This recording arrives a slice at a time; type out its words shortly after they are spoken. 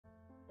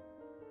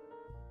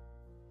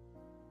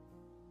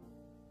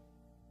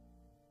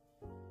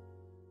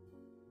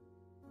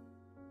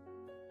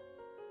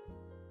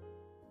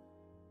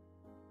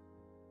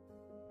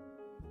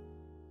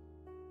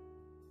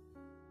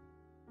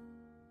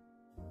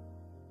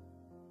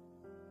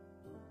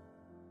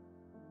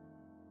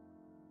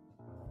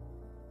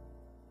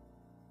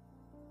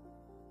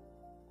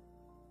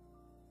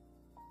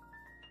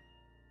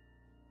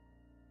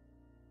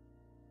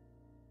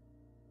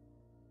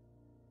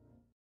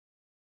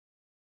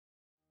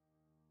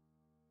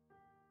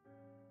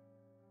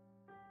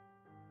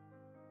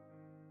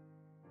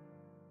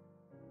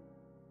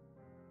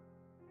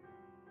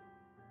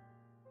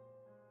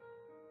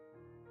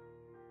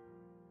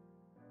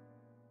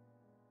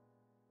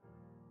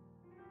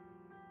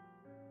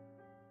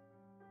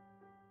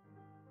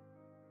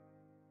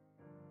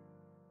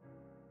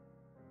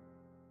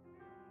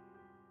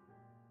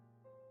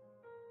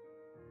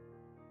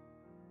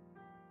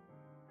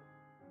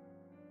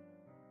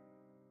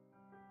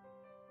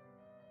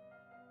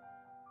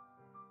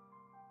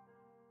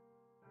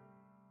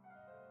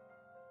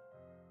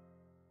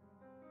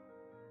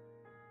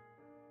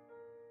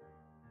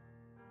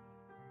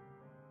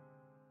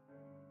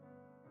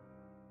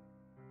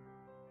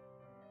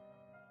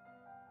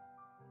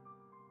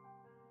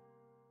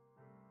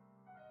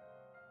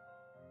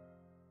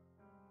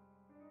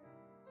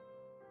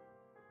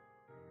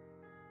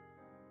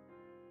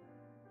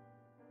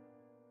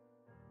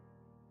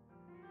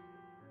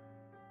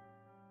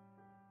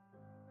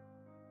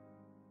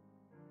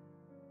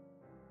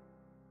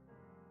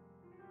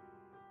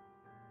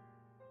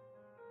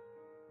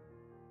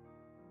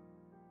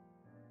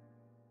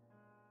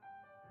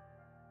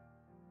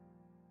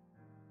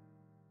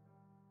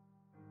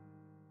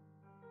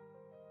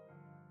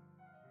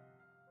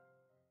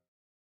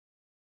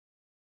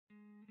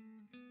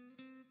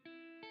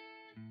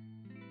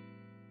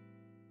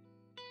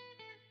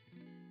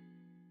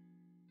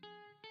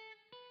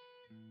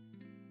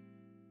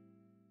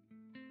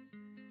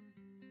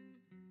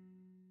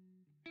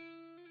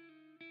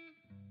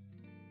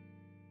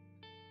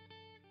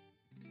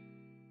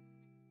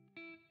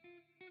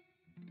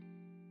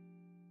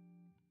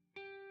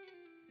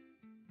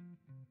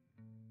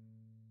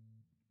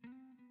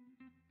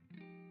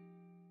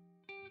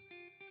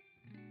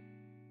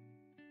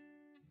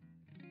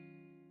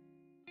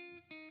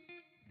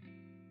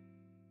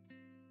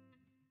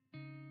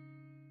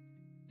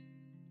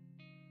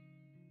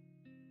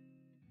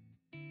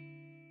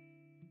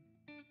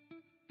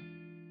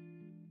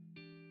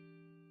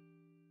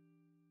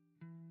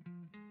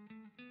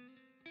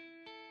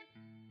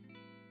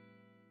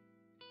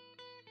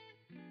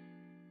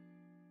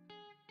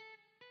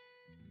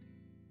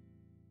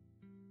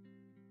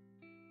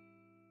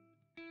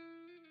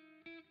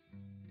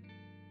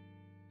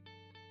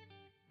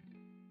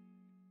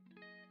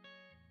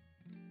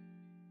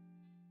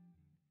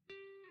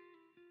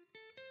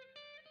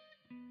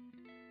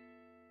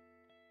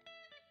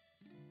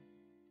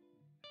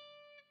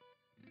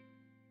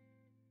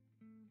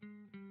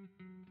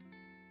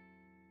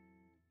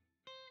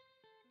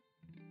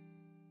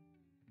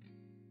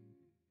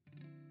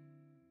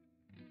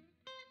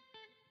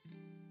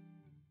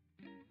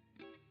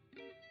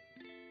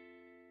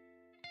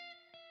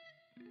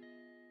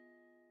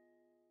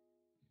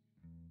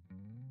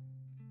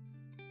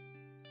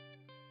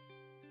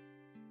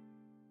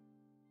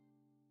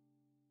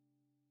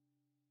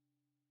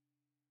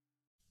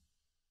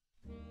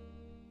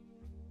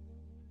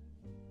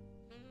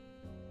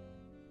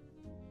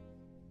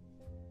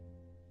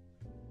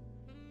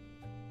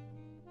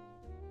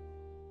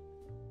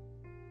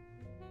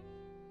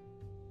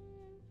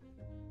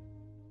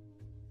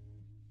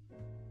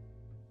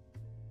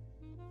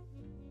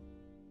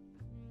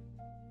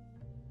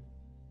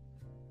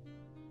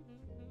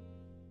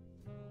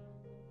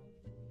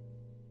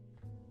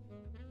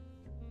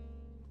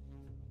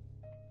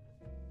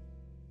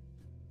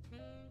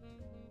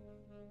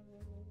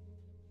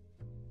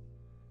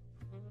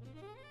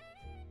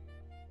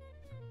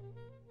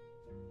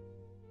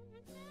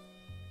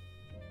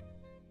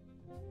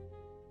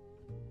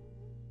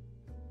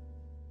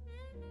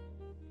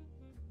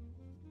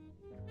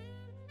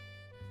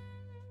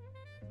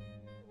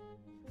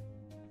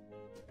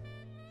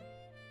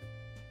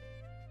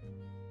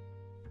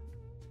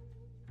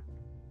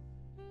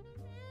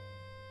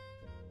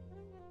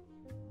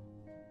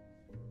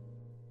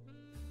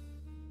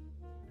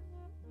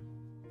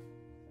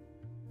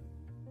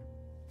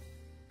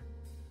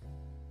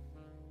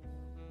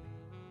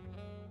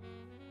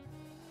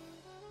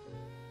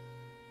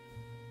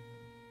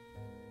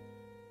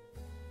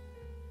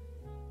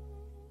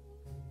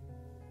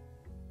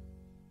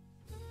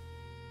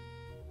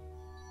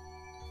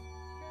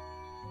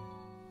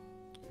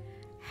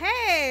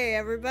Hey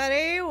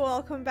everybody,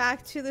 welcome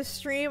back to the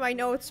stream. I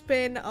know it's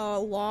been a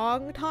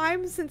long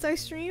time since I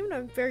streamed.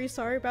 I'm very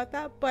sorry about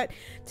that, but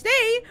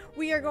today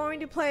we are going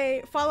to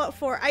play Fallout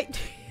 4. I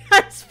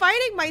was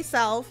fighting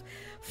myself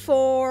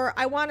for,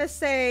 I want to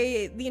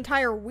say, the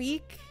entire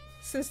week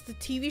since the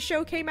TV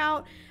show came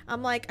out.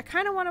 I'm like, I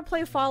kind of want to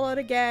play Fallout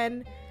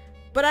again,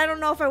 but I don't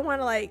know if I want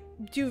to like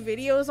do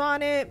videos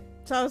on it.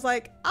 So I was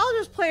like, I'll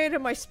just play it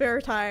in my spare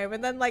time.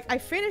 And then like I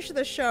finished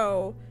the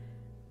show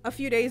a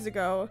few days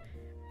ago.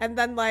 And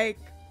then, like,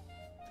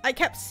 I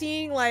kept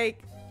seeing,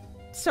 like,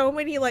 so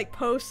many, like,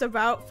 posts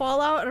about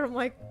Fallout, and I'm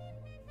like,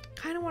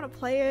 kind of want to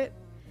play it,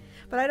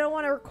 but I don't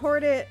want to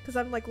record it, because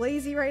I'm, like,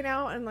 lazy right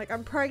now, and, like,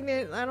 I'm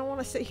pregnant, and I don't want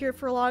to sit here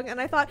for long,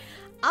 and I thought,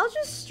 I'll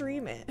just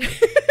stream it.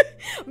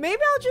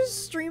 Maybe I'll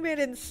just stream it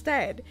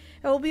instead.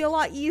 It will be a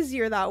lot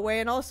easier that way,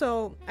 and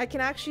also, I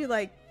can actually,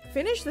 like,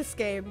 finish this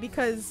game,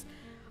 because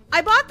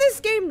I bought this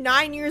game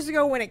 9 years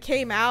ago when it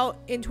came out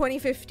in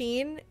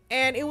 2015,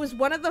 and it was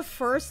one of the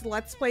first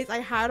Let's Plays I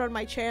had on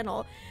my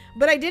channel,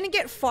 but I didn't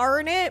get far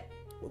in it.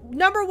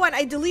 Number one,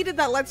 I deleted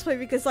that Let's Play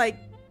because, like,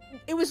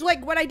 it was,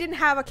 like, when I didn't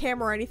have a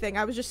camera or anything.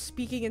 I was just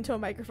speaking into a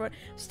microphone.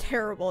 It was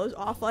terrible. It was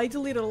awful. I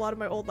deleted a lot of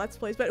my old Let's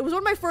Plays, but it was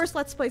one of my first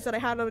Let's Plays that I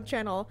had on the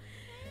channel,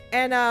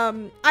 and,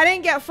 I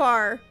didn't get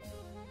far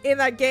in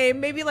that game.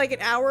 Maybe, like,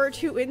 an hour or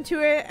two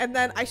into it, and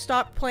then I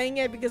stopped playing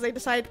it because I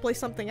decided to play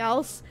something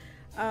else.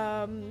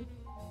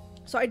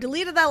 So I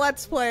deleted that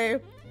Let's Play,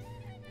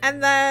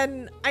 and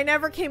then I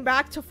never came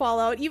back to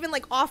Fallout. Even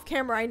like off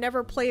camera, I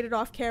never played it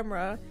off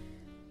camera.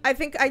 I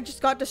think I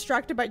just got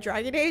distracted by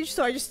Dragon Age,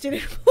 so I just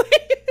didn't play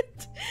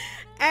it.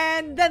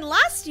 And then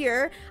last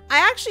year, I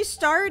actually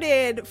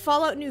started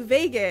Fallout New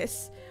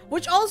Vegas,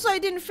 which also I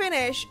didn't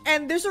finish,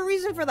 and there's a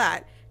reason for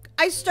that.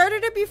 I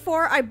started it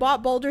before I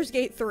bought Baldur's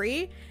Gate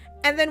 3,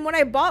 and then when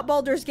I bought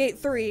Baldur's Gate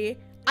 3,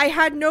 I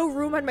had no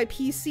room on my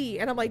PC,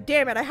 and I'm like,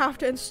 damn it, I have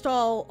to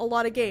install a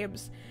lot of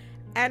games.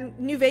 And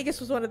New Vegas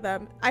was one of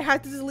them. I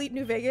had to delete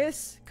New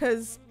Vegas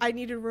because I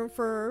needed room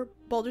for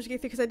Baldur's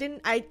Gate 3 because I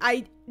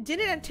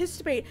didn't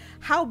anticipate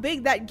how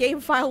big that game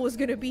file was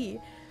gonna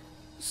be.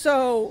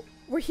 So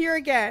we're here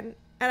again,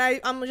 and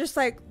I'm just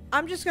like,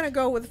 I'm just gonna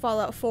go with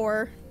Fallout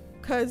 4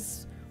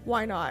 because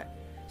why not?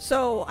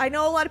 So I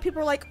know a lot of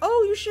people are like,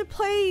 oh, you should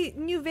play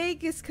New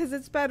Vegas because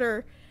it's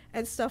better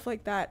and stuff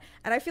like that.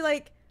 And I feel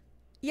like,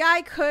 yeah,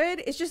 I could.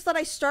 It's just that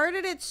I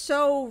started it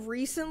so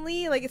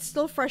recently, like it's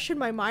still fresh in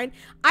my mind.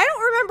 I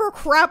don't remember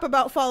crap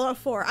about Fallout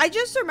 4. I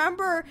just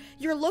remember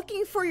you're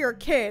looking for your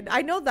kid.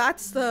 I know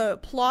that's the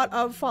plot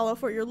of Fallout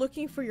 4. You're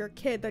looking for your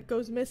kid that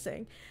goes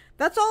missing.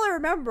 That's all I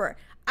remember.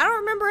 I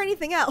don't remember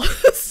anything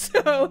else.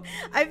 So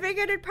I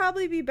figured it'd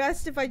probably be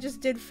best if I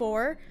just did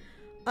 4.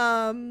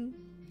 And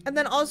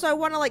then also I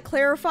want to like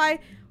clarify,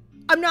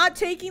 I'm not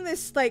taking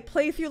this like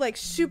playthrough like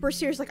super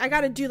serious. Like I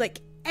gotta do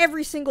like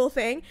every single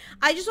thing.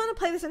 I just want to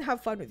play this and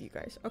have fun with you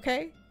guys,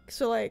 okay?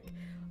 So like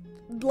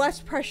less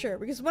pressure,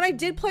 because when I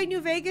did play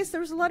New Vegas, there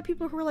was a lot of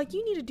people who were like,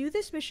 you need to do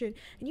this mission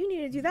and you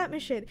need to do that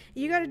mission,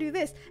 you got to do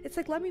this. It's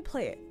like, let me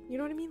play it, you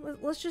know what I mean?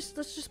 Let's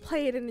just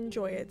play it and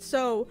enjoy it.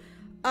 So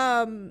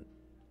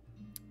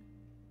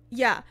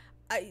yeah,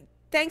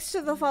 thanks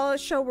to the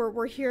Fallout show,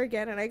 we're here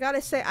again, and I gotta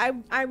say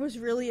I was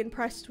really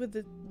impressed with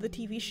the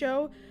TV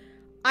show.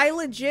 I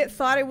legit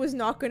thought it was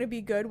not going to be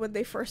good when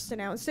they first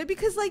announced it,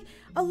 because like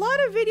a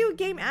lot of video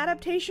game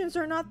adaptations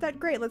are not that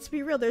great. Let's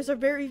be real. There's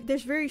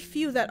very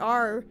few that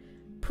are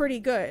pretty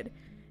good.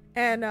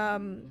 And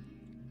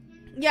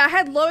yeah, I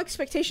had low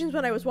expectations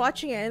when I was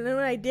watching it, and then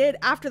when I did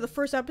after the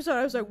first episode,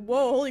 I was like,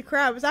 whoa, holy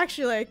crap. It was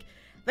actually like,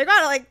 they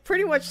got it like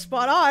pretty much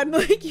spot on,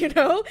 like, you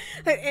know,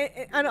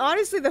 and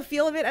honestly the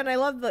feel of it, and I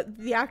love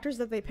the actors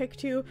that they picked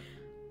too.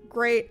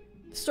 Great.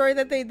 Story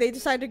that they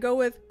decided to go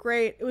with,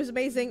 great. It was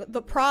amazing.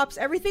 The props,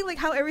 everything, like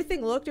how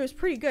everything looked, it was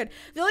pretty good.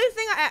 The only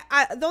thing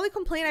the only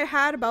complaint I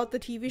had about the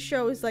TV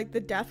show is like the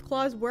death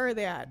clause. Where are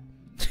they at?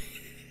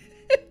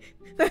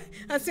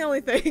 That's the only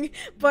thing.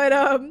 But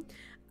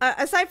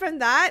aside from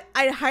that,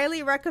 I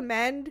highly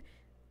recommend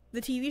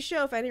the TV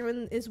show if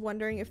anyone is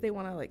wondering if they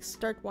want to like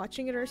start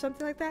watching it or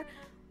something like that.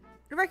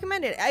 I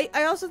recommend it.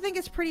 I also think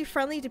it's pretty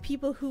friendly to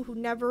people who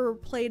never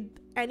played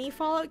any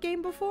Fallout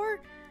game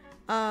before.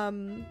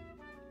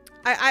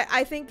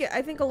 I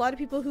think a lot of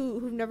people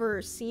who've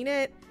never seen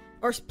it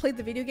or played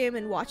the video game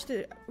and watched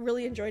it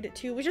really enjoyed it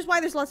too, which is why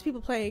there's lots of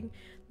people playing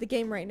the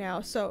game right now.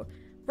 So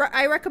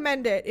I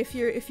recommend it if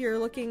you're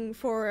looking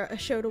for a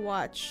show to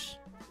watch.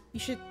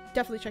 You should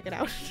definitely check it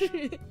out.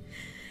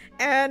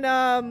 And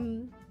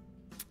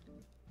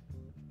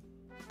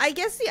I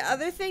guess the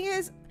other thing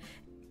is,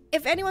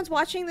 if anyone's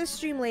watching this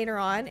stream later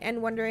on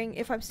and wondering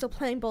if I'm still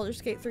playing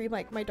Baldur's Gate 3,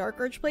 like my Dark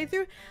Urge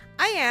playthrough,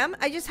 I am.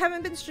 I just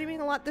haven't been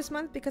streaming a lot this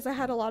month because I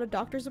had a lot of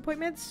doctor's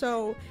appointments,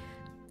 so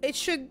it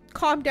should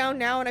calm down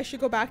now and I should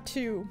go back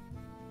to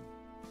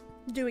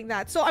doing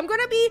that. So I'm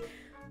gonna be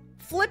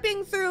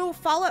flipping through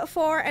Fallout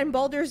 4 and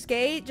Baldur's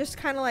Gate, just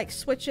kind of like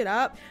switch it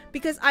up,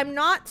 because I'm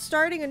not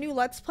starting a new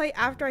Let's Play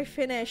after I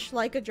finish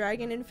Like a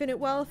Dragon Infinite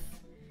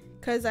Wealth,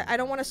 because I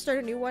don't want to start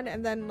a new one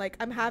and then like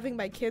I'm having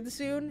my kids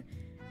soon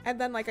and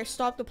then like I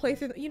stop the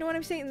playthrough, you know what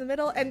I'm saying, in the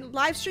middle. And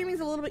live streaming is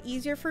a little bit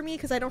easier for me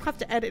because I don't have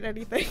to edit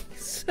anything.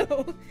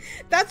 So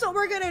that's what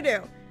we're gonna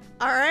do.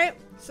 All right,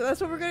 so that's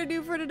what we're gonna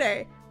do for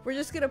today. We're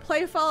just gonna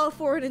play Fallout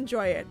 4 and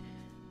enjoy it,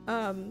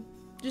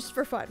 just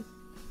for fun.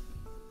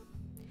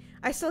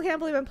 I still can't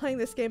believe I'm playing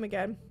this game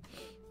again,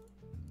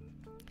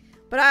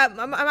 but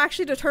I'm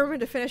actually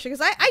determined to finish it,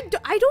 because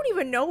I don't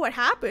even know what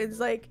happens,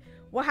 like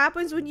what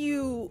happens when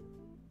you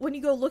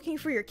go looking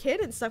for your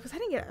kid and stuff, because I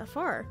didn't get that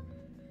far.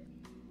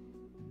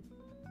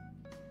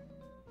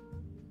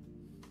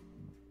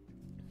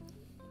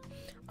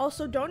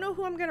 Also, don't know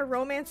who I'm gonna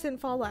romance in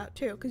Fallout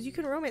 2, because you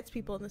can romance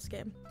people in this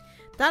game.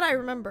 That I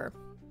remember.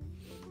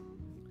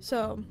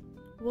 So,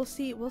 we'll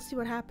see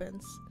what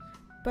happens.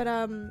 But,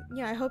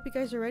 yeah, I hope you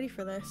guys are ready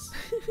for this.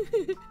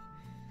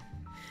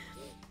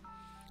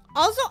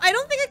 Also, I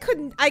don't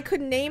think I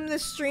could name the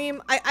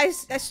stream.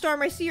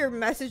 Storm, I see your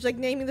message, like,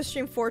 naming the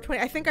stream 420.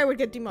 I think I would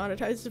get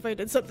demonetized if I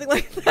did something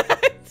like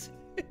that.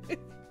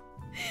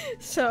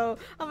 So,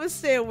 I'm gonna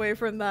stay away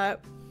from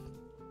that.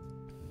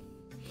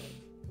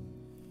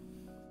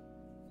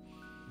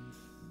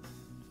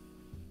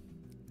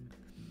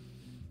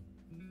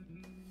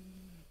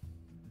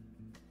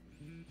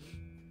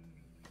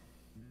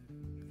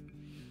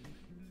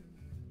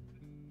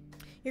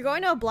 You're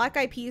going to a Black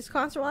Eyed Peas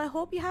concert? Well, I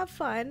hope you have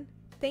fun.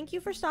 Thank you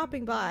for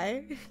stopping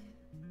by.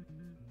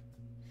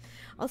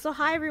 Also,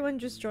 hi everyone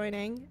just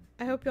joining.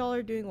 I hope y'all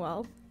are doing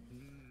well.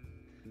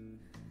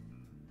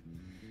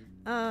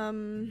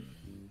 Oh,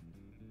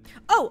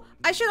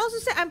 I should also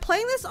say I'm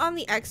playing this on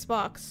the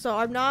Xbox, so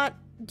I'm not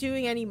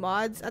doing any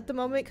mods at the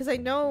moment, because I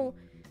know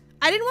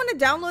I didn't want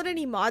to download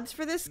any mods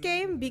for this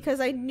game because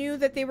I knew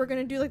that they were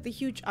going to do like the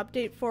huge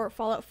update for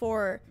Fallout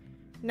 4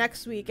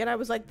 next week, and I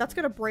was like, that's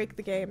gonna break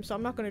the game, so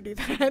I'm not gonna do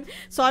that.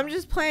 So I'm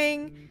just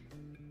playing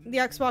the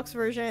Xbox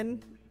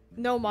version,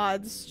 no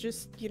mods,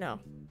 just, you know,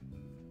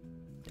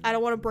 I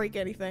don't want to break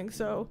anything,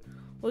 so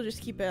we'll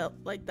just keep it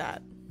like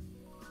that.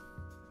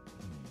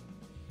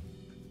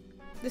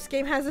 This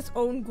game has its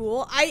own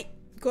ghoul.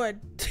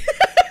 Good.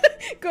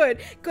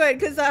 good,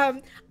 because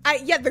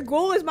yeah, the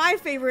ghoul is my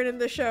favorite in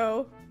the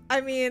show.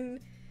 I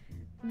mean,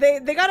 they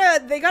got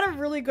a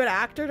really good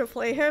actor to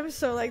play him,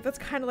 so like that's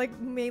kind of like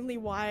mainly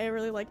why I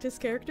really liked his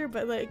character.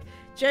 But like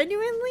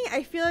genuinely,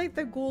 I feel like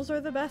the ghouls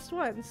are the best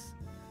ones.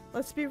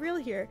 Let's be real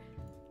here.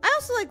 I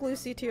also like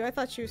Lucy too. I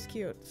thought she was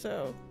cute,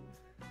 so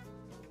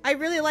I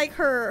really like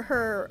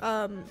her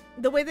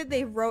the way that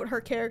they wrote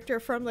her character,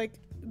 from like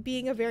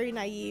being a very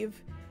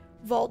naive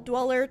vault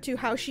dweller to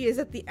how she is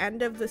at the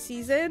end of the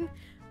season.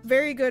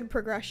 Very good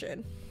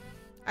progression.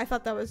 I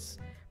thought that was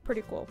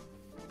pretty cool.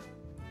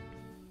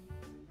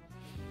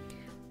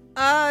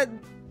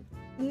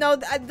 No,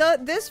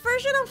 this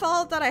version of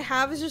Fallout that I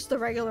have is just the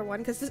regular one,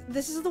 because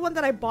this is the one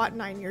that I bought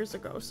 9 years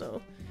ago,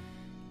 so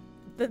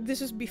this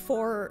was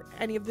before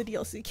any of the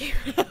DLC came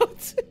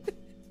out.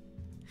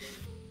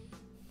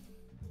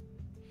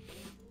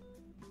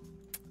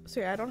 So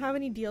yeah, I don't have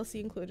any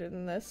DLC included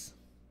in this.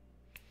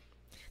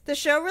 The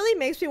show really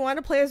makes me want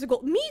to play as a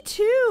ghoul. Me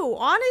too,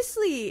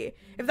 honestly.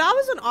 If that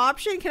was an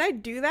option, can I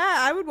do that?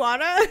 I would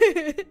wanna.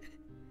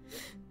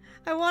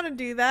 I wanna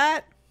do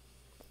that.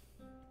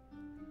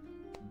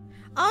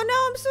 Oh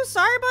no, I'm so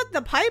sorry about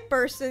the pipe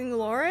bursting,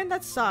 Lauren.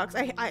 That sucks.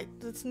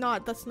 That's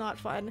not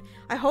fun.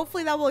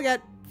 Hopefully that will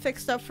get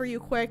fixed up for you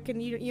quick,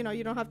 and you know,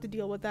 you don't have to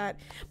deal with that.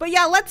 But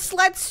yeah,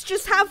 let's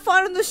just have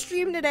fun on the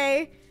stream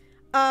today.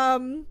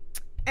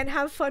 And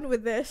have fun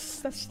with this.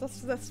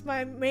 That's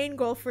my main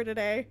goal for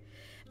today.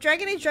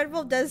 Dragon Age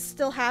Dreadwolf does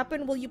still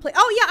happen. Will you play?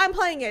 Oh yeah, I'm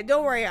playing it.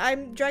 Don't worry.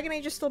 Dragon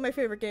Age is still my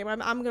favorite game. I'm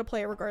gonna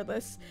play it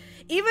regardless.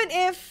 Even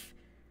if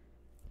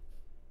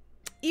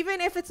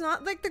it's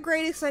not like the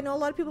greatest, I know a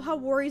lot of people have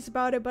worries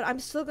about it, but I'm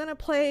still gonna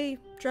play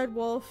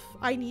Dreadwolf.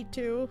 I need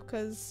to,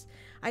 because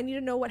I need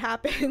to know what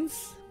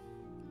happens.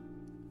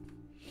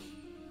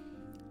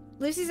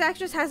 Lucy's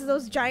actress has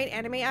those giant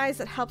anime eyes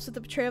that helps with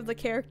the portrayal of the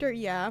character.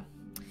 Yeah.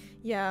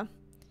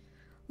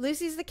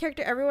 Lucy's the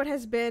character everyone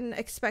has been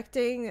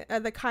expecting,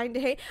 the kind to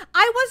hate.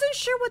 I wasn't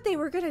sure what they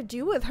were gonna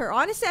do with her.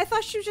 Honestly, I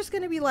thought she was just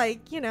gonna be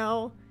like, you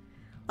know,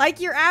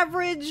 like your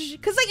average,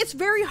 because like it's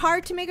very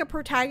hard to make a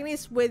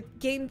protagonist with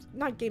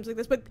not games like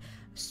this, but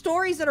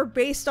stories that are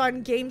based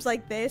on games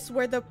like this,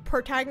 where the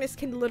protagonist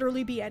can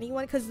literally be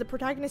anyone, because the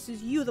protagonist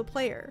is you, the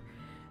player.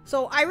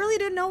 So I really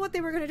didn't know what they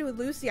were gonna do with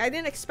Lucy. I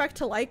didn't expect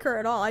to like her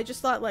at all. I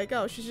just thought like,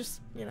 oh, she's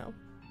just, you know,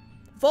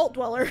 vault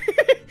dweller.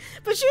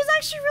 But she was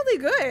actually really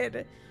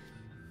good.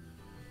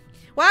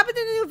 What happened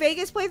to the New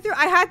Vegas playthrough?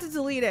 I had to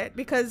delete it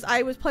because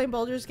I was playing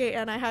Baldur's Gate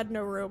and I had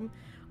no room.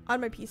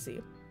 on my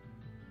PC.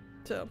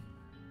 So,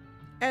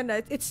 and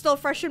it's still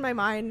fresh in my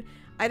mind.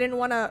 I didn't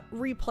want to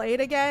replay it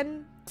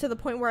again to the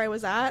point where I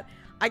was at.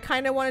 I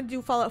kind of want to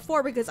do Fallout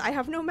 4 because I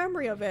have no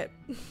memory of it.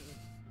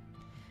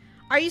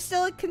 Are you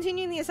still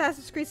continuing the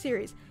Assassin's Creed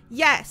series?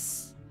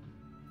 Yes.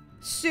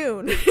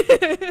 Soon.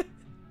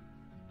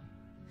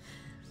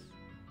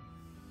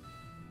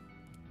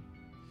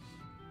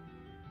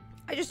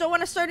 I just don't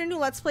want to start a new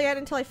Let's Play yet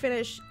until I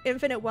finish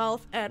Infinite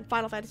Wealth and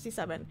Final Fantasy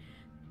VII.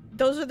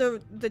 Those are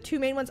the two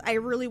main ones I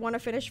really want to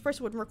finish first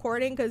when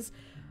recording, because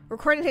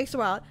recording takes a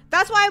while.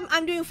 That's why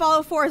I'm doing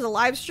Fallout 4 as a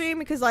live stream,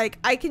 because like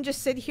I can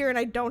just sit here and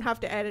I don't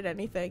have to edit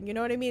anything. You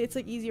know what I mean? It's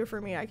like easier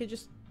for me. I could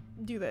just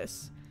do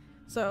this.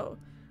 So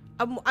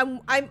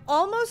I'm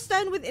almost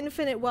done with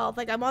Infinite Wealth.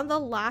 Like I'm on the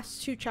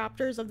last 2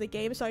 chapters of the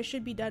game, so I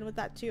should be done with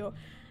that too.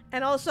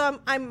 And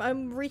also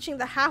I'm reaching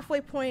the halfway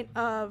point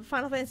of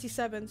Final Fantasy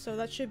VII, so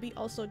that should be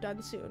also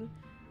done soon.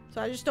 So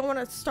I just don't want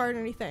to start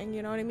anything,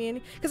 you know what I mean?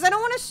 Because I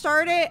don't want to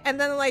start it and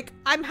then like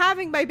I'm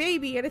having my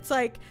baby and it's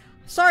like,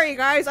 sorry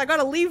guys, I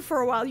gotta leave for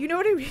a while. You know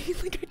what I mean?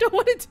 Like I don't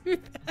want to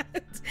do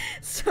that.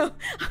 So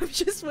I'm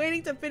just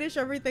waiting to finish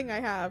everything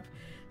I have.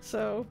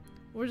 So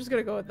we're just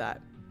gonna go with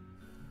that.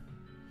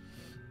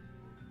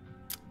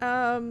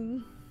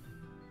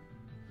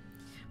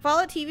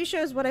 Fallout TV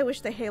show is what I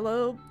wish the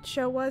Halo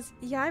show was.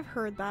 Yeah, I've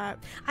heard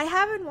that. I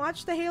haven't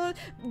watched the Halo.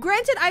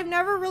 Granted, I've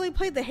never really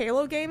played the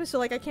Halo game, so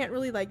like I can't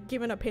really like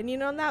give an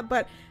opinion on that,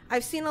 but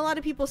I've seen a lot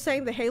of people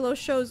saying the Halo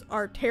shows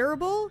are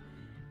terrible.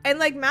 And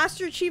like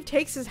Master Chief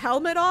takes his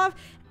helmet off,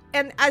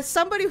 and as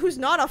somebody who's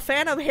not a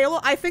fan of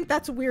Halo, I think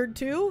that's weird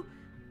too.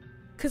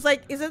 Cause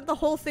like, isn't the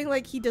whole thing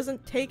like he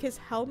doesn't take his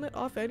helmet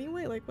off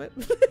anyway? Like what?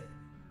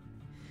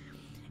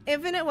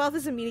 Infinite Wealth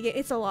is a mini game.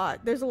 It's a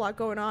lot. There's a lot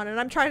going on, and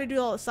I'm trying to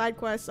do all the side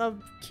quests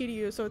of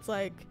Kiryu, so it's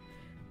like,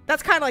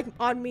 that's kind of like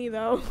on me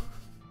though.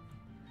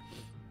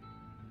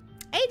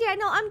 Hey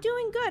Daniel, I'm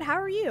doing good. How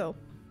are you?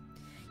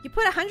 You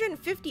put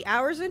 150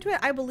 hours into it?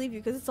 I believe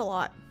you, because it's a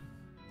lot.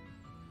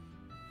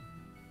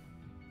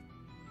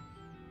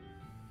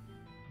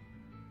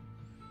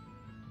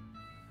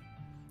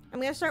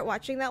 I'm gonna start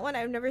watching that one.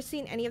 I've never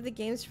seen any of the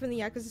games from the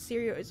Yakuza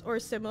series or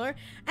similar,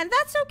 and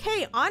that's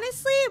okay.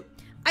 Honestly,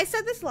 I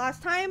said this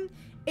last time,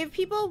 if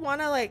people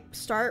want to like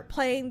start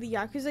playing the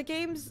Yakuza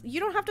games, you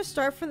don't have to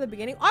start from the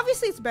beginning.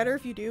 Obviously it's better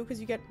if you do, because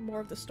you get more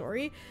of the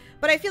story,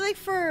 but I feel like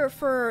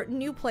for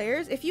new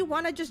players, if you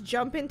want to just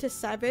jump into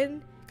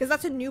 7 because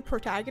that's a new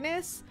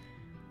protagonist,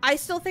 I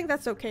still think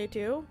that's okay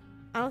too.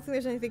 I don't think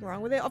there's anything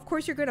wrong with it. Of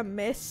course you're gonna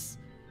miss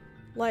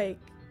like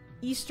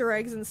Easter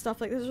eggs and stuff,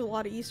 like there's a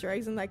lot of Easter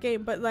eggs in that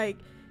game, but like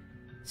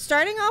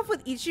starting off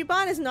with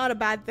Ichiban is not a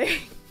bad thing.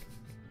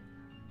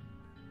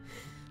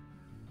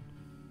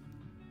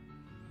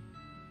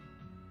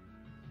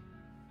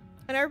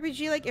 An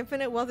RPG like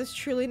Infinite Wealth is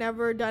truly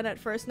never done at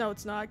first. No,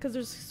 it's not, because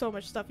there's so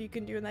much stuff you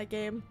can do in that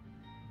game.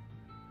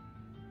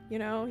 You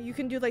know, you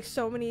can do like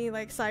so many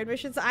like side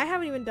missions. I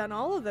haven't even done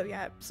all of them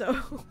yet, so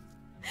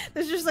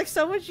there's just like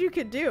so much you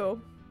could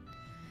do.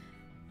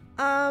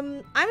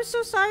 I'm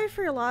so sorry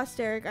for your loss,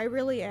 Derek. I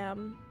really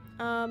am.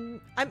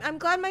 I'm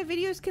glad my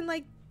videos can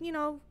like, you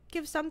know,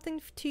 give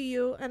something to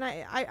you, and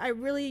I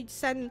really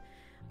send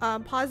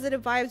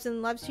positive vibes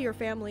and love to your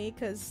family,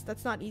 because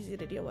that's not easy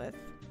to deal with.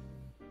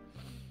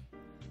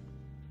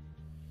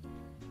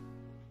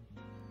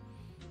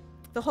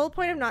 The whole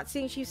point of not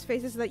seeing Chief's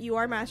face is that you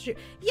are Master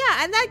Chief.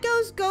 Yeah, and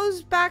that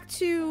goes back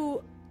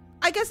to,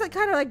 I guess that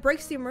kind of like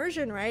breaks the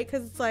immersion, right?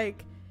 Because it's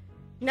like,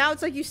 now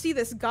it's like you see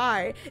this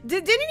guy.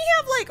 Didn't he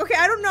have like, okay,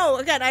 I don't know.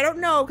 Again, I don't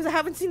know because I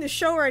haven't seen the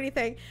show or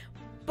anything.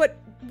 But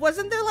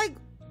wasn't there like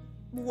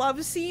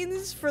love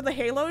scenes for the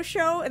Halo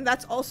show? And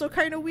that's also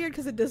kind of weird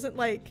because it doesn't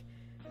like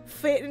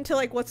fit into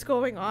like what's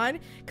going on.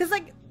 Because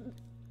like,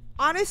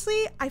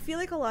 honestly, I feel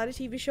like a lot of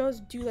TV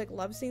shows do like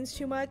love scenes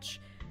too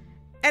much.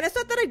 And it's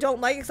not that I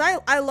don't like it, because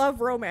I love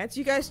romance.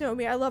 You guys know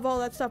me. I love all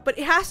that stuff. But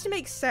it has to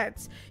make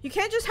sense. You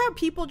can't just have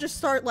people just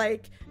start,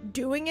 like,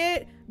 doing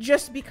it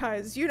just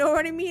because. You know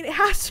what I mean? It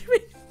has to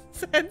make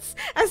sense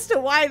as to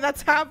why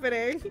that's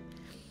happening.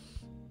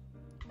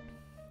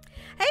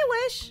 Hey,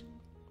 Wish.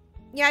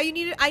 Yeah,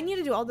 I need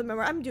to do all the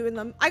memory. I'm doing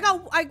them.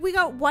 We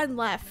got one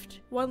left.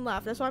 One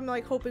left. That's why I'm,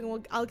 like,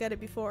 hoping I'll get it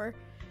before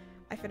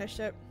I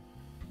finish it.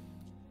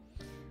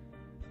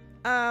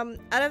 Out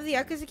of the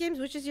Yakuza games,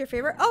 which is your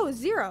favorite? Oh,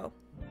 Zero.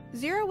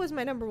 Zero was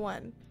my number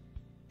 1.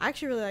 I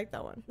actually really like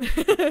that one.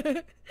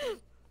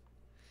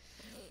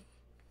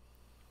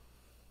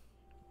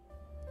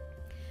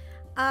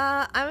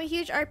 I'm a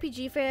huge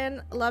RPG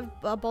fan. Love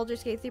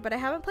Baldur's Gate 3, but I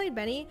haven't played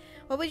many.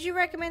 What would you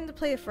recommend to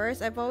play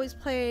first? I've always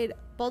played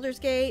Baldur's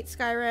Gate,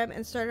 Skyrim,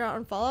 and started out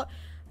on Fallout.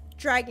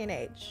 Dragon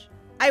Age.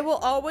 I will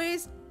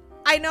always...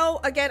 I know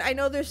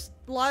there's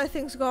a lot of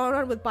things going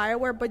on with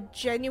BioWare, but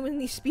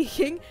genuinely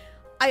speaking,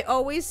 I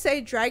always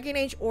say Dragon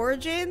Age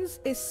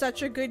Origins is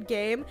such a good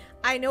game.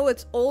 I know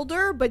it's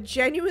older, but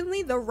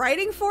genuinely the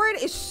writing for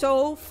it is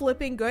so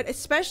flipping good,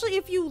 especially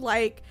if you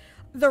like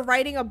the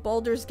writing of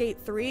Baldur's Gate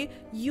 3.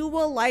 You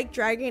will like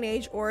Dragon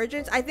Age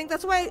Origins. I think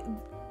that's why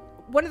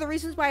one of the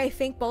reasons why I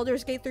think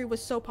Baldur's Gate 3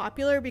 was so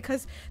popular,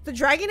 because the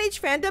Dragon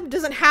Age fandom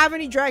doesn't have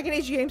any Dragon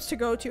Age games to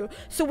go to,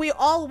 so we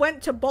all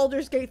went to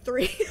Baldur's Gate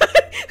 3.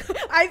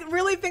 I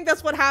really think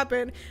that's what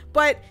happened.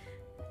 But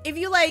if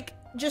you like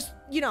just,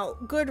 you know,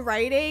 good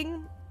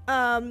writing,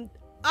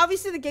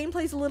 obviously the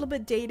gameplay's a little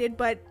bit dated,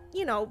 but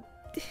you know,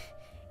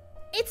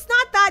 it's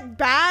not that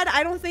bad.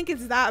 I don't think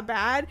it's that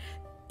bad.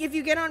 If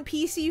you get on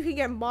PC, you can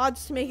get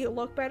mods to make it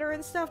look better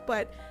and stuff,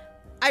 but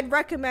I'd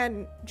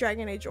recommend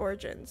Dragon Age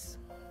Origins.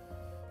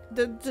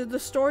 The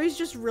story's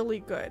just really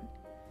good.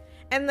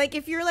 And like,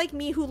 if you're like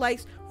me who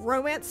likes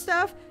romance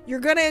stuff, you're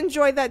gonna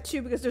enjoy that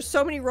too, because there's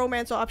so many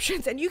romance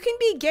options, and you can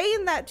be gay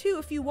in that too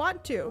if you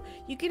want to.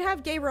 You can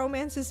have gay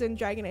romances in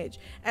Dragon Age,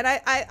 and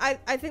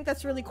I think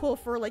that's really cool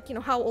for, like, you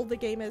know, how old the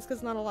game is,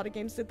 because not a lot of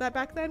games did that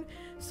back then.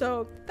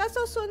 So that's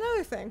also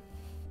another thing.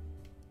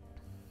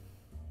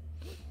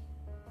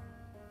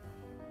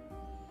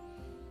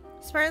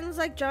 Spartans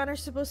like John are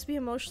supposed to be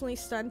emotionally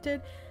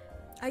stunted.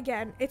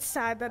 Again, it's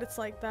sad that it's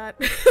like that.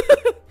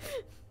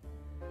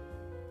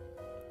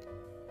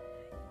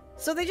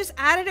 So they just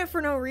added it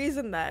for no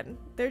reason then.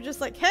 They're just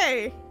like,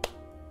 hey,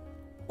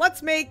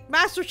 let's make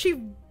Master Chief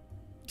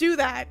do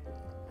that.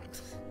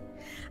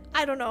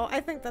 I don't know. I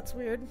think that's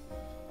weird.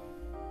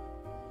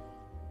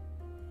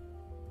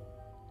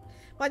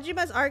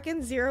 Majima's arc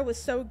in Zero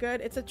was so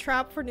good. It's a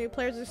trap for new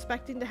players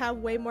expecting to have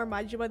way more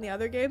Majima in the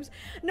other games.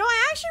 No,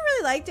 I actually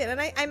really liked it. And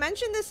I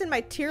mentioned this in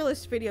my tier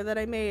list video that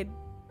I made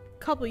a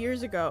couple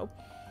years ago.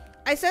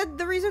 I said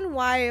the reason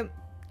why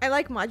I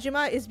like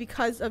Majima is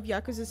because of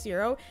Yakuza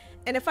 0.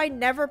 And if I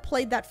never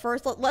played that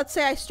first, let's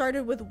say I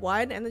started with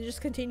 1 and then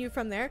just continued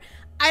from there,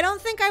 I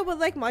don't think I would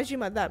like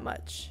Majima that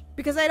much.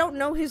 Because I don't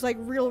know his, like,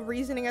 real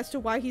reasoning as to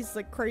why he's,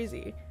 like,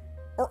 crazy.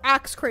 Or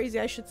acts crazy,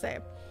 I should say.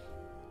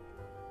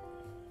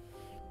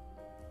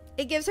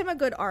 It gives him a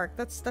good arc.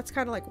 That's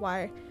kind of like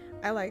why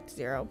I liked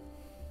 0.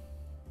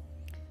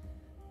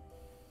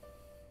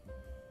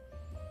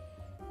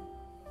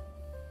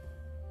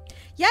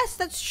 Yes,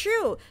 that's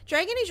true.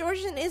 Dragon Age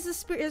Origin is the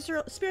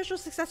spiritual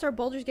successor of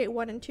Baldur's Gate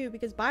 1 and 2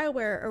 because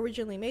BioWare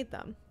originally made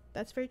them.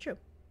 That's very true.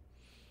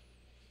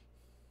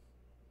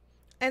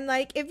 And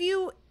like, if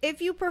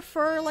you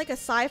prefer like a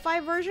sci-fi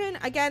version,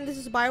 again, this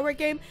is a BioWare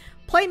game,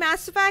 play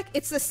Mass Effect.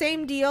 It's the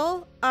same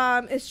deal.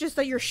 It's just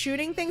that you're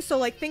shooting things. So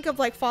like, think of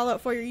like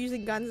Fallout 4, you're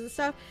using guns and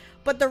stuff.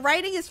 But the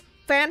writing is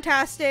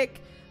fantastic.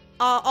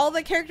 All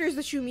the characters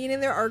that you meet in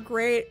there are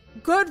great.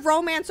 Good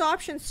romance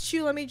options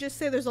too, let me just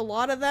say, there's a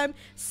lot of them.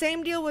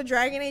 Same deal with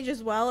Dragon Age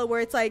as well,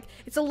 where it's like,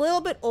 it's a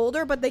little bit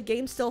older, but the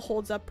game still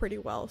holds up pretty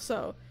well.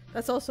 So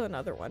that's also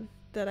another one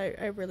that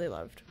I really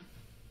loved.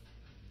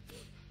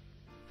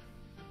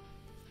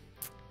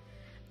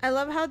 I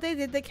love how they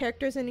did the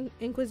characters in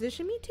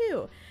Inquisition, me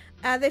too.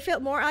 They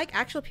felt more like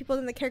actual people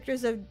than the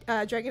characters of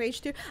Dragon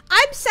Age 2.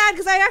 I'm sad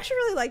because I actually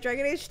really like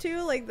Dragon Age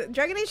 2. Like,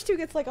 Dragon Age 2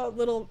 gets like a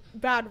little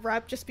bad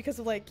rep just because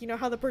of, like, you know,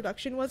 how the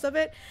production was of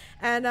it.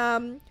 And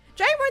Giantmore,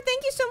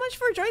 thank you so much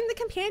for joining the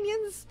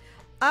companions.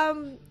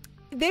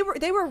 They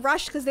were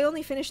rushed because they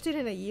only finished it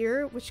in a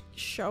year, which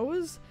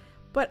shows.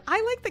 But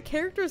I like the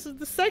characters of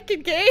the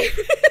second game.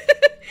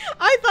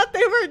 I thought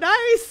they were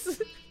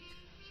nice.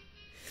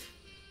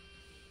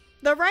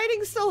 The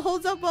writing still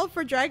holds up well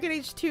for Dragon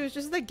Age 2. It's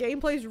just the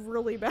gameplay's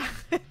really bad.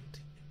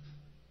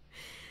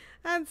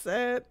 That's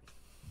it.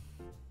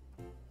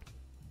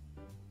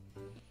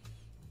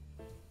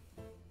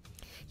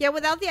 Yeah,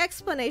 without the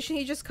explanation,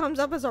 he just comes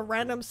up as a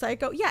random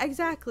psycho. Yeah,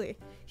 exactly.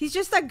 He's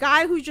just a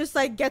guy who just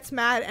like gets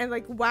mad and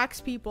like whacks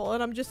people.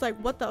 And I'm just like,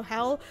 what the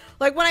hell?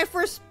 Like when I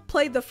first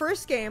played the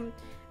first game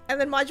and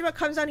then Majima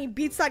comes out and he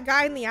beats that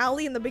guy in the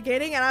alley in the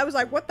beginning. And I was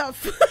like, what the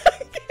fuck?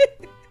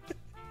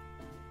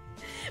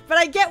 But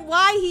I get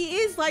why he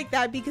is like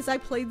that because I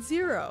played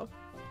 0.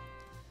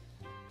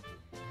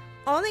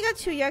 I only got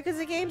 2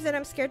 Yakuza games and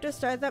I'm scared to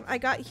start them. I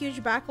got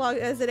huge backlog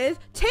as it is.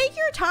 Take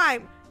your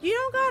time. You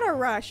don't gotta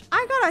rush.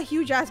 I got a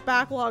huge ass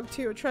backlog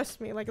too.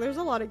 Trust me. Like, there's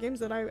a lot of games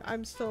that I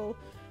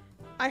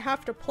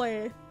have to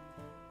play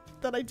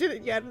that I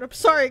didn't yet. And I'm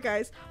sorry,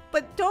 guys.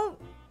 But don't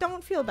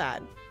feel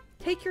bad.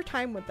 Take your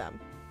time with them.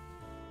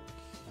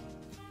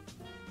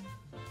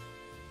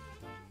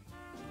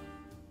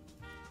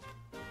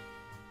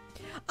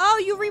 Oh,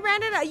 you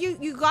rebranded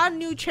it? You got a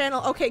new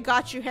channel. Okay,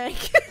 got you,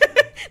 Hank.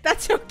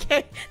 That's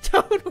okay.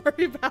 Don't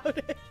worry about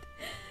it.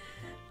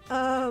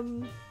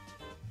 I'm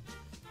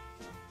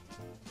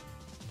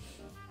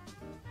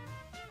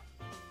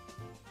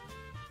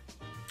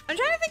trying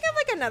to think of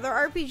like another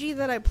RPG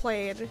that I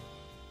played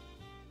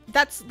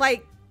that's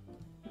like,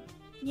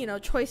 you know,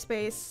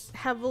 choice-based,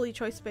 heavily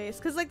choice-based.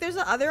 Because like there's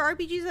other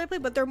RPGs that I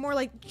played, but they're more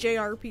like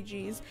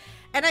JRPGs.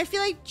 And I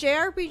feel like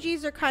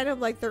JRPGs are kind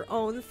of like their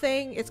own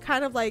thing. It's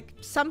kind of like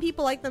some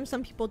people like them,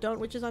 some people don't,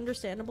 which is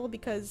understandable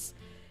because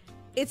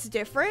it's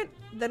different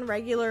than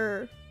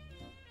regular,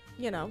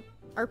 you know,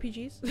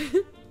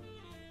 RPGs.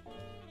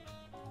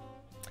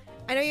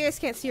 I know you guys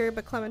can't see her,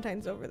 but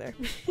Clementine's over there.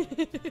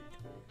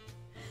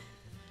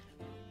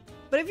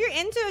 But if you're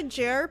into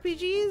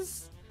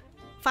JRPGs,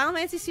 Final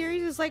Fantasy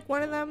series is like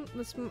one of them.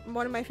 It's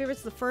one of my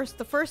favorites. The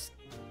first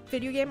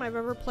video game I've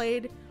ever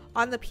played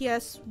on the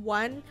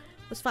PS1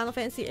 was Final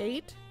Fantasy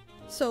VIII.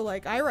 So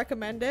like I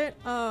recommend it.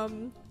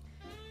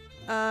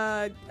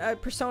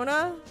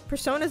 Persona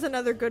is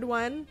another good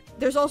one.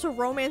 There's also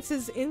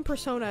romances in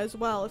Persona as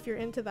well if you're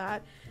into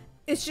that.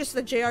 It's just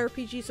a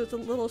JRPG, so it's a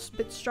little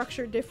bit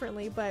structured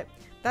differently, but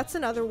that's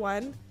another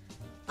one.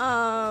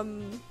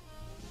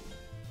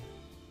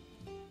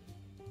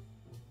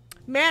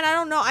 Man, I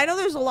don't know. I know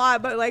there's a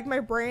lot, but like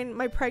my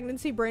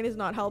pregnancy brain is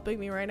not helping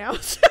me right now.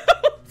 So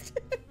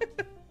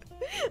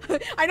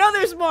I know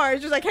there's more,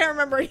 it's just I can't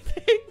remember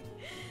anything.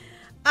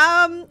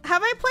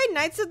 Have I played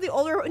Knights of the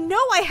Older? No,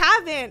 I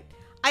haven't.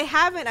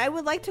 I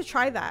would like to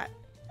try that.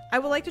 I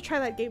would like to try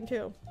that game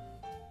too.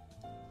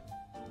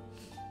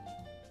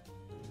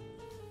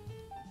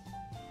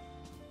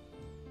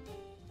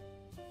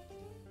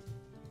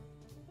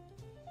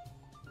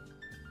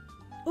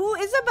 Ooh,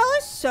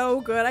 Isabella's so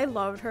good. I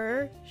loved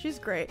her. She's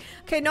great.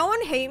 Okay, no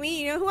one hate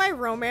me. You know who I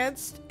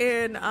romanced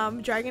in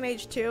Dragon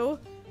Age 2?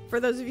 For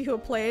those of you who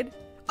have played.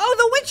 Oh,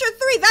 The Witcher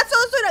 3! That's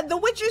also the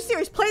Witcher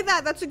series. Play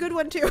that. That's a good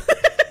one too.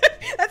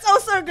 That's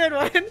also a good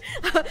one.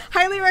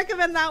 Highly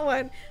recommend that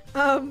one.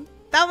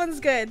 That one's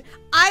good.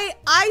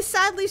 I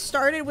sadly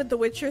started with The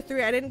Witcher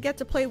 3. I didn't get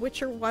to play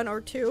Witcher 1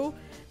 or 2.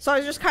 So I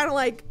was just kind of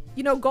like,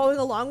 you know, going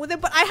along with it.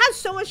 But I had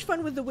so much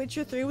fun with The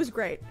Witcher 3. It was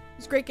great. It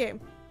was a great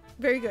game.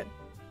 Very good.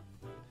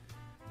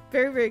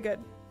 Very, very good.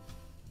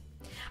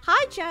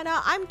 Hi, Jenna.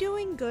 I'm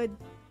doing good.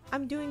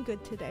 I'm doing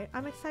good today.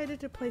 I'm excited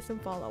to play some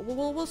Fallout.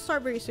 We'll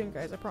start very soon,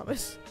 guys. I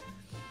promise.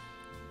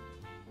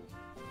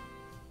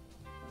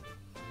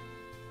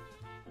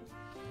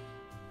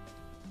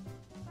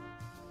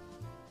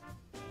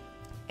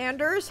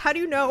 Anders? How do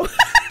you know? Isn't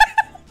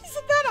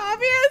that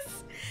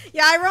obvious?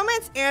 Yeah, I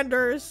romance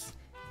Anders.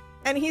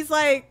 And he's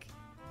like,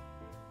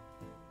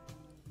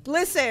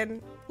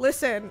 listen,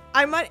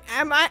 I'm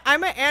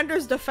an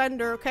Anders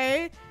defender,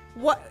 okay?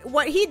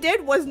 What he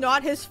did was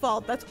not his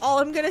fault. That's all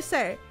I'm gonna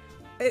say.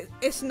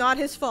 It's not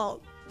his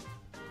fault.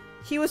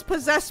 He was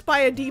possessed by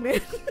a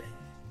demon.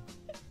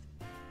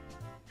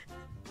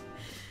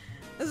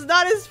 It's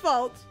not his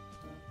fault.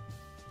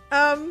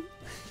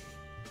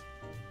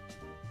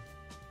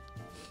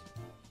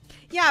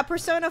 Yeah,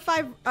 Persona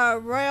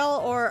 5 Royal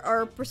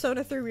or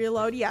Persona 3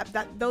 Reload. Yeah,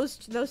 those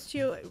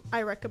two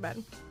I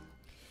recommend.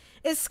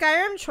 Is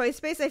Skyrim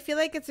choice-based? I feel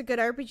like it's a good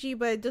RPG,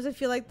 but it doesn't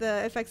feel like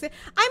the effects. I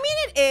mean,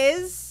 it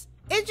is.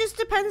 It just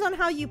depends on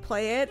how you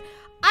play it.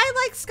 I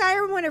liked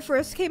Skyrim when it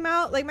first came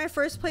out. Like, my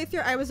first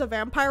playthrough, I was a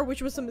vampire,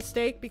 which was a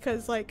mistake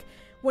because, like,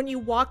 when you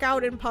walk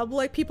out in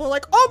public, people are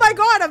like, oh my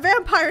god, a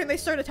vampire, and they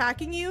start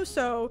attacking you.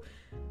 So,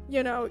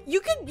 you know,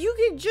 you could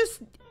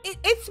just...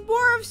 It's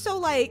more of so,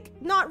 like,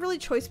 not really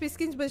choice-based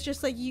games, but it's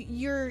just, like,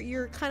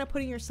 you're kind of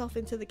putting yourself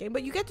into the game.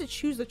 But you get to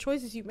choose the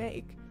choices you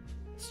make.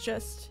 It's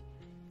just...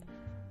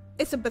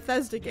 It's a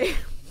Bethesda game.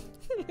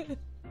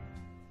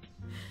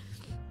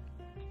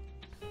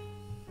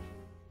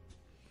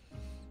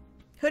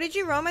 Who did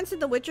you romance in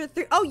The Witcher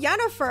 3? Oh,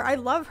 Yennefer. I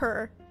love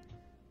her.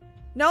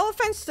 No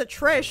offense to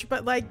Trish,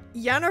 but like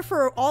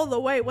Yennefer all the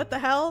way. What the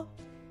hell?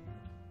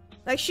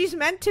 Like, she's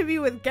meant to be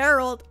with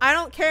Geralt. I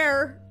don't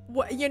care.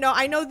 What, you know,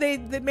 I know they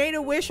made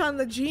a wish on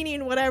the genie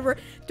and whatever.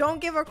 Don't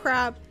give a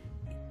crap.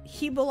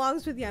 He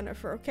belongs with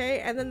Yennefer,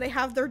 okay? And then they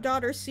have their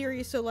daughter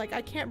Ciri, so like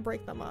I can't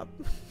break them up.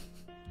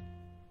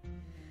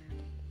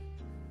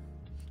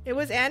 It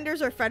was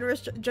Anders or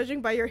Fenris, judging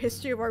by your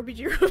history of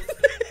RPG rooms.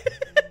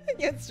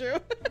 Yeah, it's true.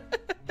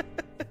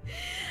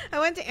 I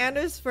went to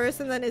Anders first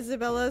and then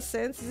Isabella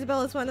since.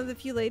 Isabella's one of the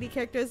few lady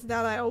characters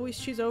that I always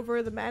choose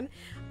over the men.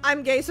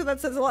 I'm gay, so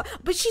that says a lot.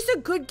 But she's a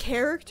good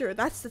character.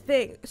 That's the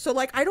thing. So,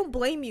 like, I don't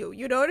blame you.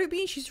 You know what I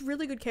mean? She's a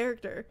really good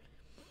character.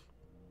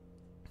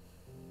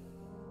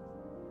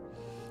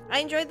 I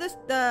enjoyed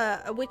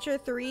the Witcher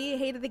 3,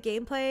 hated the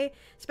gameplay,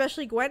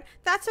 especially Gwen.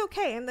 That's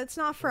okay, and that's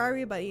not for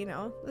everybody, you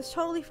know. That's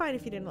totally fine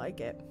if you didn't like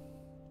it.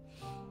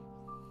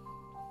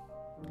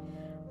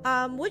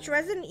 Which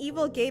Resident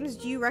Evil games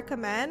do you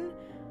recommend?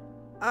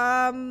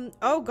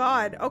 Oh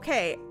god,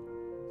 okay.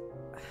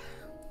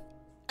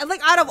 And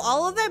like, out of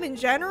all of them in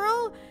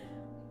general,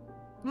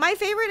 my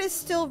favorite is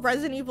still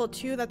Resident Evil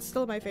 2. That's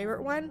still my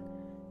favorite one.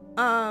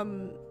 I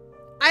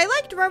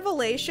liked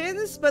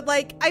Revelations, but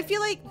like, I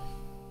feel like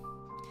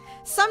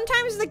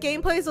sometimes the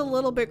gameplay is a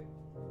little bit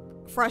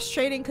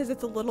frustrating because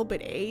it's a little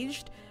bit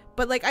aged,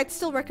 but like I'd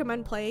still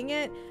recommend playing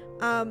it.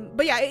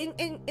 But yeah,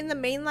 in the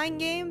mainline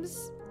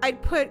games,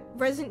 I'd put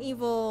Resident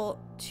Evil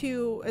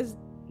 2 as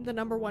the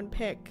 #1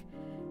 pick,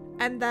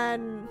 and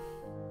then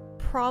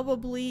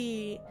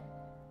probably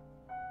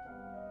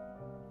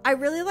I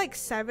really like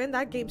 7.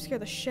 That game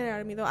scared the shit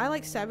out of me though. I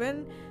like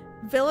 7.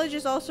 Village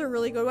is also a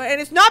really good one,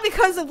 and it's not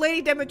because of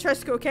Lady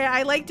Dimitrescu, okay?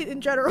 I liked it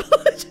in general.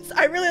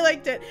 I really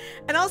liked it.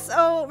 And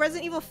also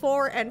Resident Evil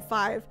 4 and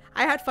 5.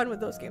 I had fun with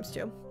those games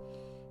too.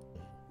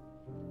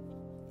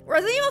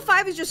 Resident Evil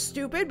 5 is just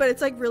stupid, but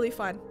it's like really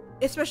fun.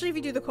 Especially if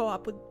you do the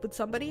co-op with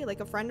somebody, like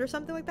a friend or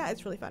something like that.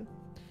 It's really fun.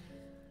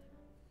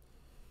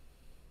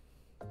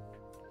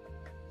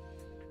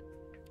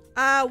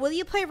 Will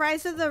you play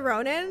Rise of the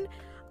Ronin?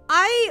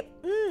 I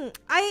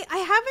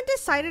haven't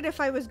decided if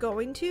I was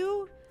going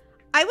to.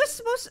 I was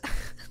supposed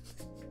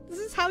This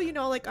is how you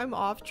know, like, I'm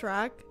off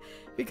track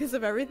because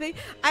of everything.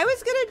 I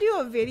was gonna do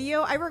a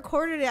video. I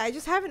recorded it. I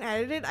just haven't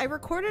edited it. I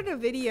recorded a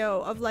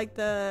video of, like,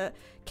 the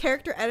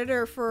character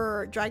editor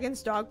for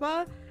Dragon's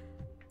Dogma.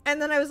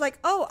 And then I was like,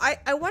 oh,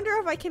 I wonder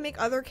if I can make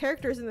other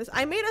characters in this.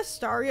 I made a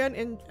Starion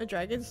in a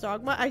Dragon's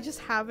Dogma. I just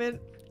haven't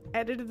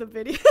edited the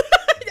video.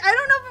 I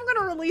don't know if I'm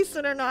gonna release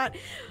it or not.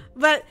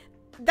 But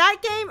that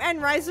game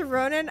and Rise of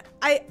Ronin,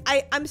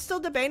 I'm still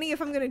debating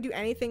if I'm gonna do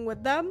anything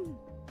with them.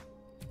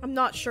 I'm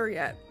not sure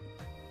yet.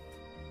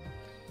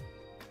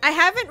 I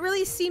haven't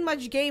really seen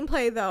much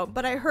gameplay though,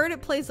 but I heard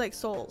it plays like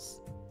Souls.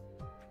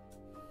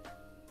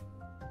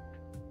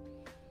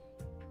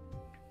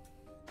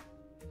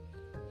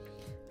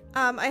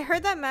 I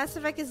heard that Mass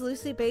Effect is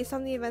loosely based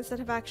on the events that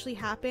have actually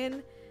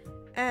happened,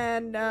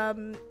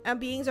 and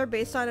beings are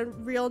based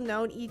on real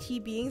known ET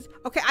beings.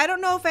 Okay, I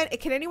don't know if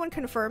can anyone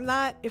confirm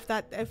that if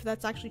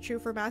that's actually true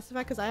for Mass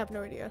Effect, because I have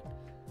no idea.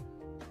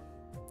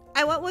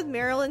 I went with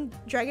Meryl in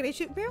Dragon Age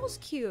 2. Meryl's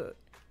cute.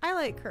 I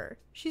like her.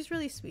 She's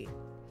really sweet.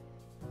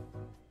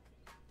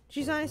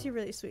 She's honestly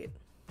really sweet.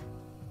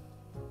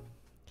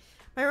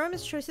 My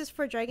romance choices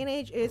for Dragon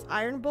Age is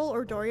Iron Bull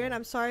or Dorian.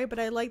 I'm sorry, but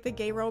I like the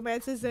gay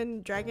romances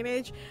in Dragon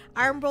Age.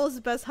 Iron Bull is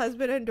the best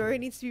husband and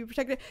Dorian needs to be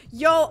protected.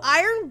 Yo,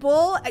 Iron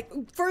Bull,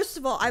 first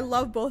of all, I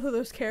love both of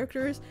those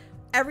characters.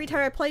 Every time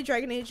I play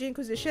Dragon Age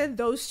Inquisition,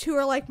 those two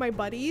are like my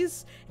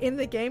buddies in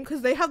the game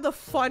because they have the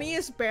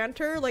funniest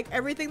banter. Like,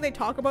 everything they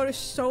talk about is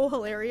so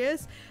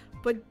hilarious.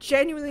 But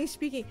genuinely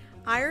speaking,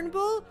 Iron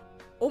Bull,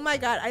 oh my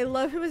god, I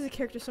love him as a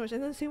character so much.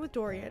 And then same with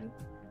Dorian.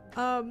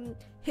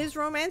 His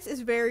romance is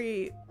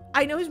very...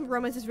 I know his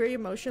romance is very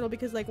emotional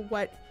because, like,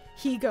 what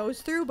he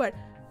goes through, but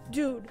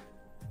dude,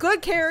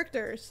 good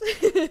characters.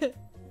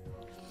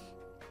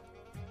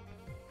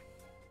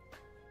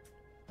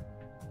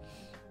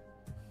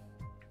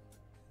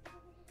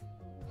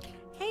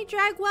 Hey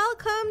Drag,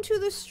 welcome to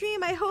the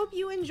stream. I hope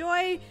you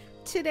enjoy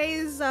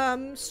today's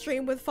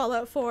stream with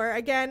Fallout 4.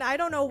 Again, I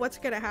don't know what's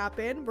gonna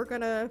happen. We're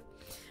gonna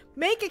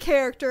make a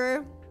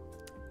character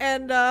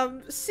and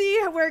see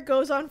where it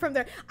goes on from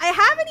there. I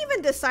haven't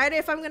even decided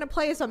if I'm gonna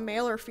play as a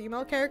male or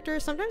female character.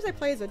 Sometimes I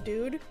play as a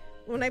dude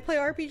when I play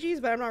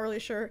RPGs, but I'm not really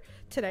sure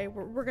today.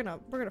 We're gonna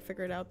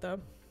figure it out though.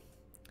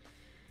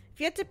 If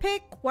you had to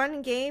pick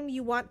one game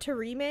you want to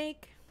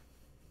remake,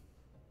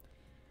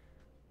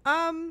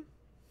 the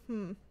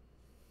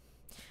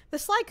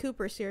Sly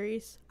Cooper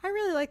series. I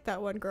really liked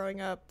that one growing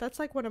up. That's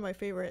like one of my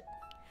favorite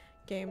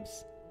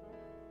games.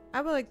 I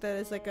would like that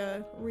as like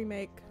a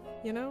remake,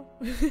 you know?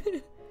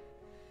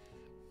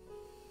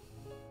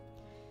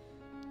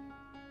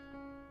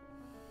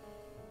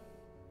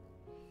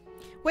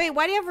 Wait,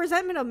 why do you have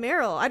resentment of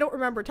Meryl? I don't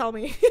remember. Tell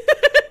me.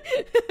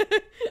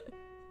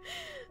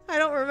 I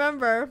don't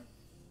remember.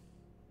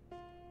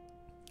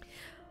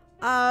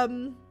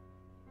 Mosako,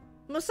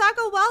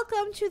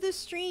 welcome to the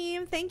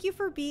stream. Thank you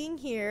for being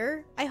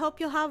here. I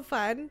hope you'll have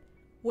fun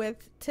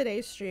with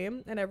today's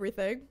stream and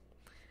everything.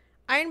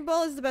 Iron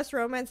Bull is the best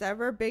romance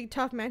ever. Big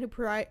tough man who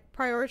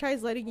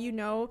prioritizes letting you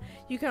know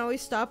you can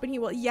always stop and he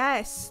will.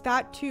 Yes,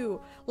 that too.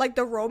 Like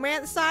the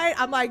romance side,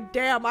 I'm like,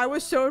 damn, I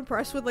was so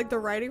impressed with like the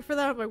writing for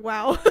that. I'm like,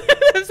 wow.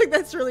 I was like,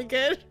 that's really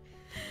good.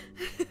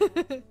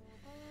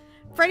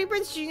 Freddie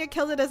Prinze Jr.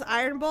 killed it as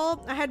Iron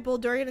Bull. I had Bull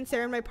Dorian and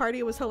Sarah in my party.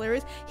 It was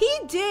hilarious. He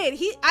did.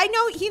 I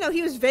know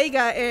he was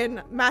Vega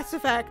in Mass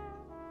Effect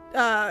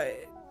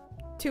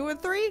 2 and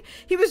 3.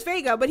 He was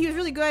Vega, but he was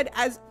really good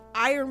as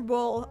Iron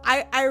Bull.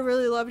 I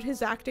really loved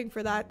his acting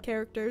for that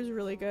character. It was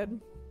really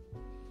good.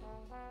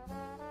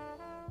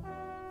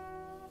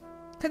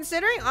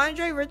 Considering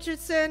Andre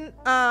Richardson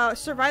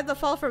survived the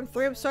fall from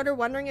 3, I'm sort of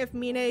wondering if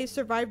Mine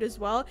survived as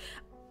well.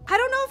 I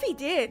don't know if he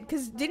did,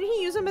 because didn't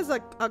he use him as a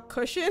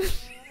cushion?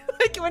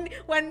 Like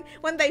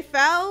when they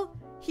fell,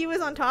 he was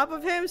on top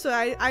of him, so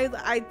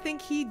I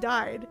think he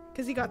died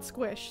because he got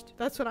squished.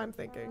 That's what I'm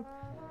thinking.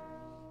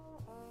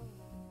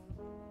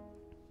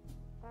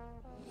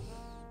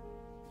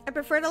 I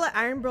prefer to let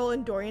Iron Bull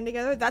and Dorian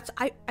together.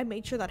 I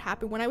made sure that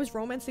happened when I was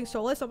romancing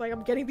Solus. I'm like,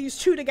 I'm getting these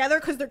two together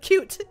because they're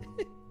cute.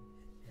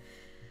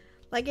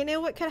 Like, I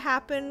knew what could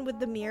happen with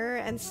the mirror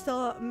and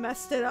still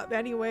messed it up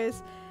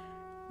anyways.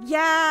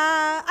 Yeah,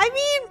 I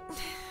mean,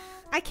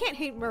 I can't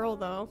hate Meryl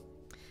though,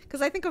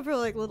 because I think of her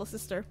like little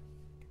sister.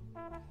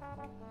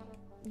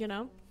 You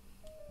know?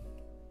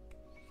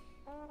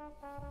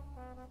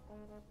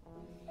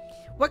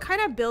 What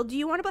kind of build do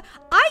you want to play?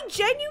 I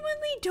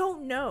genuinely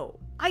don't know.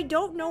 I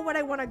don't know what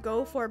I want to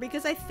go for,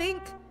 because I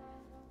think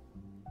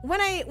when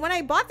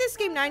I bought this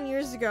game 9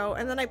 years ago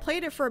and then I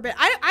played it for a bit,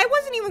 I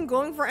wasn't even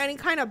going for any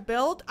kind of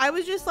build. I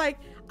was just like,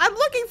 I'm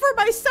looking for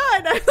my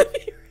son.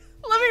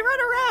 Let me run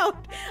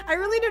around. I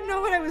really didn't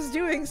know what I was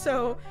doing,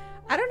 so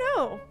I don't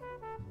know.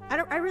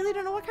 I really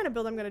don't know what kind of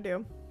build I'm gonna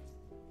do.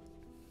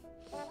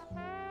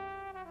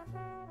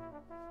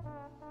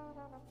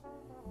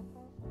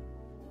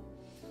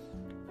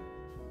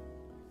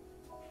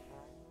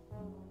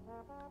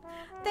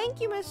 thank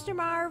you, Mr.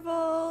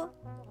 Marvel.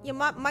 Yeah,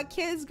 my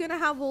kid's gonna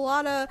have a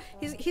lot of.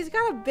 He's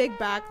got a big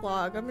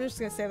backlog. I'm just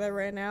gonna say that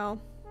right now.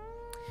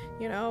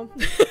 You know,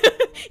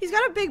 he's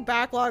got a big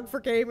backlog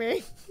for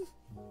gaming.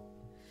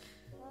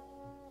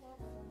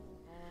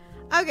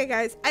 Okay,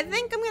 guys, I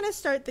think I'm gonna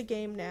start the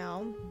game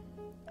now.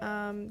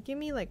 Give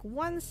me like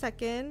 1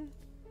 second.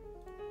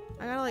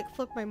 I gotta like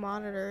flip my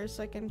monitor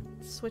so I can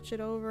switch it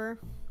over.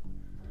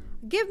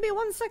 Give me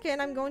 1 second.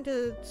 I'm going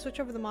to switch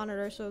over the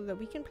monitor so that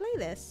we can play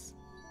this.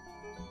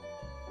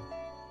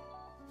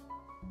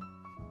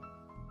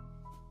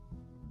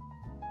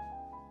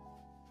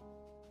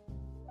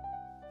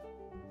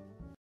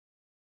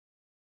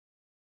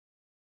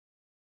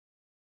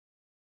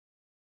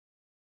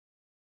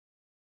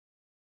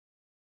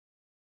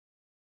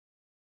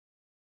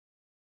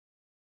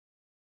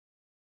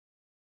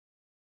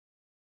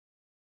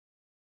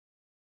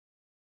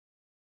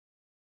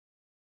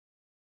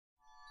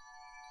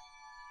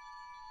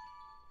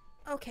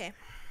 Okay.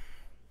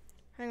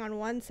 Hang on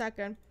 1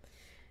 second.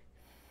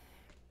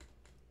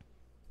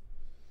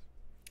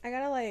 I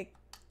gotta like...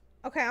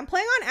 Okay, I'm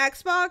playing on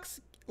Xbox.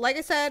 Like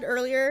I said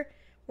earlier,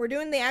 we're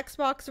doing the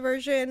Xbox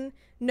version.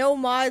 No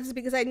mods,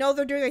 because I know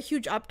they're doing a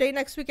huge update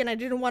next week and I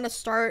didn't want to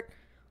start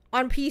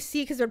on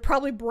PC because it would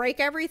probably break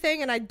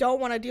everything and I don't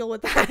want to deal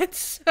with that.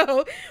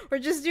 So we're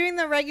just doing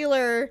the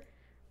regular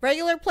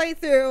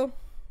playthrough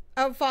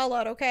of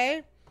Fallout,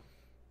 okay?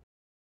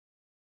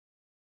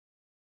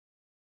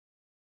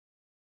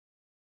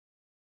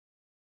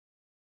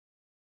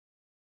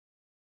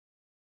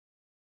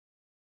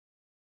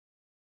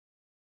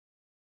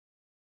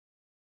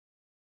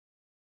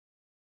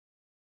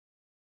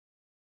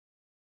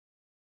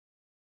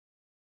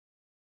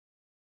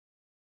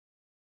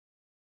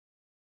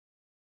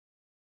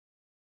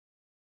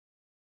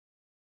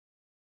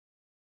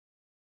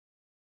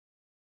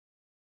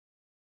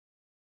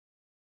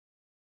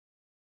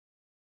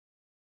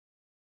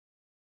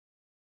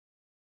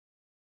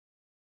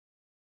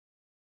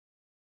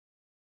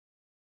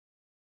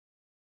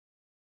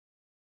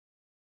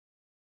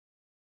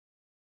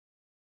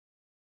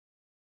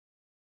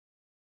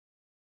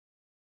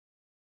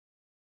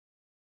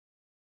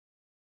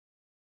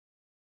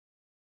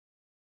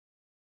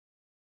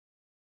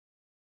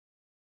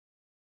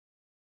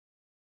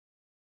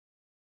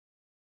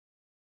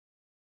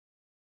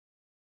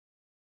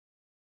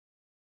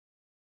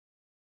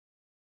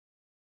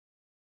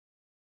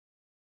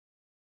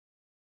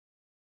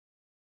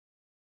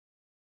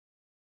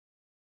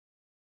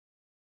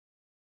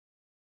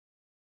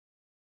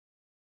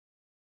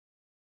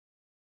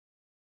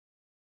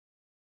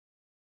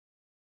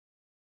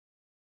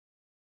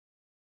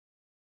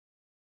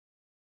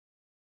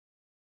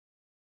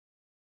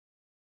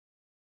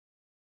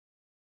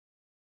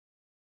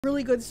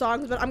 Really good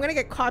songs, but I'm gonna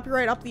get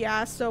copyright up the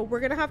ass, so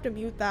we're gonna have to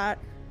mute that.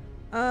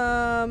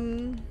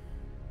 Turn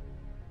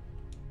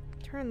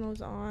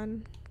those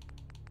on.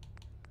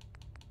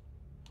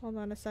 Hold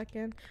on a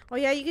second. Oh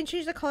yeah, you can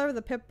change the color of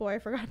the Pip-Boy. I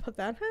forgot about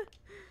that.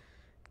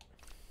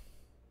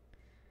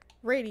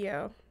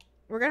 Radio.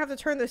 We're gonna have to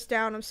turn this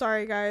down. I'm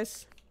sorry,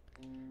 guys.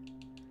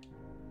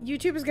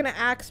 YouTube is gonna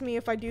axe me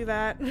if I do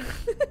that.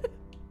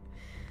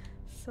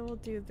 So we'll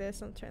do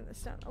this and turn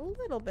this down a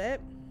little bit.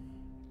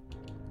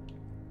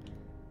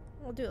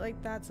 We'll do it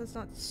like that so it's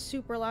not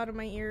super loud in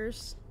my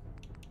ears.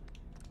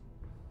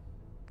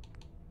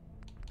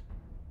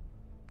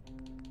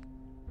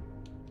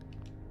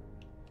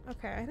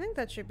 Okay, I think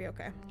that should be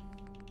okay.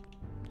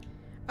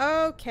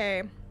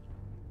 Okay.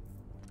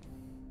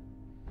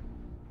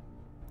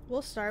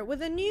 We'll start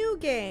with a new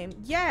game.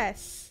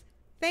 Yes!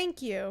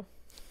 Thank you.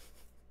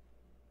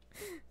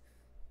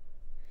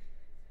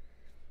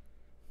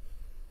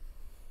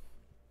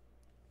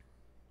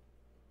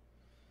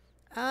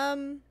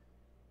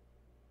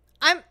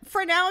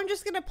 For now, I'm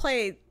just gonna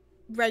play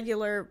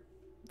regular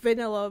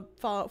vanilla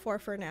Fallout 4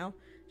 for now,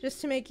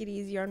 just to make it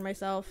easier on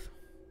myself.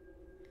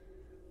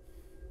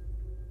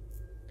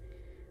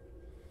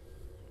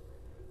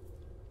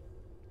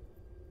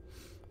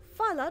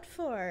 Fallout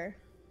 4.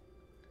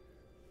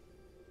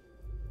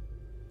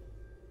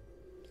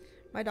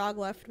 My dog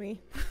left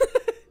me.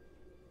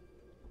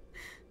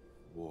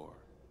 War.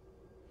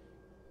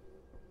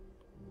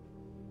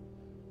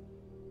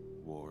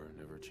 War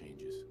never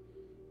changes.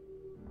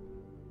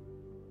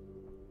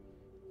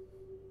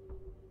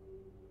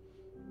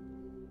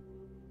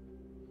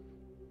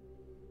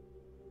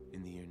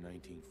 In the year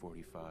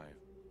 1945,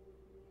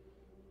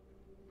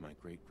 my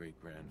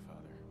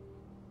great-great-grandfather,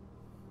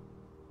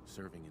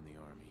 serving in the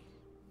army,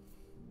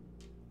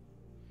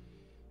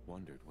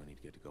 wondered when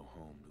he'd get to go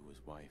home to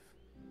his wife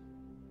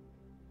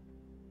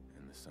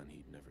and the son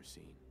he'd never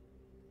seen.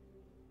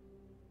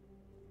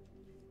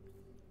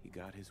 He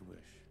got his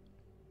wish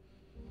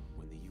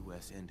when the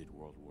U.S. ended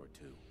World War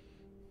II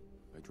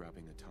by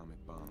dropping atomic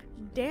bombs.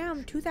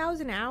 Damn,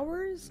 2,000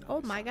 hours?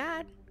 Oh my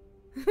god.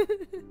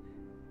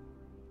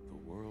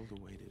 The world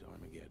awaited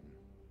Armageddon.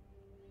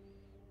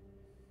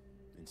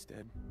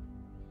 Instead,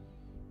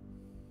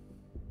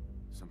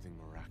 something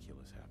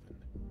miraculous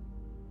happened.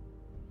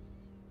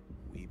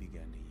 We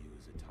began to use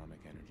use atomic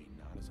energy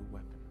not as a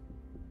weapon,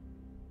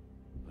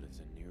 but as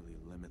a nearly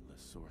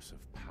limitless source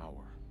of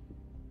power.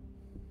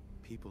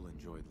 People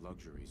enjoyed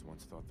luxuries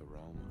once thought the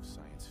realm of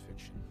science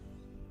fiction.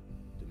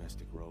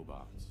 Domestic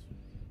robots,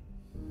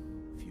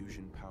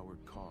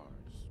 fusion-powered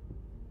cars,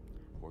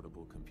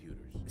 portable computers.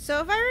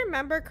 So if I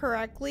remember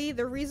correctly,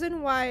 the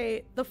reason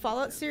why the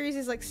Fallout series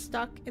is like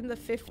stuck in the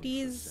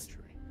 50s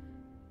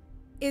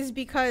is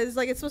because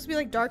like it's supposed to be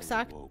like dark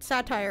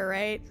satire,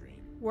 right?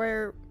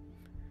 Where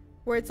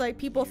it's like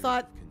people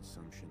thought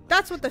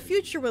that's what the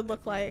future would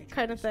look like,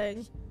 kind of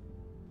thing.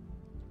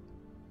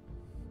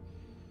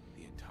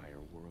 The entire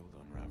world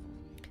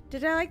unraveled.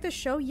 Did I like the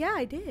show? Yeah,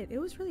 I did. It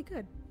was really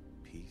good.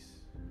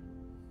 Peace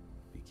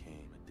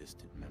became a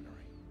distant memory.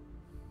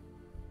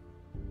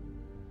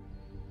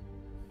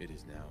 It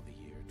is now the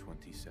year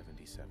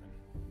 2077.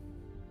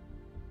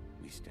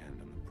 We stand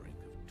on the brink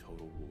of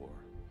total war.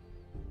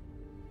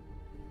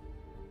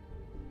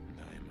 And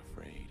I am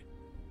afraid.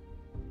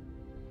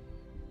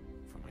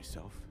 For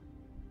myself.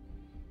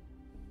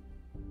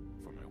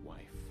 For my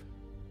wife.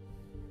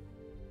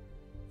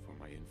 For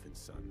my infant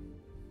son.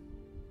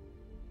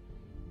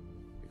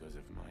 Because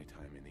if my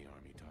time in the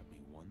army taught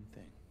me one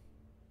thing,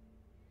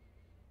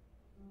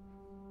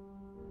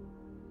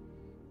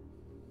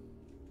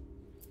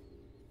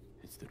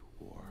 it's that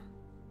war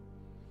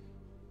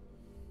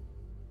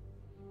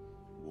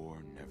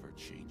never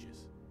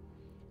changes.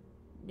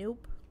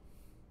 Nope.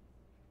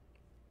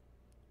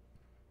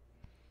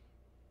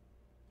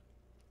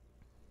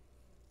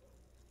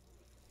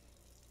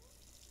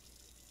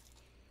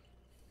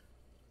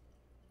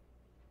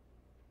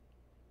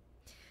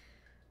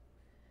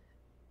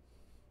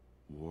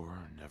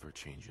 War never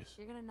changes.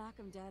 You're gonna knock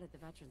him dead at the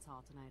Veterans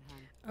Hall tonight,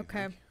 hon.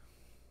 Okay.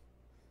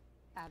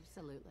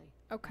 Absolutely.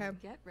 Okay. Now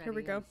get ready. Here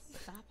we go. And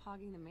stop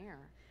hogging the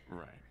mirror.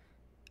 Right.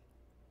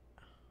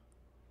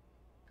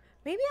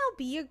 Maybe I'll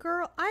be a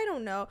girl. I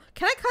don't know.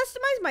 Can I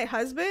customize my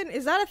husband?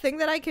 Is that a thing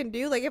that I can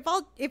do? Like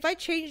if I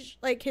change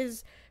like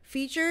his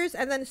features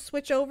and then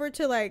switch over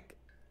to like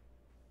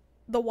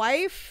the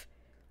wife,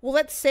 will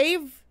it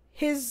save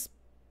his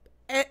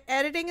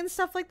editing and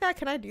stuff like that?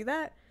 Can I do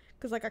that?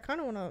 Because like I kind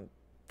of want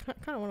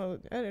to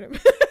edit him.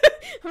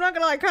 I'm not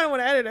gonna lie, I kind of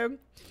want to edit him.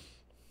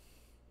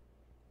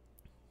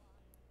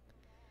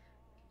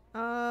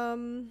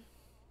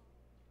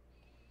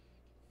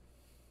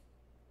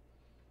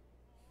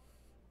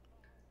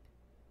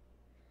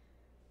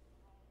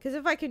 Because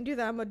if I can do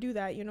that, I'm gonna do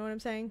that. You know what I'm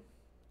saying?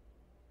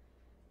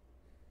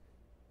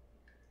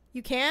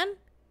 You can?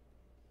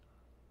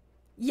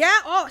 Yeah?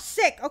 Oh,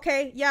 sick.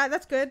 Okay. Yeah,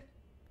 that's good.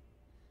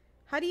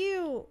 How do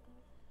you...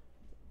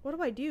 What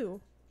do I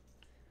do?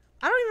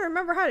 I don't even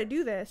remember how to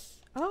do this.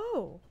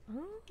 Oh.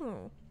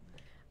 Oh.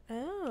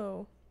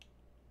 Oh.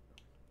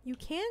 You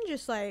can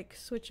just, like,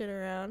 switch it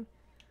around.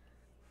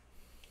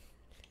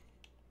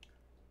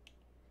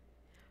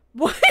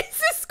 Why is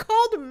this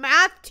called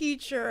math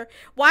teacher?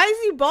 Why is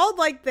he bald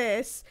like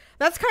this?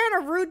 That's kind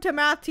of rude to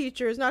math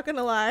teachers, not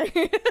gonna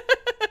lie.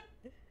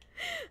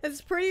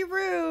 That's pretty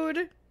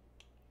rude.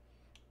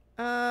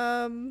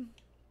 Damn,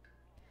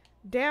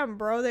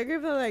 bro. They're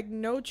giving, like,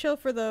 no chill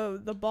for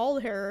the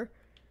bald hair.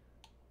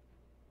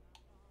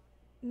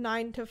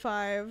 9 to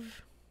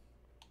 5.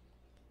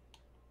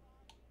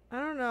 I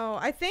don't know.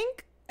 I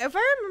think, if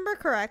I remember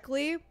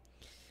correctly,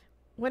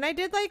 when I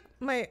did, like,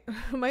 my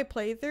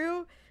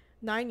playthrough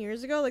 9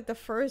 years ago, like, the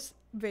first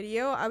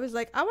video, I was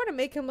like, I want to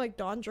make him like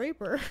Don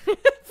Draper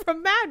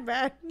from Mad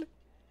Men.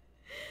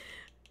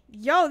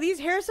 Yo,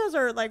 these hairstyles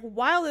are, like,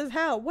 wild as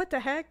hell. What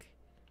the heck?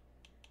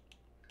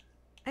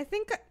 I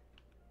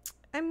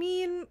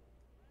mean,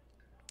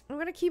 I'm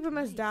gonna keep him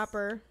as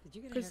Dapper.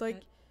 Because,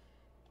 like,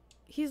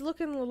 he's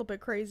looking a little bit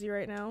crazy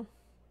right now.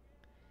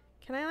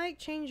 Can I, like,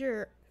 change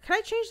your... Can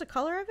I change the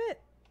color of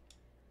it?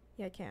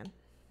 Yeah, I can.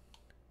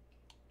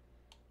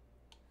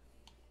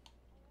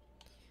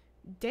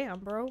 Damn,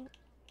 bro.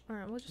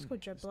 Alright, we'll just go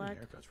jet black. This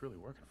haircut's really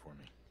working for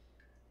me.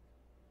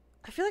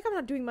 I feel like I'm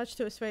not doing much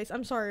to his face.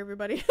 I'm sorry,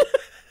 everybody.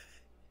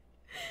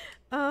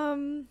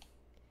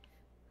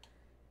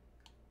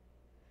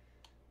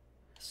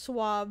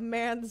 Suave.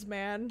 Man's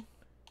man.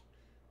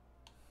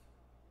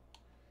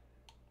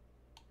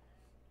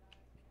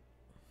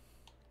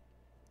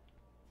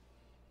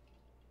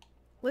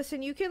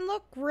 Listen, you can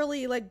look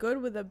really, like, good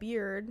with a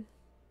beard.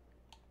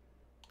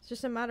 It's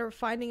just a matter of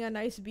finding a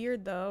nice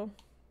beard, though.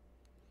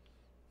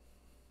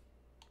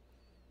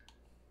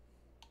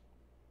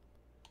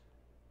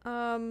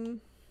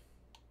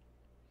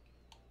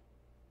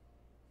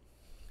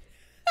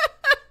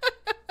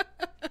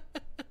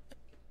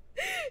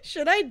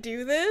 Should I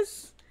do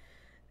this?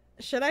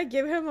 Should I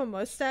give him a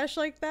mustache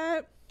like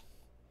that?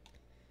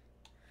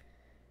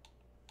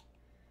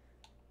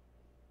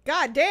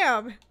 God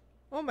damn!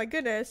 Oh my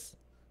goodness.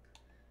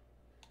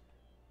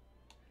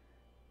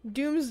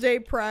 Doomsday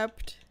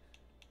prepped.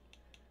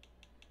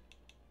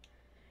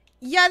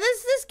 Yeah,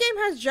 this game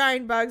has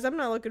giant bugs. I'm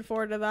not looking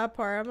forward to that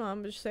part. I'm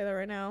gonna just say that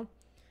right now.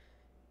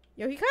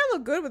 Yo, he kind of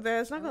looked good with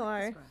this, not gonna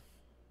lie.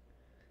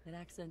 It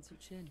accents your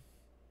chin.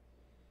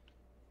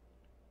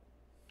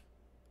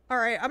 All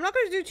right, I'm not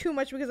gonna do too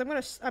much because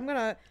I'm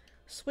gonna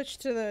switch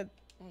to the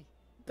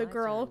Hey,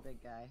 girl.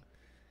 big guy.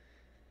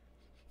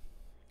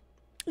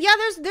 Yeah,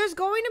 there's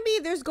going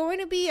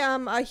to be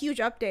a huge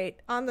update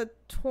on the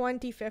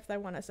 25th, I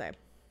want to say.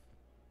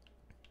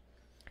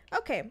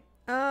 Okay.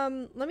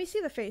 Let me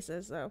see the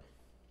faces though.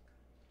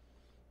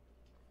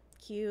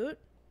 Cute.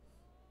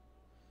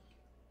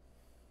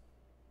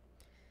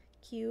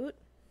 Cute.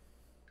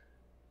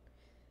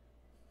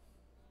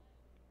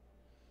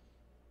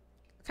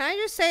 Can I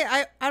just say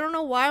I don't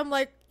know why I'm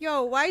like,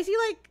 yo, why is he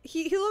like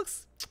he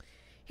looks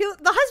the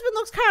husband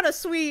looks kind of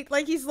sweet,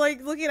 like he's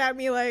like looking at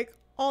me like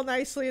all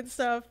nicely and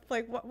stuff.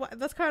 Like what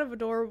that's kind of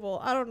adorable.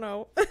 I don't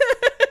know.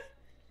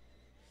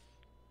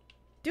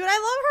 Dude, I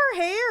love her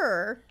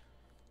hair.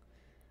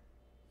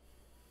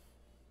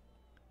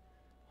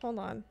 Hold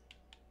on.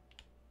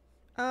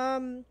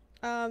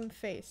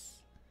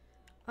 Face.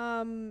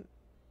 Not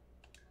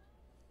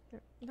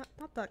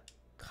the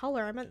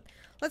color. I meant,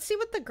 let's see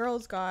what the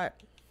girls got.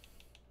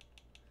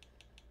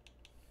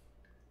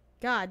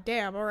 God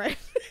damn, alright.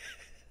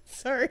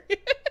 Sorry.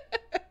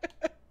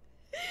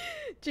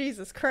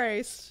 Jesus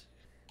Christ.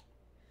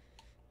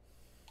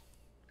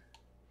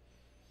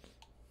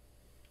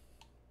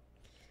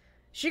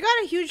 She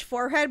got a huge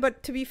forehead,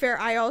 but to be fair,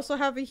 I also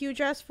have a huge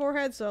ass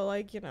forehead, so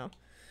like, you know.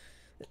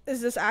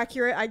 Is this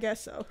accurate? I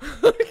guess so.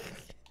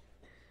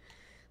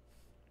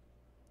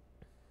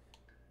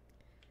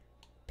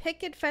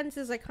 Picket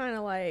fences I kind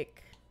of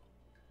like.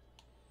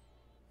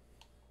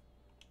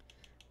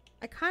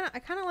 I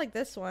kind of like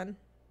this one.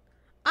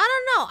 I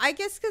don't know. I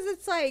guess because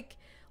it's like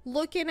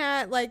looking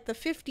at like the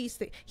 50s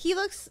thing. He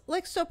looks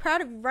like so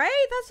proud of,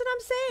 right? That's what I'm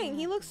saying.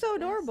 He looks so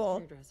adorable.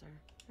 Hairdresser,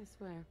 I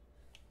swear.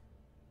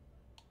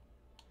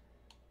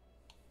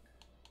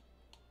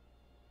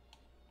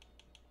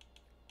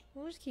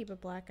 We'll just keep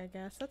it black, I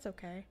guess. That's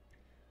okay.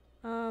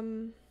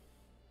 Okay,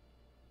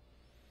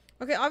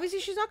 obviously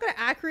she's not gonna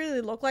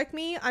accurately look like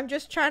me. I'm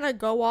just trying to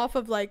go off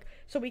of like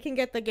so we can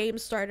get the game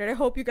started. I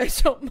hope you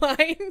guys don't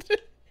mind.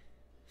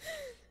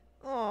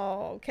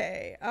 Oh,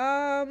 okay.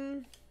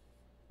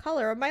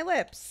 Color of my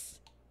lips.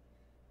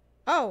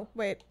 Oh,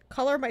 wait.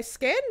 Color of my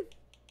skin?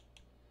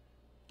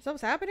 Is that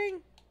what's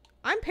happening?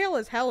 I'm pale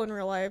as hell in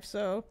real life,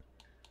 so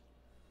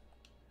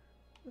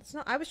it's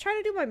not. I was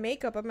trying to do my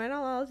makeup. Am I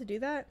not allowed to do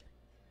that?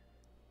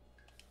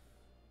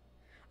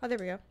 Oh, there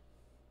we go.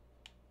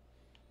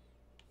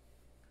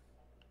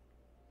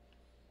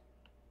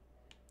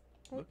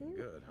 Looking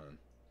good, hon.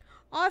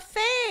 Aw,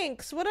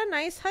 thanks! What a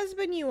nice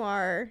husband you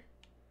are.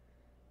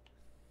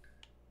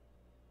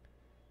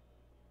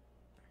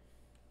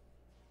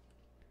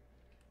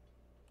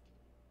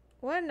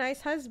 What a nice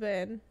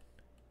husband.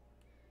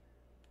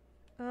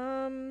 I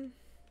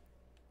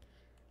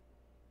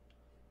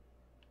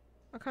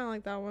kind of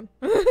like that one.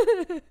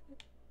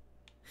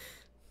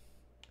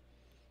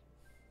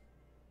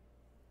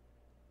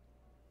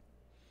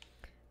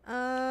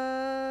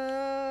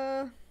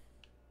 I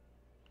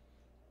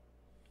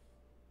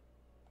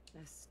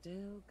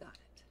still got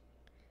it.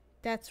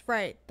 That's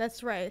right.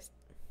 That's right.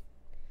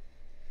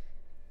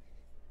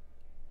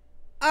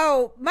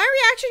 Oh, my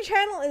reaction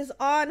channel is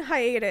on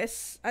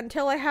hiatus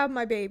until I have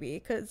my baby,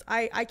 because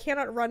I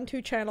cannot run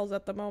 2 channels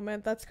at the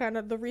moment. That's kind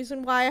of the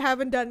reason why I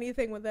haven't done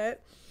anything with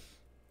it.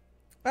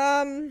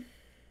 Oh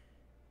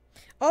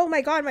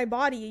my god, my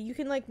body. You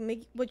can, like,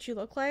 make what you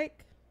look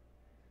like.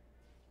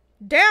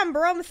 Damn,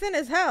 bro, I'm thin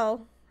as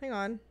hell. Hang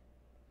on.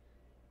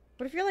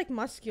 What if you're, like,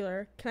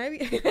 muscular? Can I be...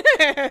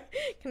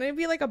 Can I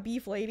be, like, a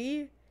beef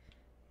lady?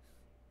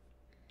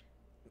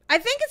 I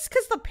think it's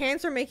because the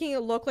pants are making it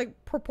look,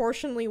 like,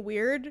 proportionally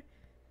weird.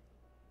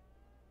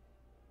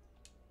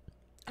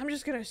 I'm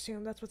just gonna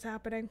assume that's what's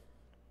happening.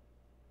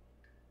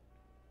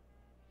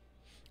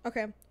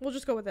 Okay, we'll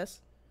just go with this.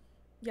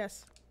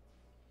 Yes.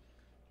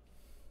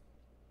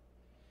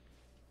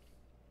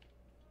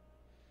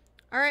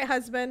 Alright,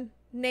 husband.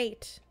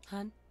 Nate.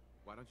 Hun?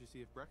 Why don't you see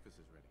if breakfast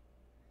is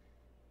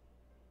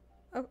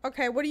ready?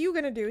 Okay, what are you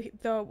gonna do,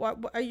 though? What,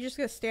 are you just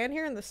gonna stand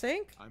here in the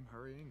sink? I'm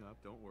hurrying up,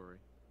 don't worry.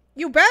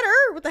 You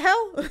better! What the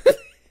hell?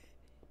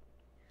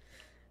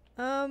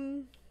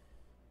 I'm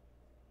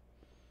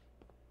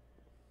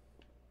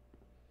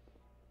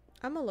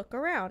gonna look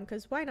around,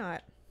 because why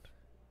not?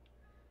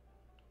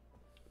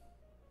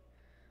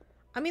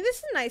 I mean, this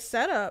is a nice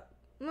setup.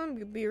 I'm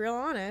gonna be real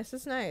honest.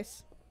 It's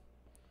nice.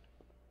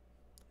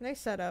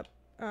 Nice setup.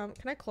 Can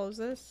I close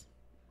this?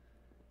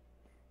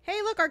 Hey,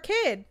 look, our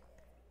kid!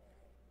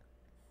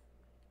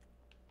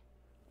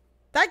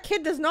 That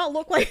kid does not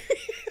look like me.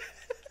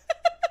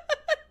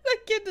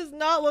 That kid does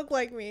not look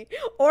like me.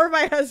 Or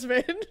my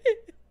husband.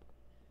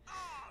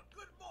 Ah,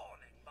 good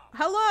morning, Mom.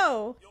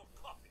 Hello. Your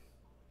coffee.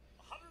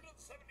 173.5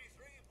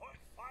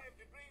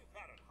 degrees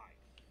Fahrenheit.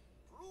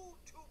 Brewed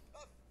to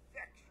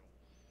perfection.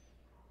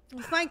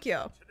 Well, thank you.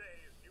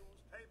 Today's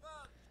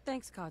newspaper.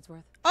 Thanks,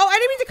 Codsworth. Oh, I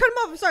didn't mean to cut him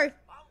off. I'm sorry.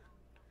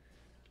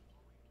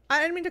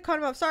 I didn't mean to cut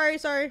him off. Sorry,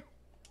 sorry.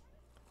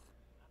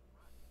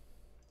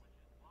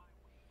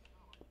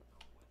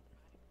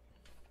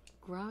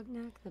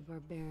 Grognak the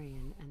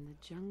Barbarian and the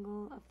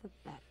Jungle of the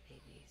Bat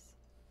Babies.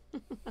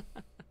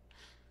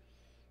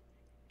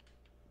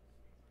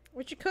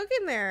 What you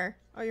cooking there?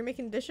 Oh, you're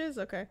making dishes?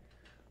 Okay.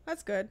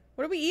 That's good.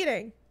 What are we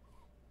eating?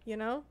 You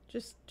know?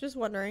 Just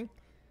wondering.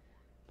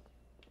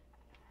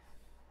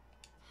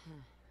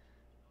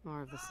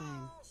 More of the same.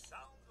 Oh,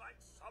 sounds like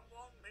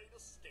someone made a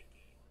sticky.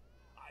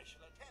 I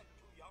shall attend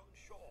to young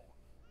Sean.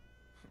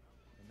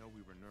 I know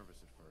we were nervous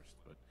at first,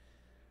 but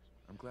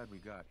I'm glad we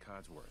got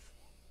Codsworth.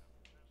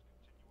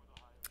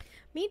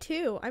 Me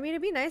too. I mean,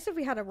 it'd be nice if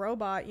we had a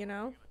robot, you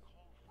know?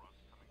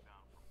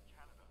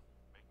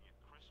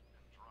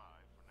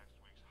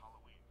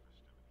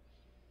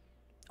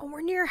 Oh,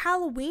 we're near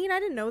Halloween? I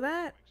didn't know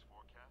that.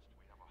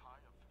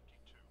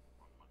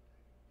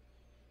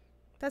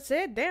 That's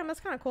it? Damn,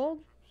 that's kind of cold.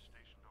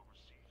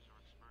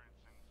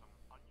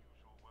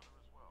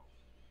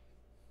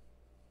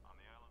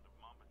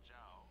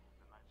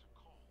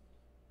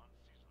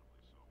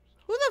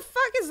 Who the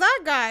fuck is that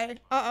guy?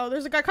 Uh-oh,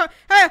 there's a guy coming.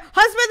 Hey,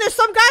 husband, there's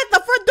some guy at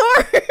the front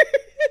door.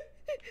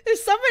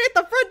 There's somebody at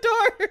the front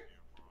door.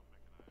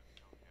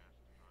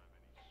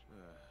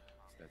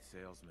 It's that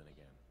salesman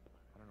again.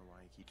 I don't know why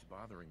he keeps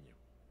bothering you.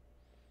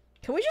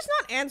 Can we just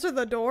not answer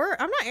the door?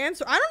 I'm not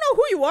answering. I don't know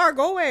who you are.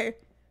 Go away.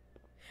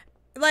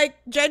 Like,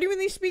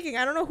 genuinely speaking,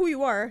 I don't know who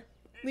you are.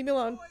 Leave me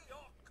alone. Enjoy your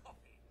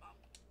coffee, Mum.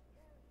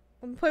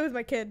 I'm gonna play with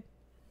my kid.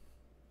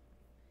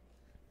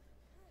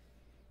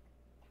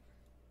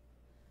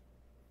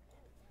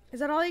 Is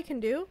that all you can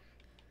do?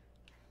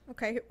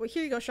 Okay, well,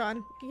 here you go,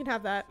 Sean. You can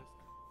have that.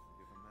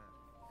 Give him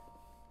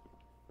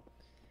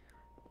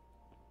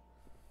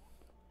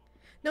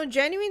that. No,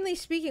 genuinely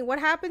speaking, what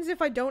happens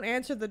if I don't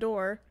answer the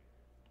door?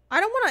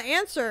 I don't want to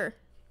answer.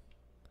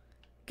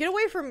 Get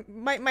away from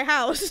my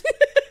house.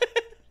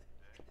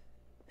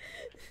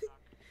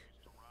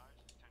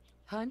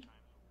 Hun?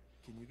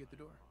 Can you get the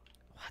door?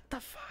 What the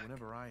fuck?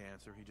 Whenever I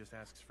answer, he just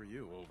asks for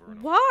you over and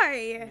over.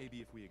 Why?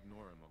 Maybe if we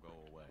ignore him, he'll go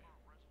away.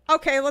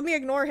 Okay, let me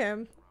ignore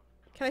him.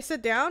 Can I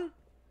sit down?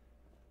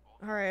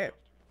 Alright.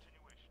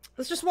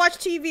 Let's just watch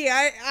TV.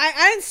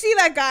 I didn't see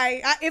that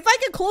guy. If I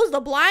could close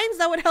the blinds,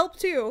 that would help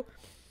too.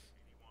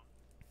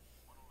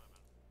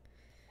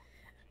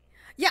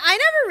 Yeah, I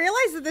never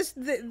realized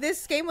that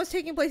this game was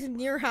taking place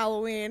near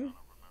Halloween.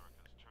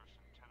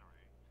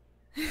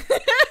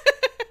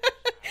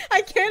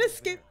 I can't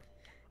escape.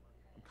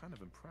 I'm kind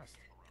of impressed.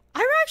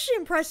 I'm actually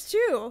impressed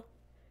too.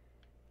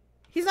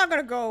 He's not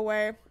gonna go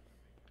away.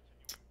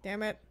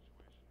 Damn it.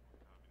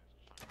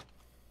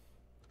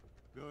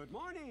 Good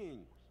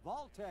morning.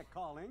 Vaultec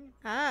calling.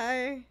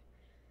 Hi.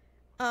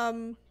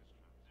 No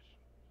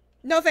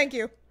thank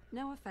you.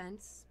 No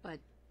offense, but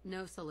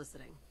no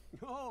soliciting.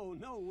 Oh,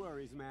 no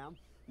worries, ma'am.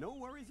 No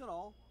worries at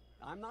all.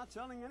 I'm not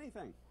selling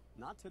anything.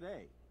 Not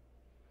today.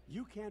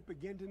 You can't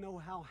begin to know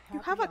how happy You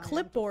have a I am to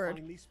clipboard.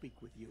 finally speak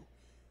with you.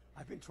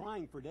 I've been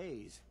trying for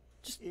days.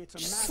 Just It's a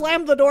just matter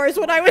slam of the door is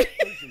what I would.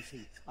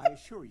 urgency, I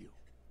assure you.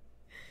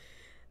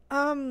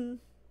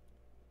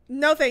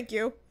 No thank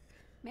you.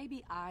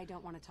 Maybe I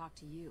don't want to talk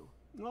to you.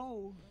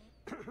 No,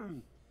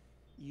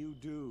 you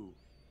do.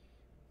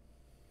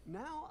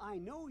 Now, I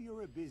know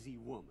you're a busy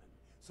woman,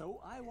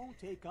 so I won't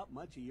take up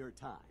much of your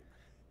time.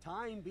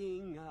 Time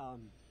being,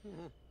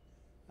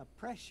 a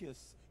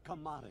precious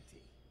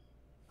commodity.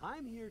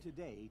 I'm here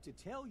today to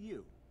tell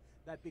you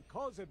that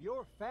because of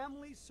your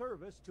family's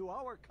service to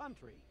our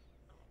country,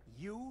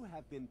 you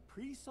have been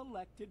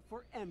pre-selected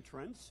for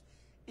entrance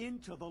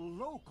into the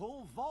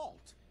local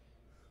vault.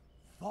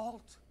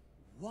 Vault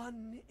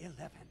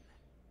 111.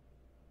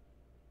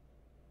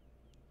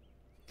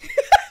 Did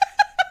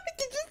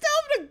you tell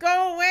him to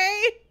go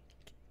away?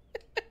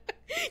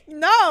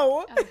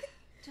 No.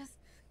 Just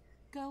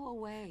go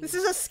away. This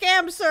is a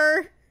scam,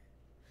 sir.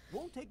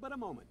 Won't take but a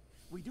moment.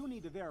 We do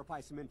need to verify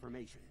some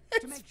information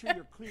to make sure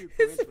you're cleared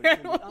for This entrance man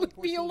in the won't leave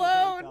me unforeseen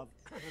alone. event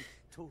of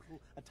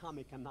total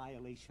atomic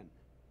annihilation.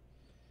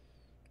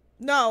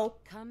 No.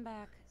 Come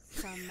back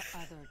some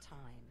other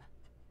time.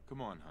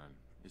 Come on, hon.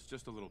 It's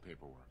just a little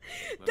paperwork.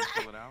 Let us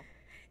fill it out.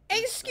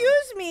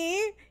 Excuse me.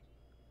 I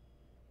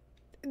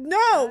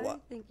No.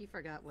 think you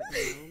forgot what no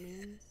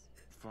means.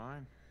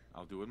 Fine.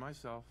 I'll do it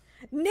myself.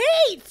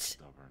 Nate.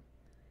 Stubborn.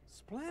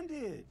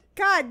 Splendid.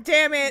 God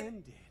damn it.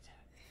 Splendid.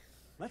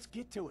 Let's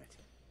get to it.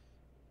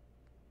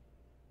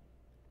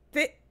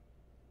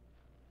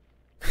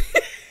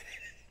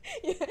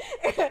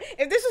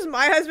 If this was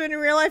my husband in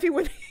real life, he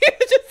would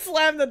just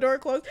slam the door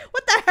closed.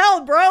 What the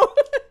hell, bro?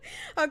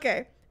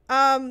 Okay.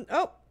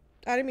 Oh,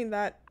 I didn't mean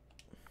that.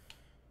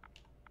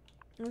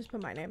 I'll just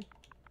put my name.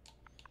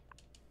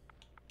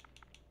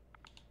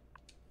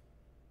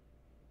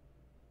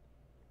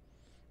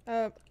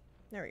 There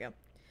we go.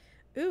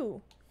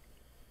 Ooh.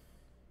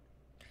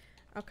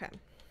 Okay.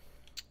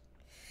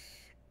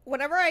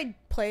 Whenever I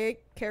play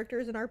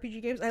characters in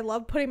RPG games, I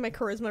love putting my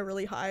charisma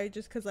really high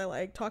just because I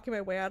like talking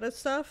my way out of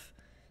stuff.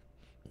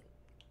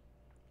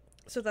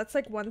 So that's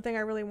like one thing I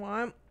really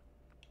want.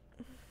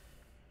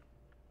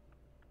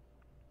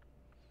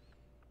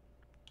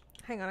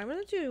 Hang on, I'm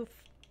gonna do...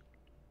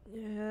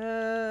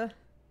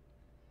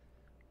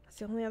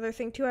 the only other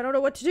thing too. I don't know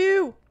what to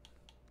do.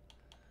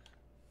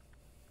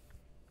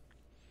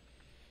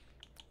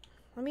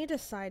 Let me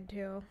decide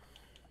too.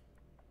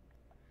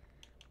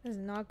 This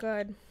is not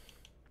good.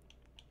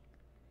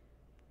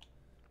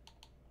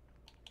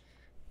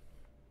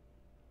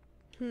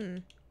 Hmm.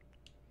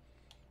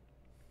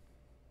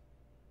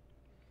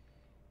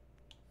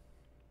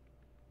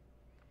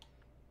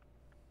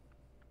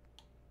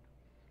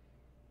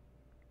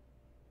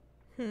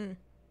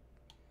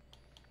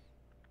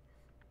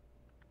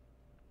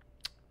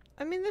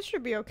 I mean, this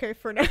should be okay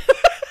for now. It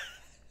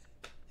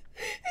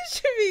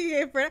should be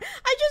okay for now.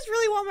 I just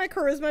really want my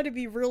charisma to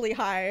be really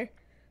high.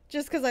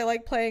 Just because I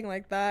like playing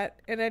like that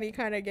in any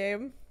kind of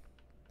game.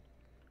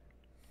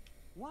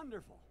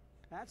 Wonderful.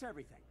 That's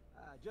everything.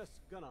 Just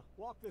gonna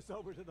walk this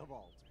over to the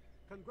vault.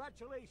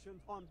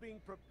 Congratulations on being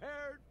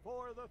prepared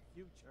for the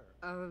future.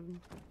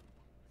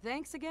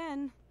 Thanks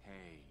again.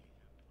 Hey,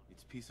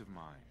 it's peace of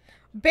mind.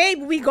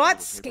 Babe, we got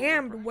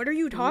scammed. What are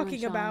you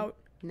talking about?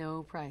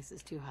 No price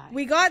is too high.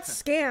 We got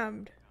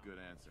scammed. Good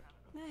answer.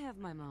 I have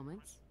my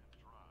moments.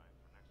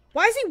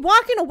 Why is he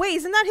walking away?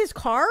 Isn't that his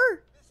car?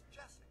 Miss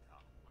Jessica,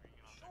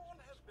 Sean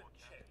has been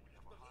changed,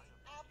 but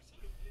he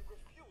absolutely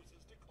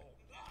refuses to calm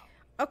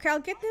down. Okay, I'll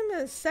get them in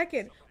a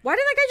second. Why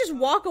did that guy just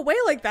walk away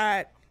like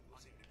that? You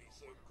seem to be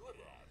so good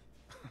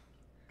at.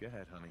 Go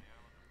ahead, honey.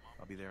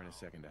 I'll be there in a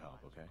second to help,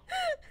 okay?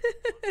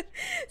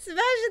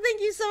 Sebastian,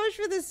 thank you so much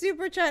for the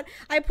super chat.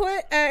 I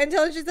put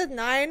intelligence at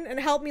 9 and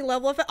helped me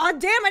level up. Oh,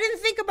 damn, I didn't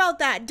think about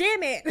that.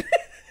 Damn it.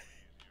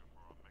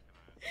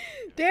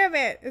 Damn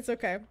it. It's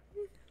okay.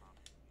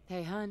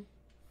 Hey, hun.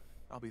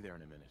 I'll be there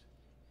in a minute.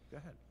 Go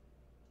ahead.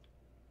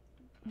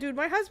 Dude,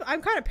 my husband,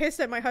 I'm kind of pissed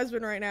at my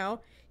husband right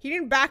now. He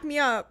didn't back me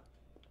up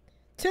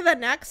to the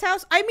next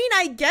house. I mean,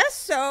 I guess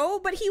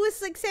so, but he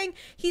was like saying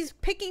he's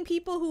picking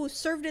people who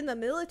served in the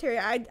military.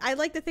 I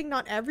like to think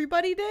not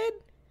everybody did.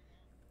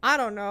 I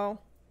don't know.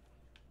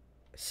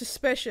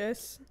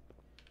 Suspicious.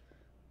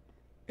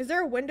 Is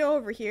there a window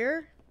over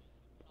here?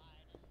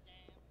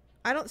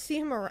 I don't see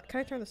him around. Can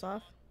I turn this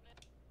off?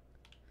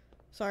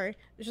 Sorry,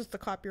 it's just the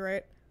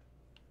copyright.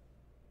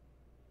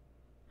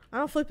 I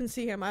don't flip and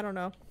see him. I don't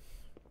know.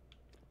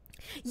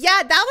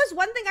 Yeah, that was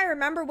one thing I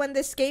remember when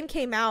this game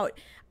came out.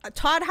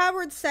 Todd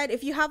Howard said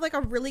if you have like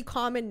a really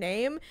common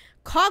name,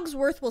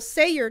 Cogsworth will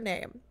say your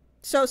name.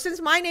 So since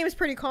my name is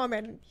pretty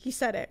common, he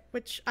said it,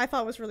 which I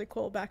thought was really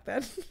cool back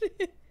then.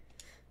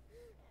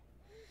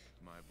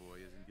 My boy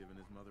isn't giving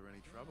his mother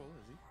any trouble,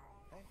 is he?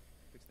 Hey,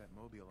 fixed that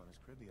mobile on his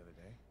crib the other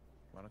day.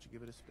 Why don't you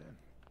give it a spin?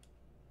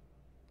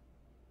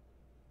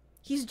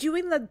 He's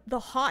doing the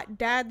hot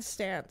dad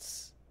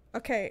stance.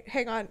 Okay,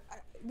 hang on.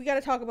 We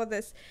gotta talk about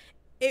this.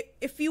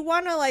 If you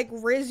want to like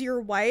riz your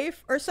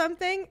wife or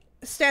something,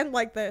 stand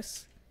like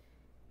this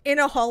in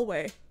a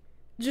hallway.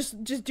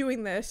 Just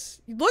doing this.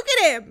 Look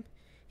at him.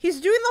 He's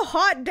doing the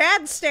hot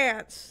dad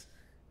stance.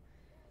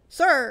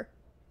 Sir.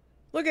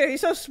 Look at him.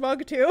 He's so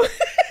smug too.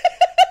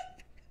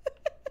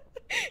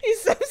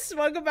 He's so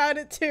smug about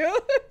it too.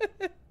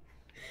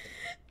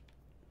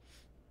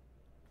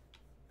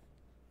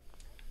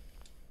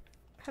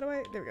 How do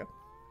I... There we go.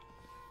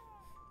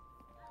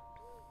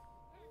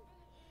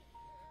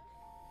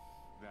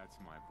 That's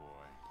my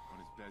boy. On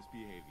his best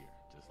behavior.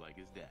 Just like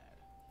his dad.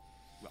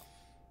 Well,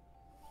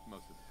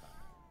 most of the time.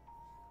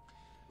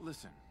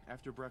 Listen,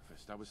 after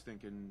breakfast, I was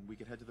thinking we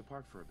could head to the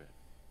park for a bit.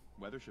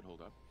 Weather should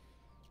hold up.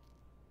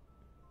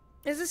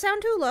 Is the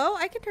sound too low?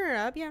 I can turn it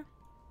up, yeah.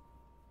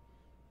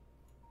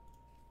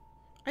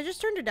 I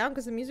just turned it down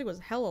because the music was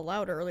hella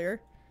loud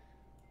earlier.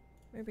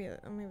 Maybe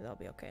that'll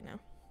be okay now.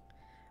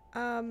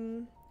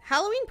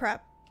 Halloween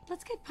prep.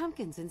 Let's get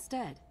pumpkins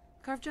instead.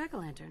 Carve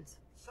jack-o'-lanterns.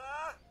 Sir,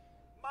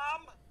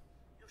 Mum,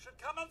 you should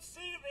come and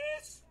see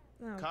this.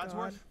 Oh, Codsworth?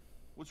 God.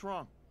 What's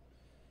wrong?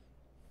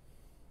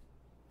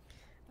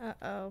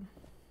 Uh-oh.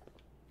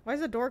 Why is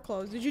the door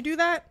closed? Did you do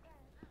that?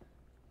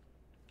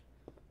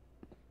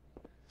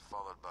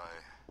 Followed by...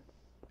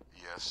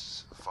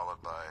 yes,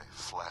 followed by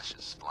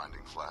flashes,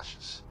 blinding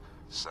flashes.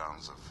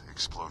 Sounds of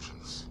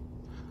explosions.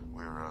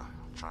 We're,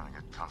 trying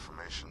to get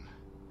confirmation.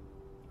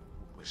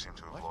 We seem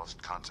to have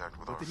lost contact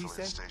with our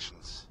affiliate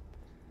stations.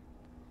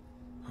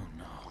 Oh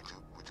no.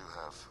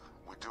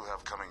 We do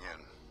have coming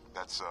in.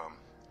 That's,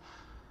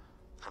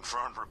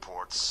 confirmed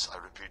reports, I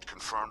repeat,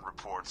 confirmed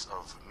reports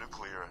of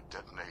nuclear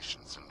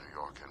detonations in New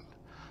York and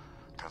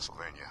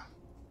Pennsylvania.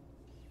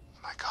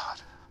 My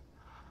God.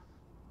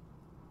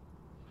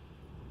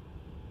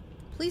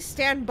 Please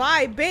stand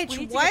by, bitch. We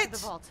need to What? get to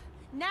the vault.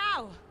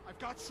 Now! I've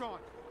got Sean.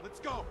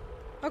 Let's go.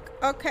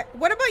 Okay.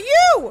 What about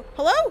you?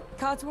 Hello?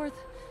 Codsworth.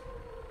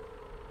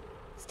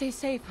 Stay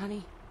safe,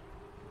 honey.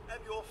 And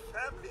your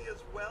family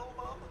as well,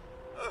 Mum?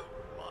 Oh,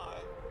 my.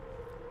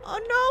 Oh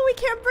no, we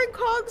can't bring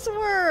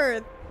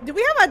Cogsworth. Do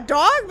we have a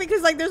dog?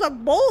 Because like there's a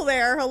bull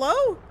there.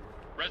 Hello?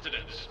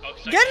 Residents of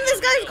Get in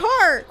this guy's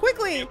car,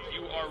 quickly. If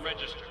you are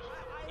registered,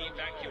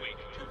 evacuate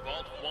to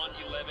Vault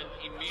 111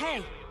 immediately.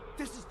 Hey,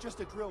 this is just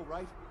a drill,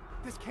 right?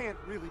 This can't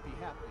really be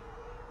happening.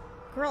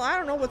 Girl, I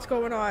don't know what's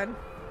going on.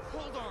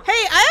 Hold on.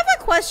 Hey, I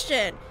have a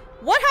question.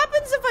 What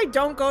happens if I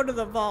don't go to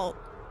the vault?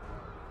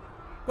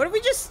 What if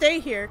we just stay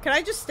here? Can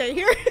I just stay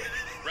here?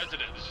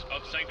 Residents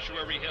of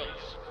Sanctuary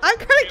Hills. I'm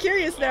kind of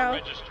curious now.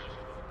 Registered.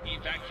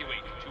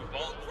 Evacuate to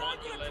Vault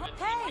 111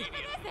 Hey!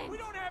 immediately. We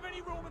don't have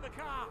any room in the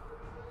car.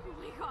 Oh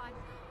my god.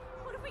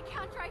 What if we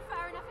can't drive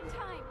far enough in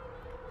time?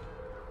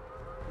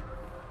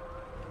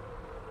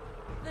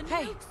 The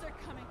nukes are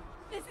coming.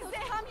 This is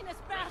it.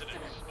 Communist bastards.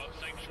 Residents of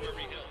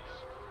Sanctuary Hills.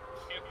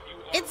 If you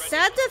are It's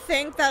sad to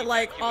think that,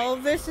 like, all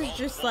of this is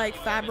just, like,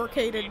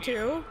 fabricated,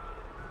 too.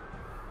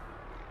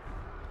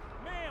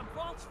 Ma'am,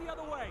 vault's the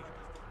other way.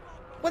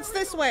 What's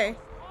this way?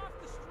 Off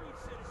the street,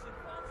 citizen.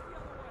 Vault's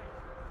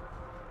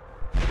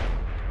the other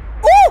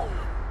way. Ooh!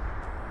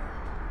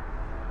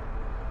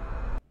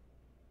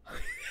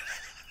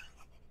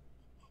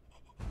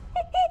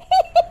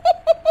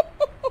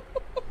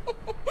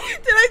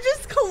 Did I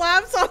just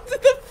collapse onto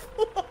the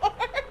floor?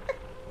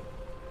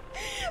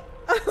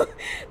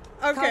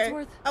 Okay.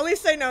 Codsworth? At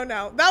least I know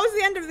now. That was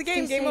the end of the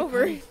game. Stay Game safe, over.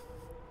 honey.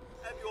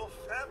 And your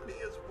family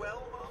as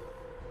well, Mom?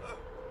 Oh,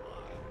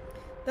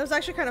 That was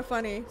actually kind of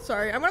funny.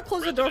 Sorry. I'm gonna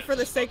close the door for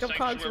the sake of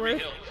Sanctuary Cogsworth.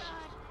 Hills.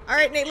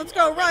 Alright, Nate, let's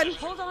go. Run.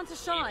 Hold on to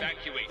Sean.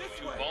 Evacuate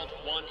to Vault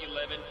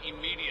 111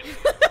 immediately.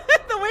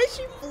 The way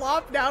she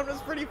flopped down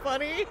was pretty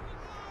funny.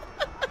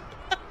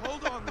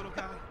 Hold on, little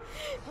guy.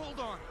 Hold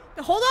on.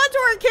 Hold on to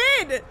her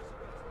kid!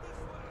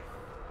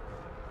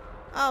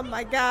 Oh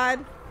my god.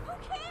 Who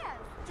cares?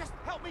 just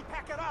help me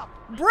pack it up.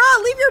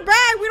 Bruh, leave your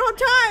bag! We don't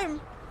have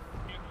time!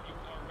 If you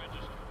are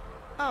registered,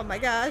 Oh my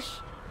gosh.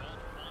 Vault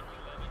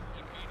 111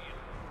 immediately.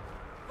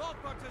 Vault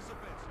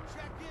participants,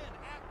 check in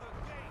at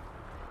the gate.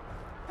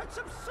 That's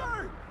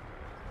absurd!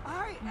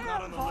 I am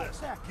Not on the Vault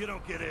list. Tech. You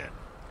don't get in.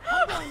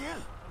 I'm going in.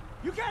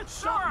 You can't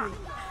stop me.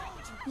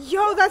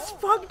 Yo, that's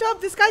fucked up.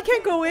 This guy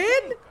can't go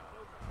in?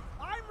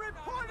 I'm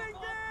reporting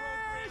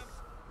this!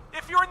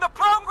 If you're in the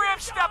program,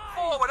 step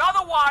forward.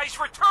 Otherwise,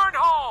 return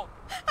home.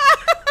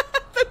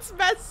 That's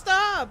messed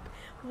up.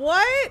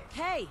 What?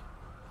 Hey,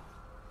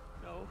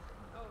 No.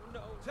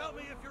 Tell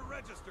me if you're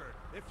registered.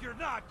 If you're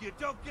not, you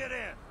don't get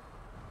in.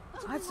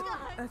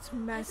 That's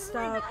messed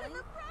up. Out of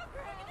the program.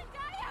 We're gonna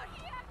die out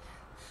here.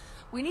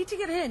 we need to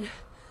get in.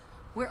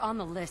 We're on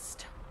the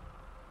list.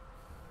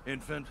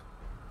 Infant,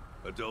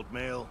 adult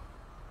male,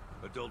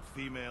 adult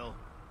female.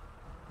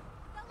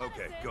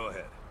 Okay, go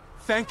ahead.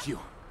 Thank you.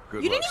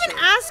 Good You luck, didn't even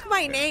sir. ask my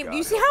And name. Do God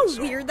you see help how us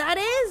all. weird that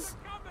is?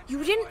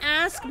 You didn't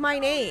ask my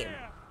name.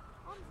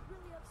 Mom's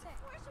really upset.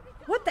 Where should we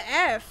go? What the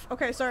F?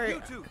 Okay, sorry.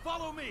 You two,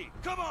 follow me.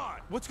 Come on.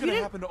 What's gonna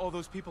didn't- happen to all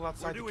those people We're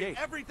outside the doing gate?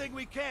 everything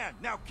we can.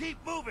 Now keep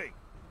moving.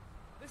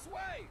 This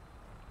way.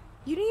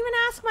 You didn't even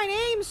ask my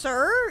name,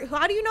 sir.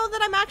 How do you know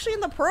that I'm actually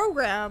in the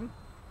program?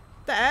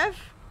 The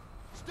F?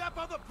 Step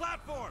on the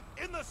platform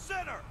in the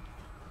center.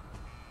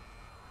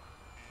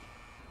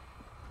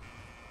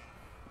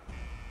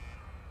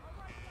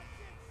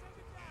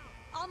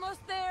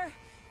 Almost there.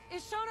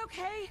 Is Sean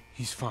okay?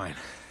 He's fine.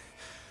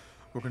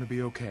 We're gonna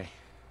be okay.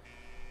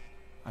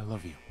 I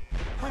love you.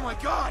 Oh my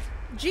God.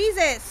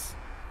 Jesus.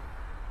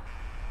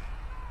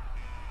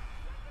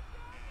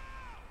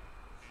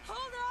 Hold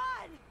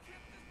on!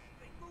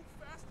 They move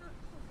faster.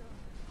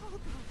 Oh God.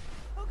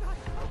 Oh God.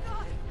 Oh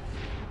God.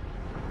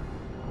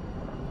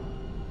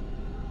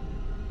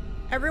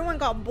 Everyone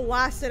got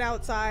blasted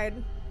outside.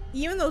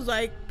 Even those,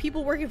 like,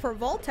 people working for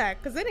Vault-Tec,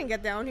 because they didn't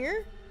get down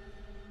here.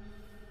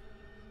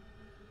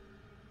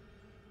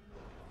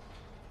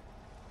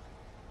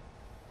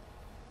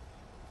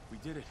 We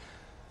did it.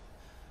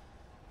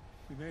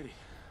 We made it.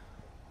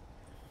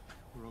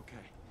 We're okay.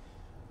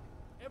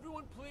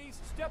 Everyone please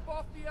step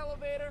off the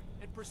elevator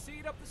and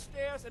proceed up the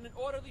stairs in an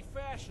orderly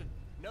fashion.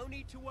 No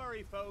need to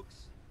worry,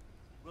 folks.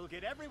 We'll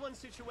get everyone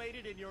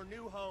situated in your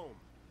new home.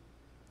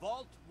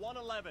 Vault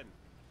 111.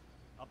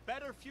 A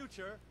better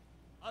future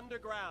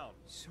underground.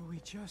 So we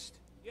just...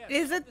 Yes,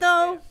 Is up it the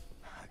though? stairs.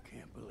 I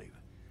can't believe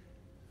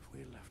it. If we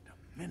had left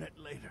a minute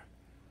later.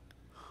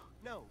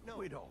 No,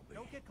 We'd all be.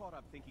 don't get caught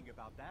up thinking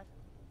about that.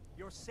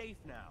 You're safe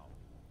now.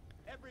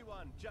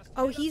 Everyone just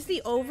Oh, head up he's these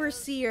the stairs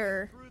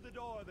overseer. Through the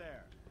door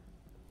there.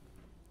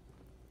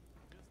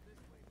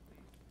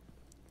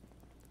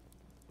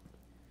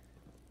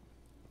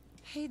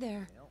 Hey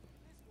there.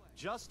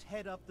 Just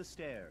head up the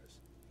stairs.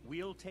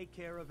 We'll take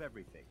care of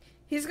everything.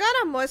 He's got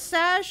a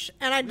mustache,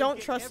 and I We'll don't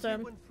get trust him.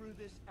 everyone through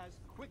this as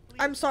quickly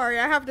I'm as sorry,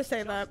 I have to say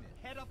Just that.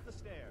 head up the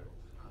stairs.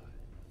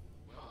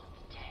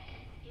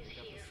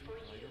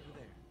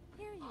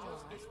 Here you are.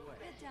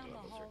 Head down the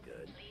hall.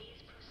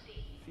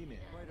 Female.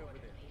 Right over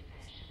there.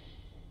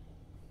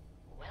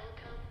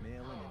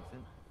 Male and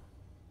infant.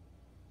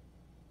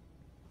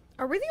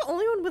 Are we the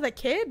only one with a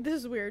kid? This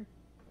is weird.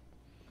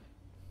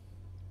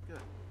 Good.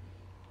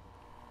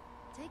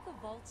 Take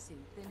a vault suit,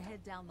 then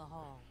head down the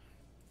hall.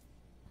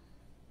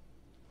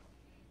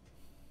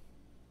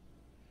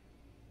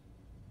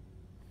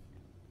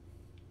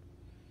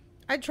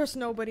 I trust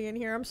nobody in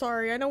here. I'm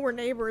sorry. I know we're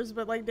neighbors,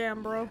 but like,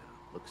 damn, bro.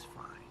 Looks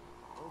fine.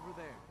 Over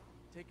there.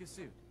 Take a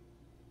suit.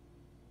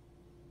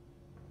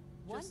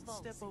 One Just vault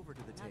step suit. over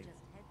to the Now table.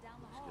 just head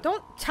down the hall.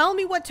 Don't tell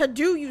me what to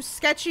do, you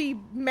sketchy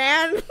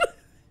man.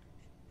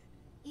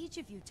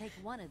 of you take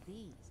one of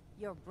these,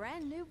 your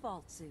brand new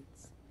vault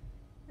suits.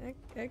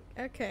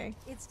 Okay.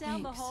 It's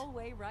down the Thanks.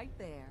 hallway right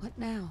there. What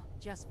now?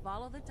 Just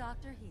follow the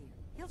doctor here.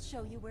 He'll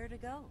show you where to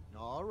go.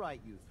 All right,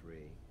 you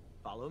three.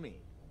 Follow me.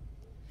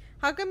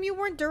 How come you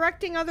weren't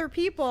directing other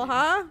people,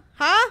 huh?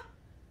 Huh?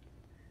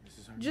 This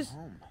is our new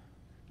home.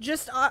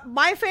 Just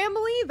my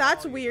family?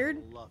 That's Oh, you're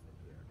weird. gonna love it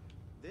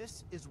here.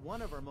 This is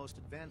one of our most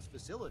advanced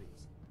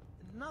facilities.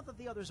 Not that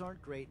the others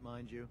aren't great,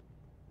 mind you.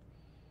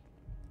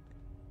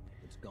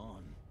 It's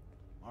gone.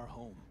 Our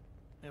home.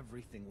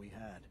 Everything we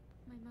had.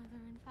 My mother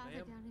and father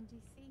down in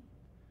D.C.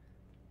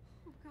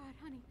 Oh God,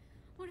 honey,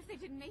 what if they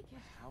didn't make it?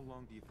 How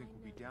long do you think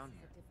we'll be down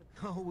here?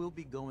 Oh, we'll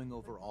be going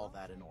over all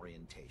that in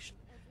orientation.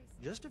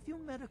 Just a few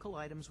medical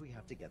items we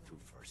have to get through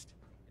first.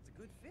 It's a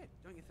good fit,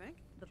 don't you think?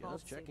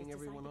 Just checking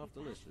everyone off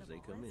the list as they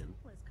come in.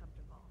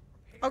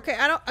 Okay,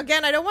 I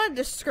don't want to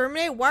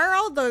discriminate. Why are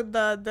all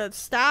the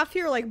staff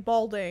here like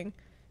balding?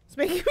 It's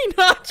making me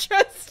not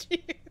trust you.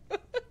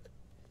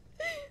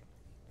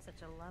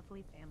 Such a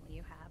lovely family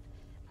you have.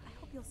 I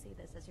hope you'll see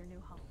this as your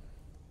new home.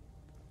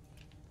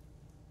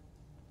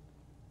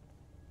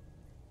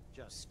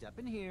 Just step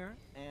in here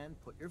and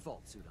put your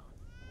vault suit on.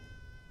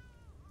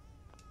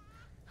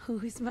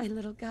 Who's my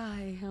little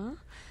guy, huh?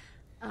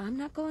 I'm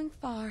not going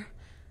far.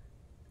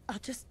 I'll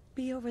just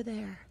be over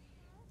there.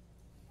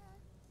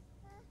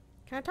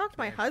 Can I talk to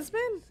my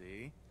husband?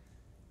 See?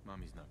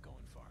 Mommy's not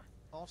going far.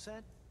 All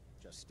set?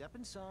 Just step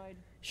inside.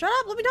 Shut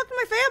up, let me talk to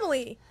my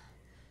family.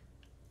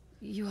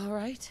 You all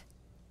right?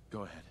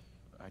 Go ahead.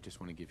 I just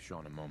want to give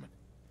Sean a moment.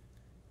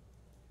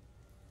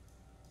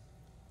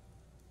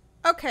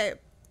 Okay,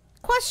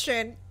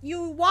 question.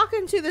 You walk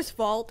into this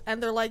vault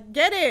and they're like,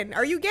 get in.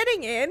 Are you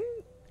getting in?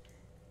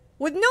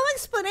 With no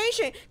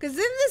explanation. Because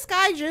didn't this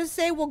guy just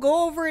say we'll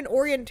go over in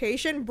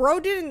orientation? Bro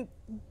didn't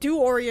do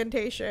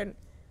orientation.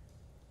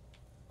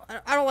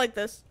 I don't like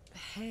this.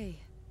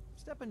 Hey.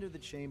 Step into the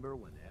chamber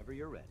whenever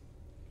you're ready.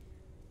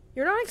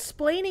 You're not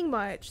explaining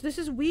much. This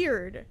is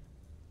weird.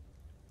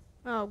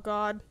 Oh,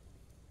 God.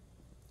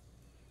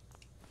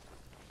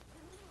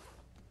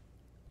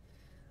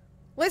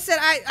 Listen,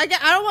 I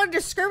don't want to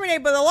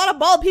discriminate, but a lot of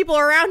bald people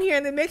are around here,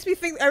 and it makes me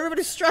think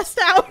everybody's stressed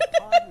out. The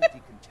pod will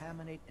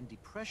decontaminate and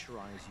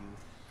depressurize you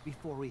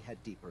before we head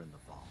deeper in the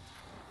vault.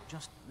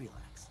 Just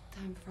relax.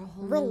 Time for a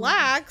whole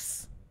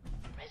Relax.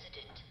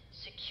 Resident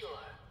secure.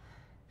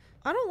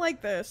 I don't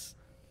like this.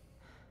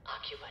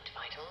 Occupant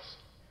vitals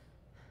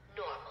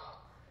normal.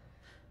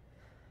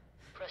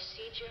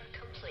 Procedure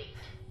complete.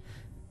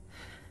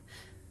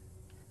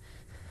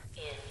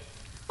 In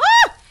 5,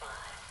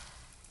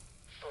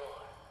 4.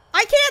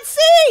 I can't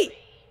see! 3, 2,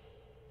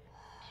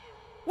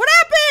 what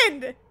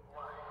happened?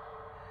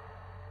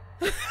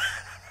 1.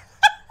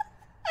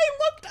 I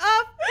looked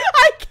up.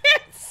 I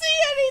can't see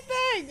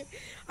anything.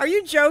 Are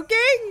you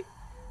joking?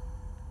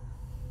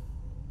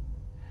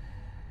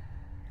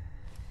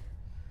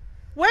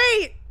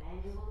 Wait.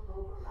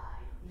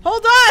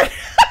 Hold on.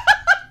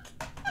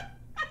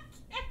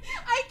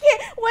 I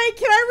can't. Wait,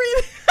 can I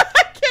read?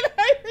 Can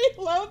I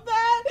reload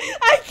that?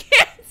 I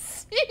can't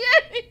see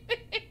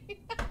anything.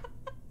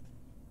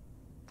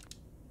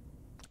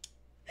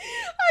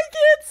 I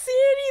can't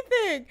see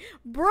anything.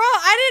 Bro,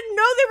 I didn't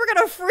know they were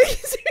gonna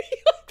freeze me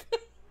like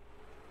that.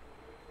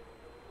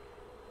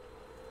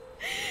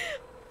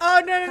 Oh,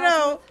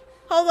 no.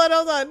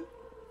 Hold on.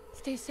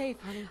 Stay safe,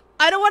 honey.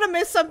 I don't want to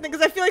miss something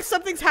because I feel like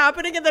something's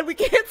happening and then we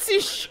can't see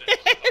shit.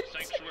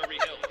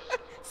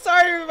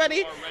 Sorry,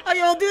 everybody.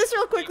 Okay, we'll do this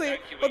real quickly.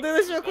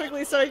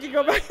 So I can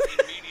go back.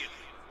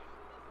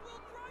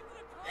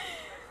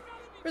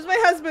 Where's my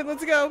husband?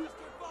 Let's go.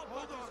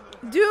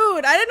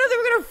 Dude, I didn't know they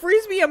were gonna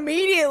freeze me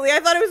immediately. I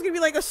thought it was gonna be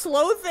like a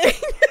slow thing.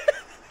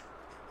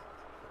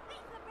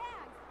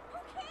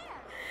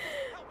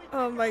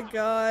 Oh my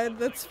god,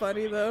 that's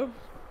funny though.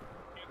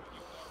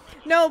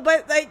 No,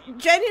 but like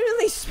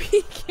genuinely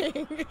speaking, I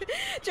think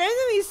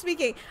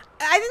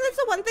that's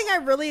the one thing I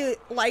really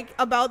like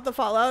about the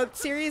Fallout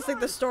series, like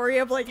the story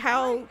of like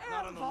how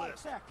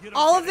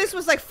all of this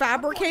was like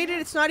fabricated.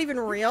 It's not even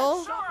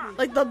real,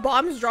 like the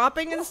bombs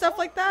dropping and stuff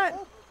like that.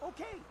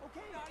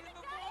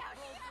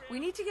 We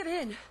need to get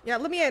in. Yeah,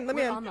 let me in.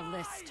 We're on the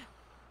list.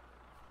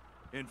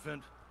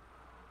 Infant.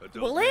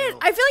 Well, in.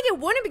 I feel like it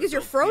wouldn't because you're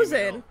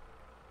frozen.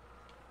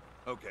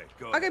 Okay,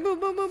 go. Okay, move.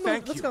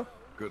 Let's go.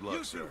 Good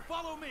luck, sir.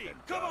 Follow me.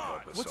 Come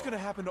on. What's gonna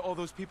happen to all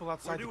those people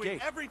outside the We're doing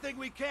gate? everything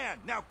we can.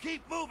 Now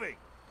keep moving.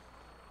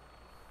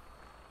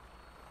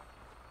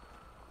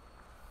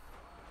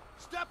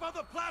 Step on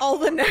the platform. All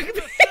the neck in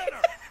the pain.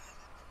 center.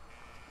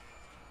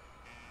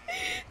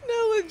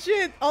 No,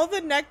 legit. All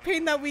the neck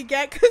pain that we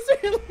get because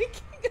we're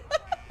linking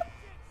up.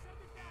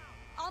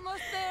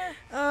 Almost there.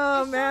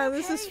 Oh man,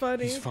 this is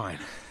funny. He's fine.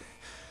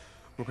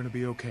 We're gonna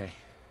be okay.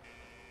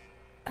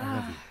 I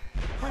love you.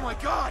 Oh my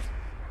god.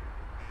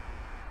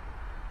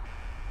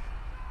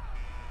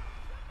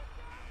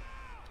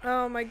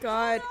 Oh my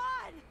god.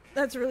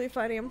 That's really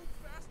funny.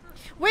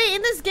 Wait,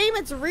 in this game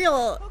it's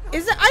real.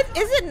 Is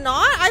it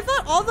not? I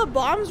thought all the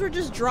bombs were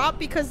just dropped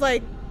because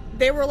like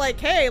they were like,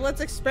 hey, let's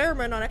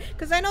experiment on it.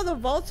 Because I know the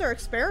vaults are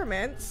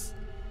experiments.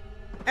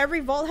 Every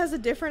vault has a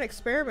different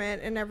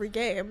experiment in every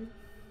game.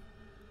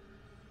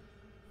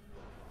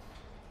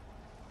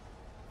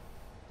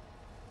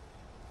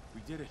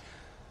 We did it.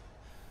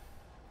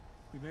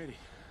 We made it.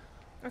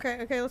 Okay,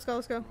 okay, let's go,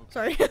 let's go.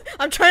 Sorry.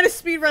 I'm trying to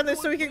speed run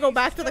this so we can go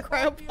back to the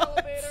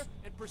cryopods.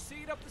 And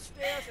proceed up the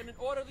stairs in an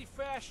orderly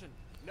fashion.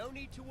 No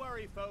need to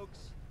worry,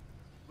 folks.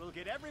 We'll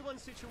get everyone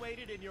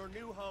situated in your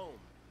new home.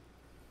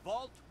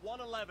 Vault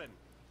 111.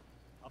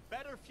 A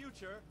better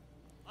future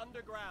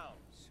underground.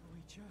 So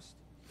we just...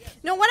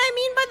 No, what I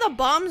mean by the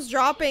bombs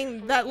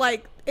dropping that,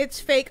 like,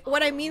 it's fake,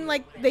 what I mean,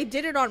 like, they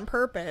did it on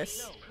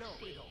purpose.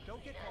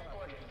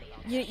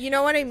 You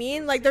know what I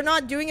mean? Like, they're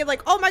not doing it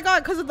like, oh my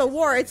god, because of the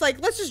war. It's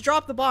like, let's just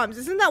drop the bombs.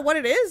 Isn't that what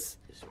it is?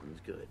 This one's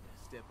good.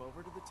 Step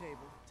over to the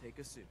table, take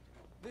a suit.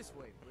 This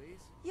way, please.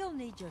 You'll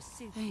need your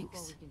suit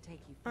before we can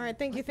take you. Alright,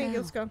 thank you,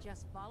 let's go.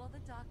 Just follow the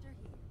doctor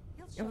here.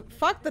 He'll show you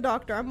Fuck the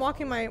doctor, I'm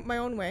walking my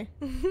own way.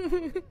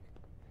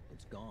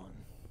 It's gone.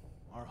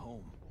 Our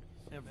home.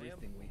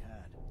 Everything we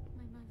had.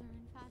 My mother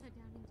and father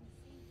down in DC.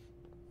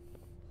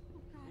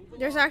 Oh God.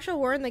 There's actual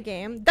war in the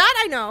game. That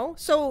I know.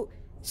 So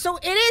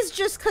it is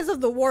just because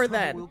of the war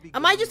then.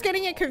 Am I just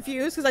getting it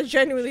confused? Because I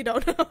genuinely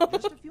don't know.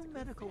 Just a few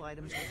medical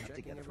items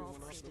to get through.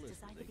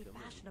 designed to be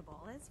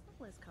fashionable as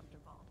well as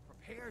comfortable.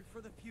 Prepared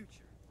for the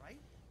future, right?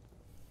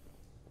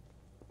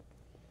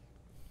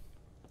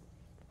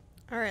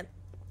 Alright.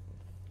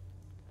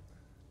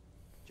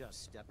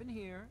 Just step in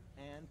here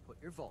and put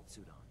your vault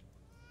suit on.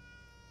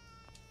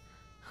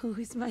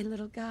 Who's my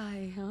little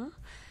guy, huh?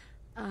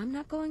 I'm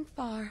not going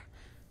far.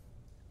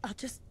 I'll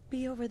just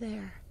be over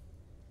there.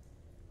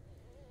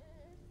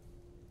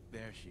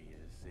 There she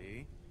is,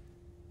 see?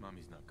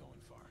 Mommy's not going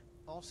far.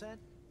 All set?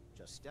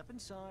 Just step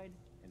inside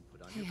and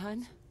put on Hey, your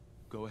hun.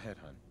 Go ahead,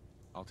 hun.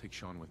 I'll take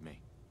Sean with me.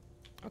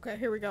 Okay,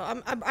 here we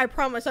go. I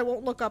promise I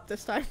won't look up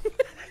this time.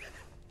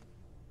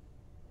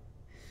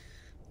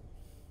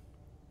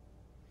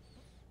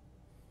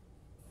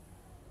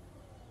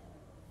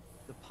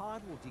 The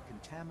pod will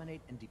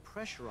decontaminate and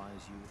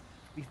depressurize you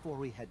before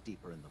we head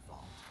deeper in the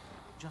vault.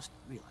 Just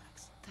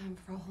relax. Time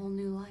for a whole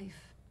new life.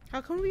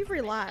 How can we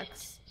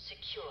relax?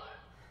 Secure.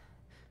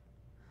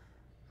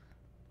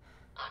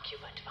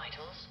 Occupant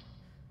vitals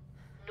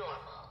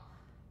normal.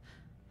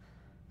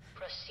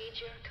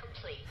 Procedure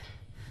complete.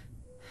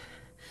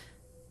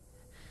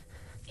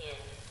 In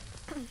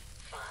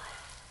 5,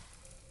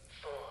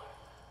 4,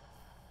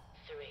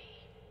 3, 2,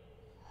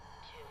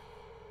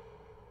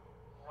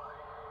 1.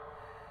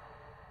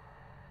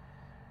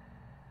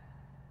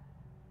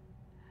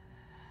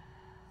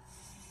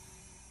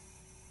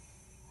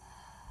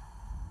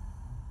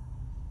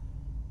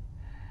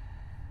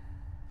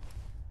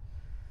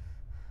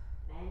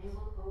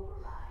 Manual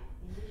override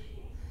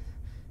initiated.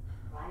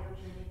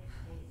 Cryogenic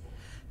phasing.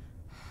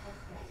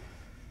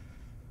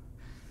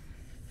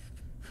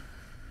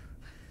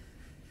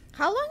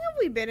 How long have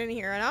we been in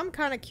here? And I'm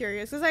kind of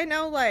curious because I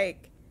know,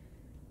 like,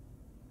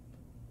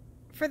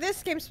 for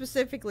this game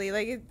specifically,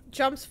 like, it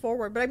jumps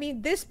forward. But I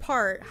mean, this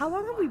part, how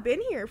long have we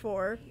been here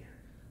for?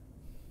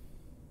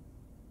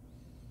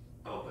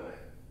 Open it.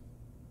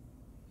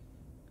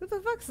 Who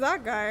the fuck's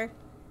that guy?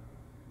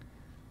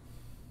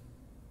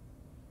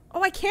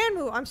 Oh, I can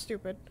move. I'm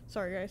stupid.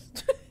 Sorry, guys.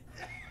 Is it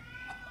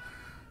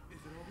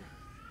over?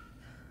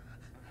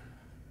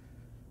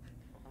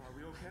 Are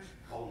we okay?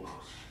 Almost.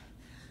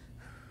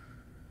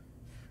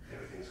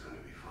 Everything's gonna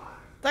be fine.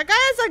 That guy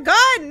has a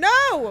gun.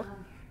 No.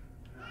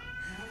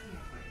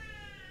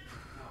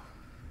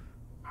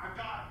 I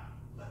got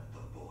it. Let the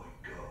boy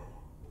go.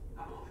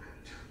 I'm only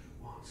gonna tell you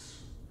once.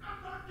 I'm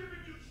not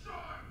giving you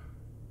Sean.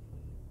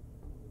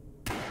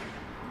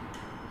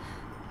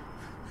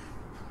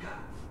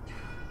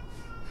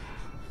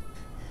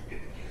 Get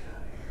the kid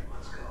out of here.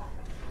 Let's go.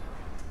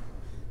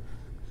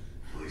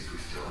 At least we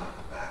still have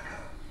the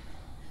backup.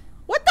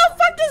 What the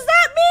fuck does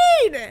that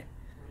mean?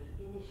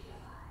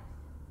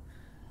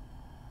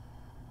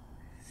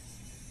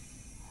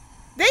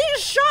 They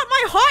just shot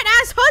my hot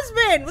ass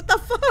husband. What the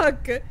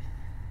fuck?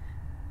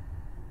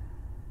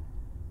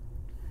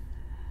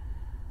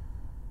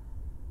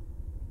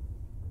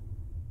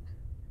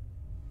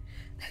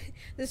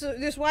 This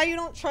is why you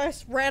don't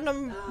trust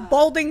random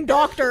balding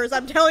doctors.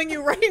 I'm telling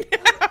you right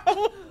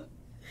now.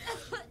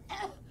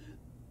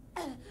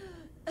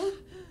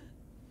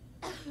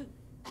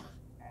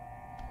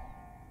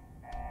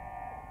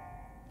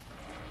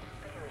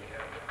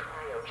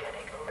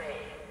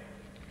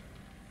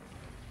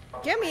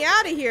 Get me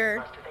out of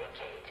here.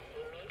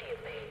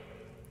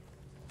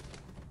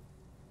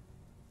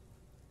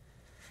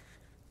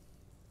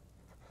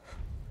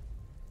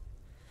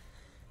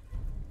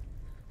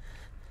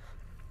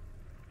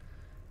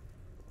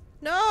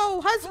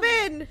 No,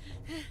 husband!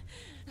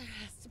 There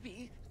has to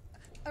be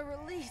a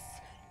release.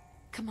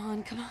 Come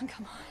on, come on,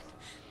 come on.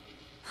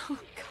 Oh,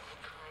 God.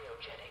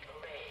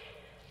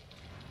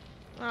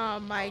 Oh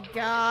my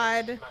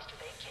god.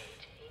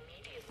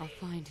 I'll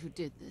find who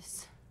did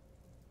this.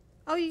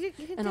 Oh, you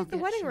can And I'll take the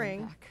get wedding Sean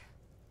ring. back.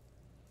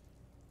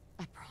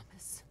 I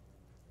promise.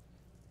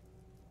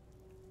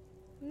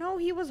 No,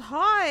 he was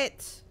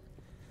hot.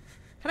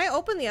 Can I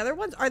open the other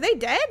ones? Are they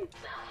dead?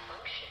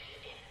 Malfunction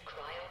in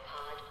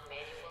cryopod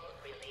manual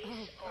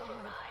release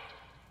override.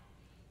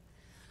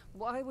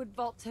 Why would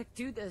Vault-Tec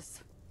do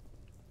this?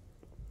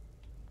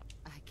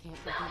 I can't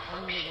be the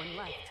only one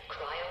left.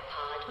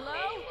 Cryopod Hello?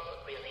 manual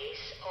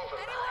release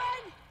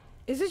override.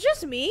 Is it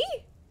just me?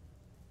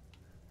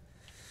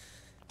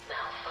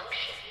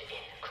 Malfunction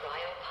in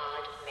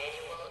cryopod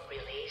manual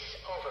release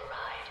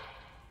override.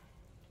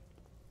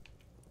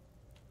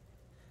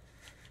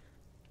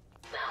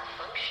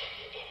 Malfunction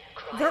in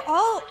cryopod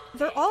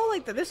They're all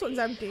like that. This one's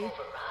empty. override.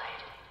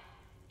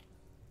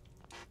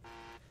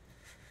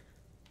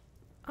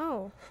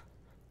 Oh.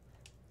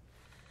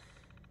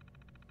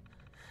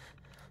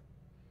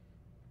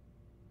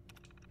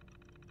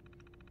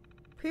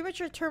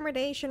 Premature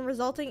termination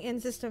resulting in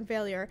system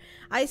failure.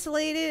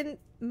 Isolated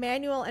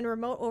manual and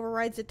remote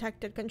overrides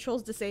detected.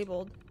 Controls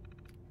disabled.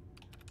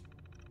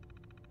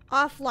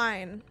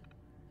 Offline.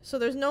 So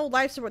there's no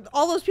life support.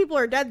 All those people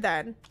are dead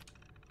then.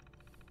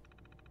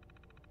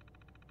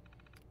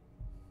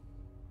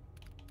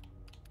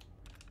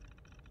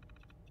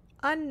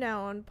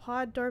 Unknown.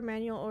 Pod door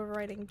manual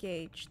override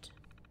engaged.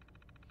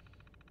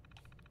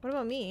 What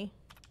about me?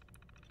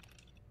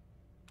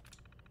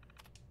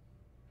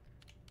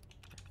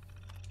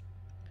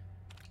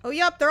 Oh,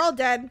 yep, they're all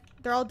dead.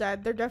 They're all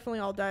dead. They're definitely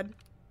all dead.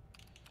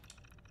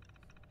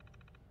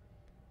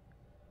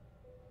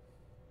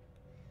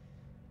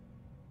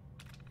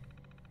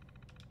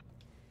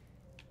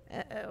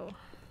 Uh-oh.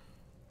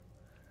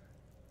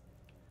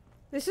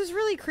 This is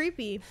really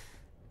creepy.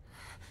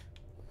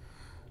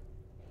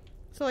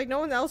 So, like, no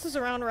one else is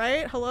around,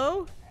 right?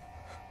 Hello?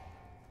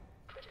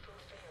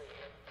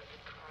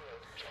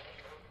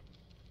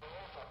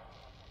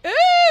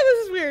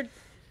 This is weird.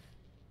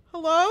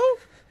 Hello?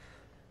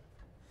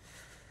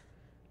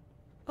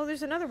 Oh,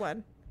 there's another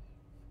one.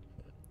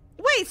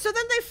 Wait, so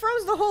then they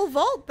froze the whole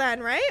vault then,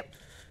 right?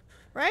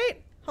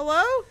 Right?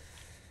 Hello?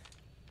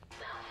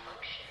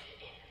 Malfunction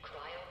in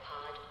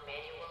cryopod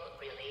manual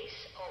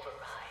release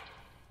override.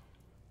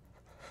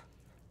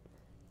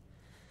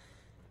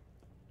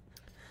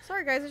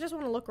 Sorry guys, I just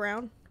want to look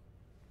around.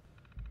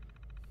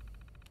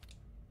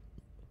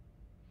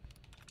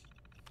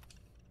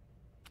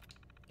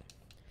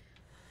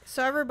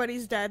 So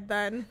everybody's dead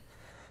then.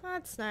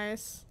 That's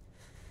nice.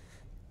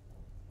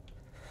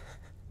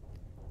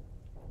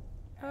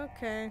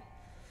 Okay.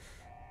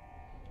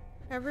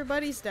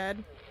 Everybody's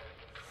dead.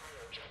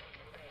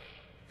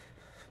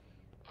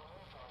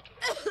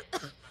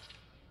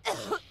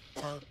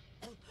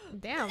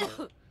 Damn.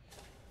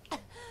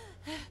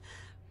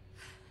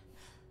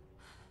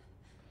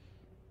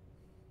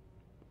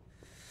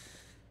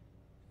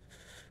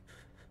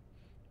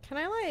 Can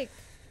I, like,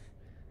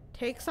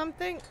 take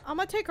something? I'm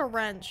gonna take a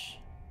wrench.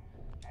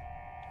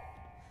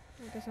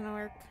 It doesn't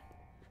work.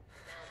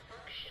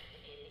 Malfunction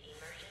in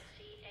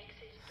emergency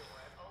exit door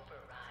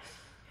override.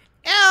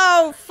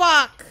 Oh,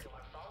 fuck!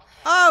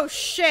 Oh,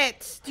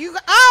 shit! Do you-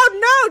 Oh,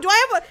 no! Do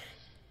I have a-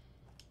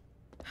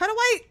 How do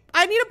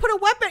I need to put a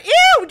weapon-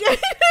 Ew! It's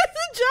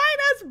a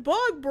giant-ass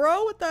bug,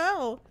 bro! What the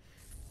hell?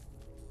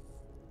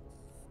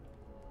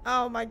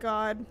 Oh my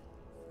god.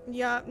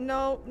 Yeah,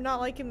 no, not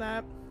liking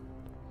that.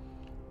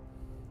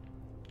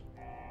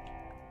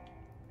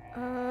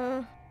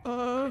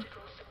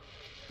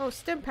 Oh,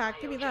 stim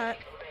pack, give me that.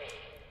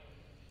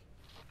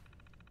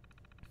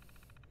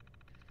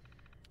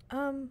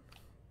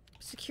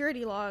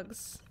 Security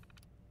logs.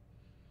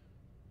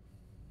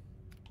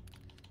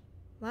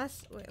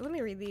 Wait, let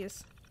me read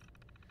these.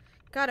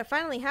 God, it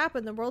finally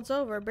happened. The world's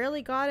over.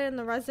 Barely got in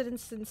the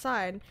residents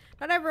inside.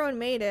 Not everyone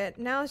made it.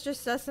 Now it's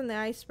just us and the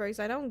icebergs.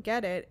 I don't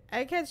get it.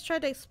 Eggheads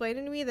tried to explain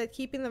to me that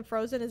keeping them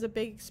frozen is a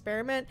big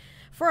experiment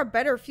for a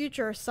better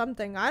future or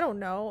something. I don't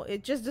know.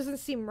 It just doesn't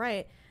seem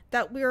right.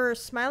 That we were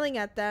smiling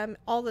at them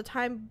all the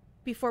time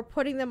before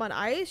putting them on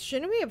ice.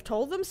 Shouldn't we have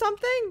told them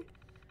something?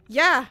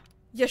 Yeah,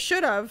 you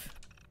should have.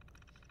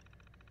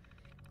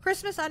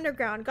 Christmas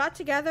Underground got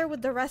together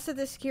with the rest of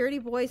the security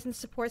boys and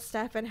support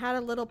staff and had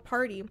a little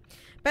party.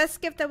 Best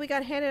gift that we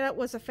got handed out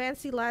was a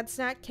fancy lad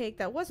snack cake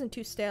that wasn't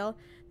too stale.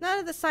 None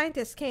of the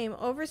scientists came.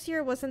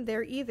 Overseer wasn't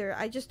there either.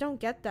 I just don't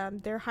get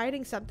them. They're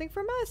hiding something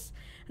from us?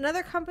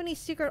 Another company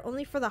secret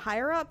only for the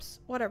higher-ups?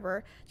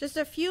 Whatever. Just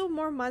a few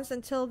more months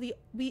until the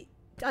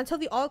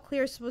all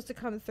clear is supposed to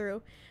come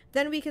through.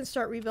 Then we can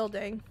start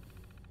rebuilding.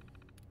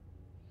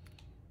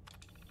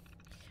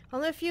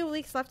 Only a few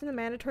weeks left in the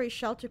mandatory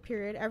shelter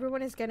period.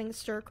 Everyone is getting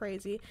stir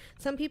crazy.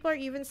 Some people are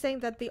even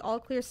saying that the all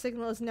clear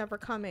signal is never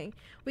coming.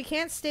 We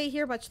can't stay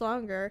here much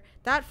longer.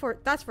 That's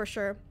for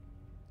sure.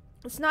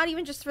 It's not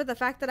even just for the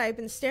fact that I've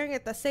been staring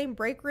at the same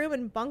break room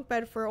and bunk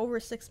bed for over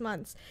 6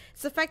 months.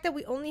 It's the fact that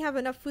we only have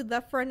enough food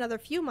left for another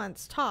few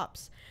months,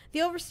 tops.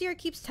 The overseer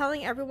keeps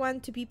telling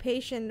everyone to be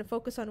patient and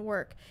focus on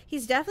work.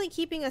 He's definitely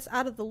keeping us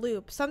out of the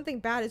loop. Something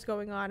bad is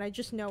going on. I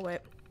just know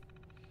it.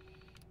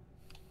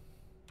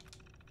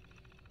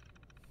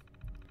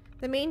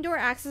 The main door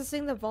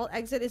accessing the vault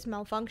exit is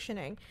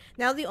malfunctioning.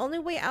 Now the only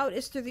way out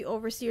is through the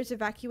Overseer's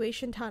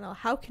evacuation tunnel.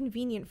 How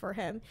convenient for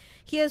him.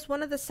 He has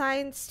one of the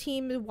science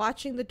team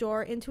watching the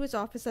door into his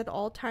office at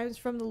all times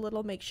from the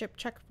little makeshift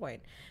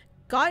checkpoint.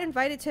 Got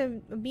invited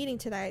to a meeting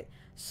tonight.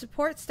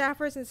 Support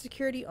staffers and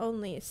security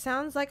only.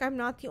 Sounds like I'm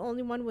not the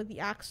only one with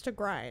the axe to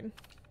grind.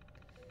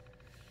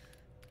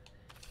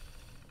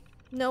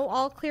 No,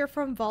 all clear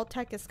from Vault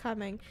Tech is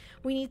coming.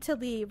 We need to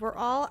leave. We're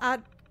all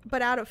out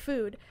of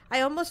food.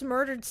 I almost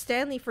murdered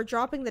Stanley for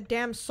dropping the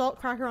damn salt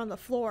cracker on the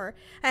floor.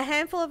 A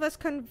handful of us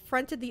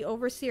confronted the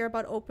Overseer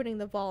about opening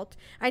the vault.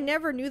 I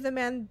never knew the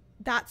man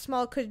that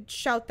small could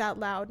shout that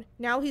loud.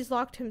 Now he's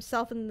locked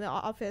himself in the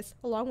office,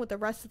 along with the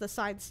rest of the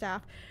side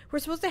staff. We're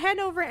supposed to hand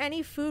over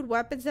any food,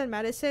 weapons, and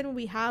medicine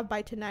we have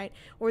by tonight,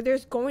 or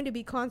there's going to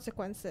be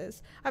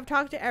consequences. I've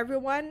talked to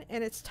everyone,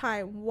 and it's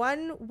time.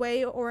 One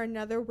way or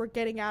another, we're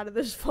getting out of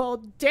this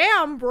vault.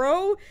 Damn,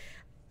 bro!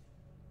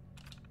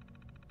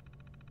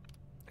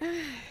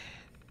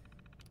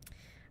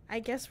 I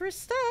guess we're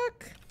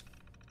stuck.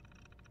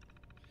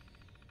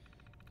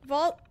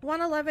 Vault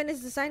 111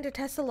 is designed to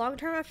test the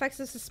long-term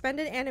effects of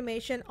suspended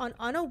animation on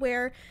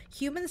unaware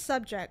human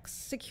subjects.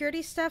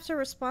 Security staffs are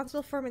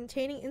responsible for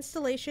maintaining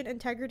installation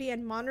integrity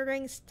and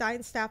monitoring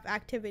staff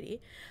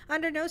activity.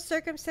 Under no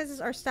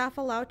circumstances are staff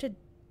allowed to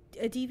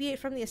deviate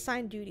from the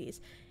assigned duties.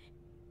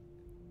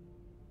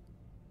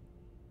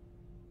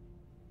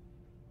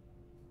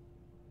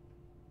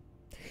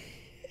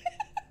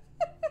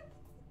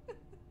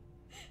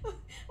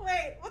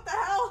 Wait, what the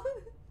hell?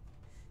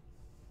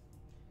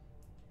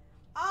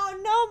 Oh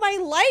no, my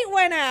light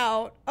went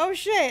out. Oh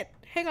shit.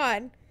 Hang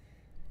on.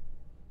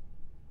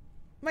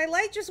 My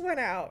light just went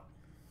out.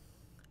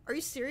 Are you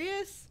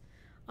serious?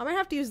 I'm gonna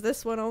have to use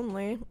this one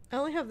only. I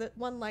only have the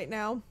one light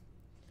now.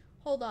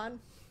 Hold on.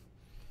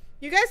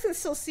 You guys can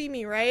still see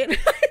me, right? I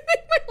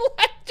think my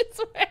light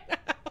just went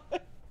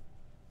out.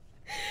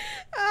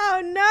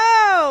 Oh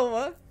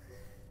no.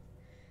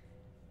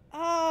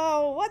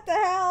 Oh, what the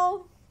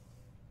hell?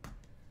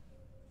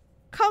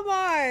 Come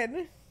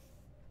on.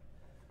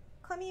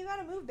 Clemmy, you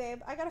gotta move, babe.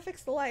 I gotta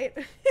fix the light.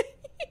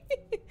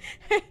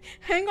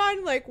 Hang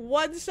on like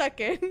 1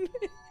 second.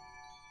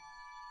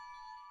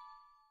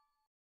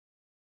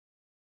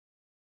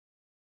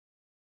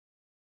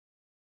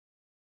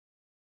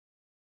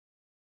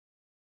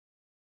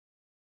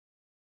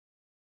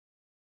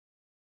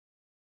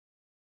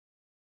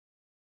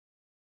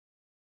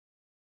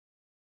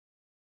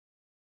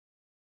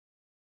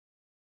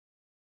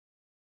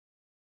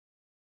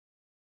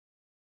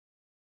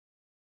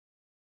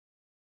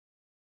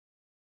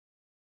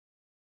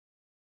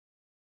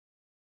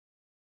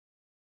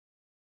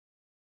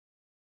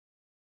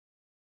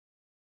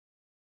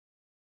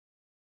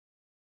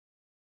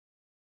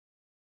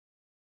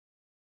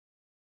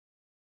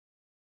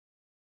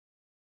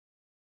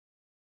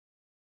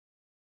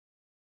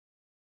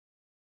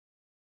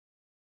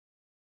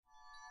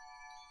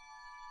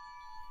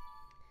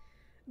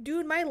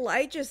 Dude, my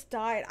light just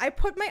died. I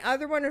put my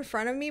other one in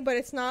front of me, but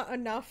it's not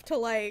enough to,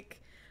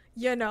 like,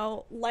 you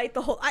know, light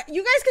the whole...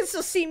 you guys can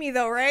still see me,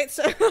 though, right?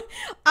 So, yeah,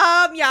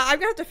 I'm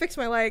gonna have to fix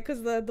my light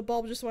because the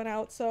bulb just went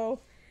out, so...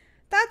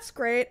 That's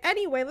great.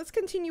 Anyway, let's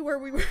continue where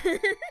we were.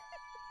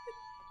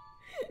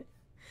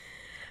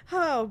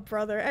 Oh,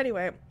 brother.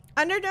 Anyway.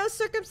 Under no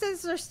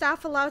circumstances are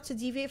staff allowed to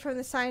deviate from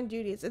the assigned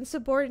duties.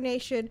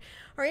 Insubordination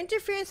or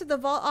interference with the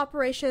vault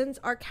operations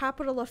are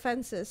capital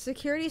offenses.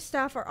 Security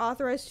staff are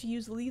authorized to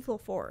use lethal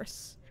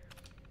force.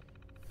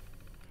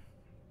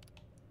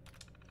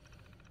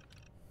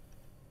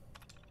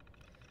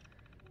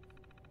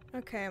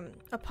 Okay.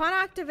 Upon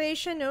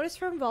activation, notice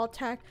from Vault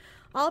Tech,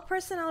 all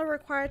personnel are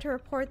required to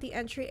report the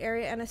entry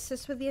area and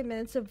assist with the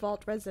admittance of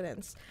vault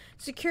residents.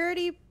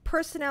 Security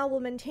personnel will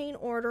maintain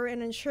order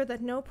and ensure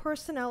that no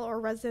personnel or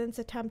residents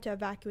attempt to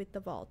evacuate the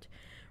vault.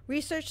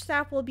 Research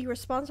staff will be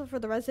responsible for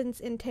the residents'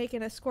 intake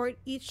and escort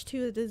each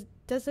to the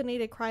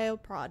designated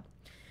cryopod.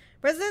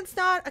 Residents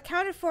not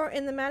accounted for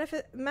in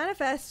the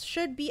manifest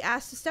should be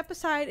asked to step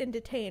aside and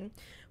detained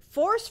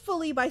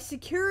forcefully by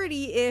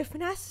security if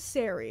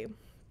necessary.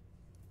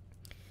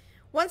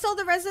 Once all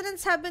the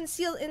residents have been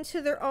sealed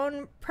into their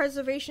own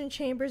preservation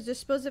chambers,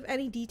 dispose of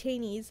any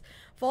detainees.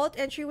 Vault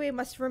entryway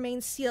must remain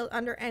sealed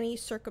under any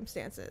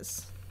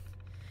circumstances.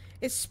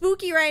 It's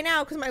spooky right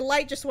now because my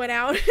light just went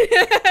out.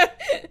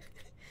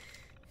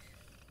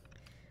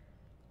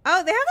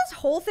 Oh, they have this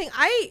whole thing.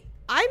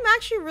 I'm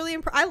actually really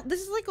impressed. This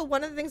is like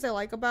one of the things I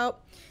like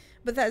about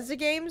Bethesda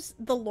games.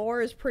 The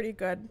lore is pretty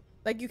good.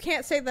 Like, you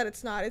can't say that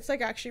it's not. It's like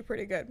actually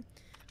pretty good.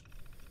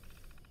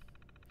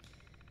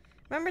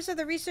 Members of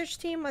the research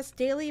team must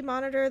daily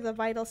monitor the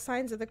vital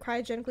signs of the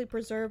cryogenically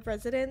preserved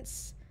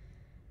residents.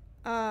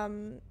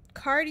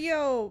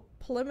 Cardio,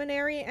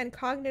 pulmonary, and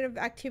cognitive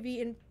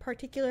activity in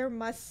particular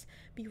must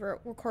be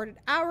recorded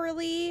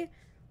hourly.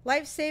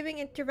 Life-saving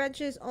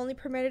intervention is only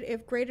permitted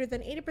if greater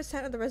than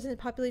 80% of the resident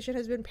population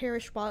has been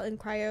perished while in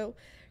cryo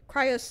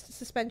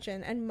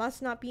suspension and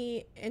must not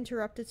be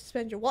interrupted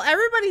suspension. Well,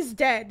 everybody's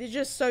dead,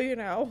 just so you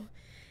know.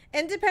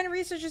 Independent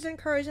research is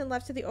encouraged and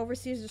left to the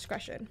overseer's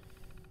discretion.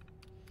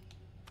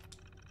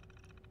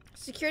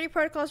 Security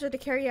protocols are to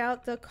carry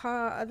out the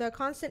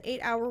constant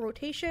 8-hour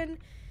rotation.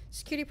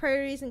 Security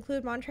priorities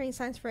include monitoring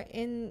signs for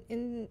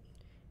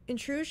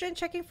intrusion,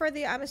 checking for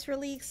the atmosphere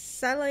leaks,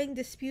 settling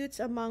disputes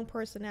among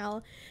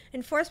personnel,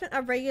 enforcement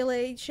of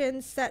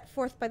regulations set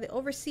forth by the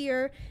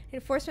overseer,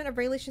 enforcement of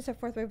regulations set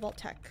forth by Vault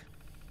Tech.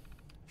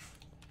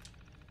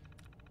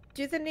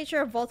 Due to the nature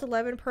of Vault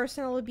 11,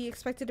 personnel will be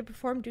expected to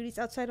perform duties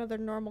outside of their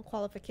normal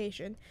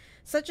qualification,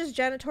 such as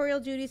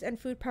janitorial duties and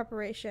food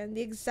preparation.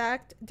 The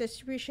exact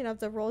distribution of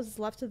the roles is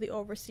left to the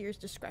overseer's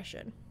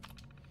discretion.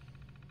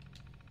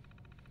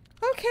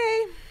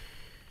 Okay.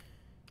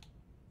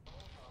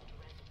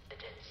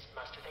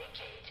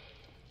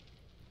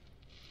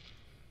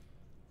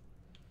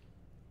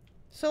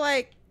 So,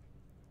 like,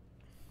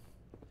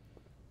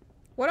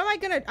 what am I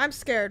gonna... I'm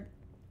scared.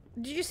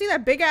 Did you see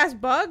that big ass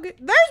bug? There's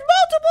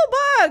multiple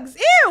bugs!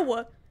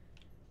 Ew!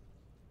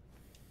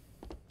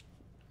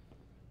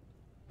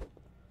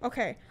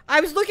 Okay. I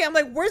was looking, I'm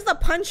like, where's the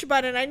punch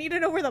button? I need to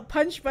know where the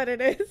punch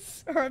button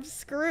is, or I'm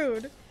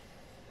screwed.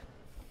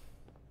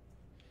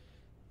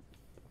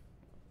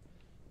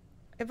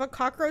 If a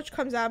cockroach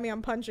comes at me,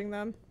 I'm punching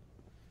them.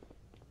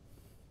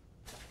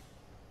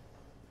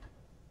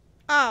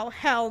 Oh,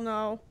 hell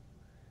no.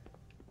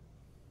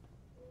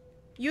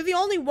 You the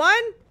only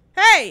one?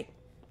 Hey!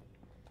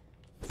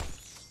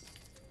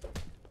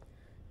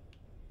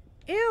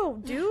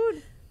 Ew,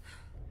 dude.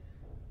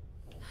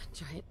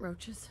 Giant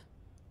roaches.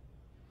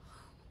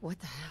 What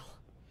the hell?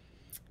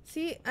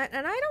 See,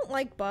 and I don't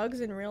like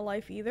bugs in real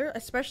life either,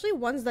 especially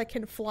ones that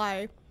can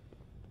fly.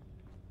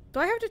 Do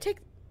I have to take...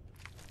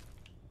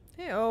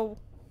 Hey, oh.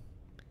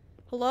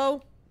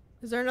 Hello?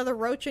 Is there another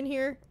roach in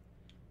here?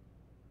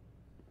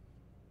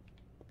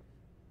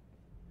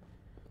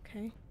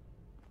 Okay.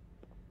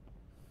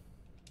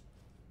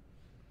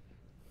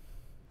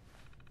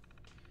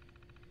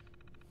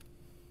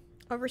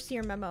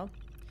 Overseer memo.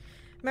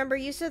 Remember,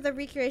 use of the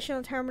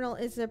recreational terminal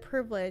is a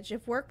privilege.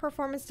 If work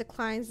performance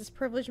declines, this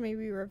privilege may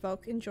be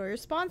revoked. Enjoy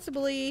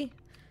responsibly.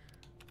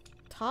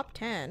 Top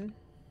 10.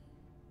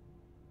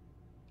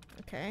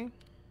 Okay.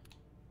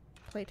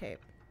 Play tape.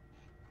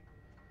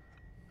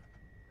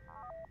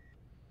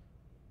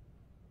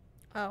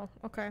 Oh,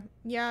 okay.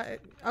 Yeah,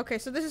 okay,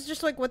 so this is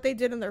just like what they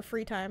did in their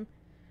free time.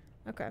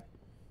 Okay.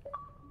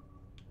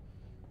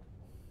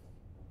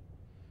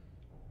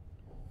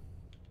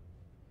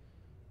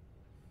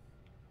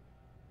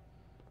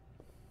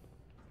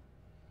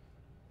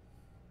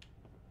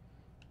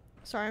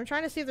 Sorry, I'm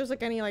trying to see if there's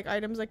like any like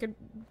items I could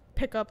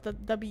pick up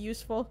that'd be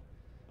useful.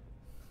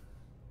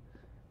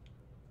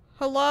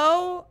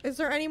 Hello? Is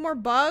there any more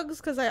bugs?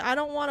 Because I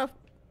don't want to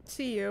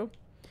see you.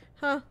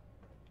 Huh.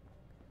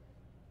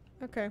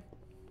 Okay.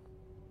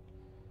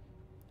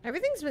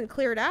 Everything's been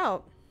cleared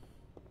out.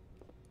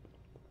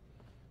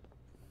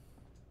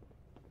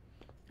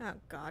 Oh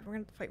god, we're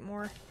gonna have to fight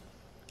more.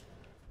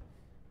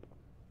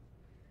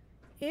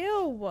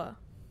 Ew.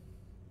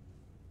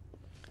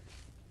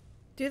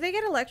 Do they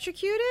get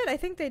electrocuted? I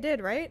think they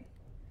did, right?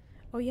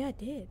 Oh yeah, it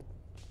did.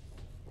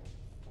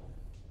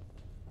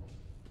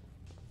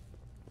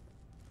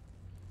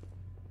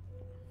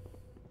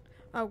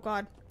 Oh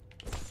god.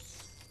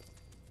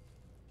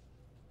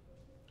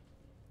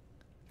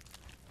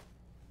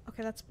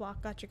 Okay, that's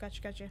blocked. Gotcha,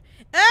 gotcha, gotcha.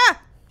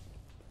 Ah!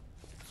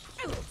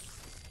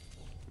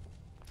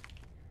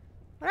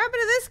 What happened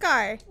to this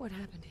guy? What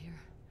happened here?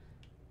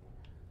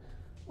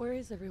 Where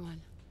is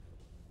everyone?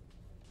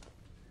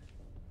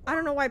 I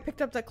don't know why I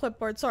picked up that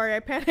clipboard. Sorry, I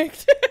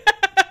panicked.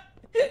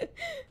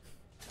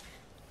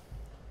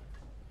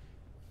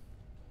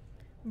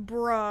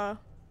 Bruh.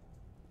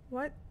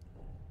 What?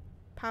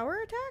 Power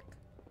attack?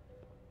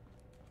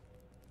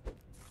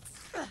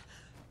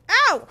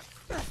 Ow!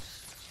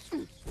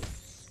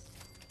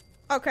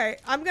 Okay,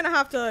 I'm gonna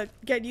have to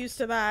get used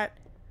to that.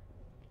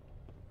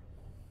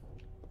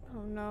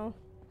 Oh no.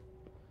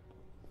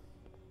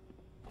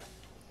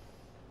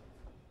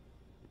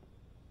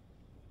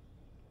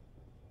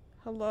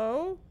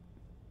 Hello?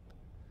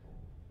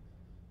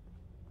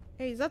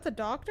 Hey, is that the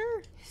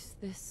doctor? Is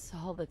this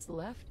all that's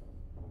left?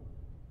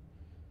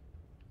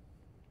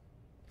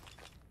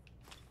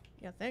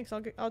 Yeah, thanks.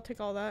 I'll take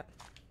all that.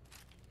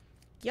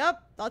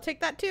 Yup, I'll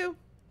take that too.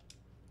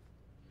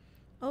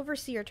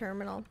 Overseer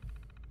terminal.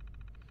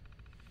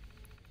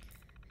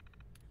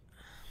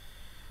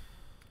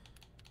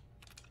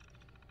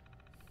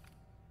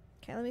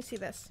 Okay, let me see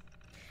this.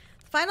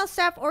 Final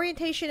staff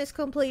orientation is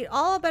complete.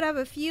 All but have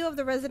a few of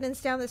the residents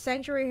down the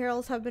Sanctuary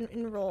Heralds have been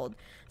enrolled.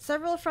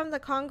 Several from the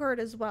Concord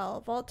as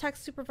well. Vault Tech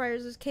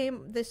supervisors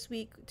came this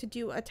week to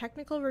do a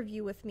technical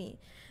review with me.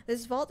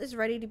 This vault is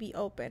ready to be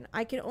open.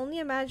 I can only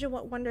imagine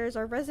what wonders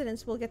our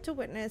residents will get to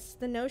witness.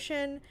 The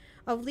notion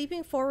of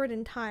leaping forward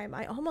in time.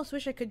 I almost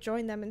wish I could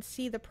join them and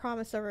see the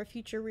promise of our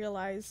future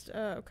realized.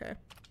 Okay.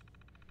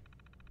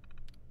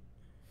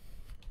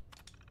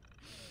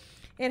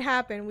 It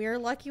happened. We are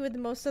lucky with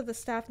most of the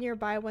staff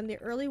nearby when the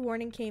early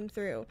warning came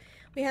through.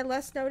 We had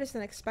less notice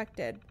than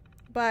expected,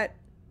 but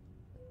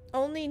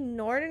only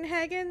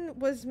Nordenhagen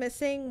was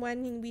missing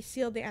when we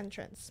sealed the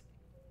entrance.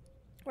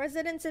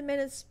 Residents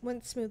admitted it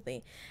went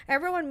smoothly.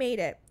 Everyone made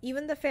it,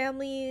 even the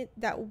family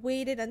that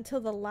waited until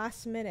the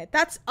last minute.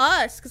 That's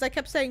us, because I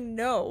kept saying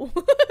no.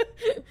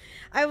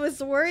 I was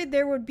worried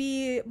there would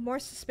be more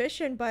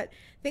suspicion, but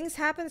things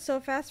happened so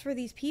fast for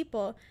these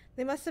people.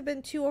 They must have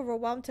been too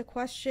overwhelmed to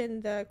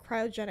question the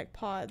cryogenic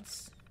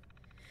pods.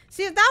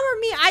 See, if that were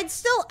me, I'd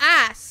still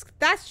ask.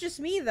 That's just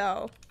me,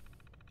 though.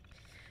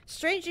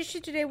 Strange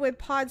issue today with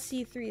Pod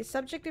C3.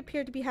 Subject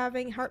appeared to be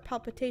having heart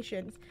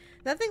palpitations.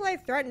 Nothing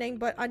life-threatening,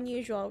 but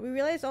unusual. We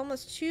realized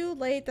almost too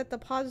late that the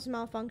pod was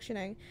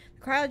malfunctioning.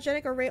 The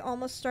cryogenic array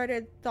almost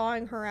started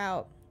thawing her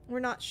out. We're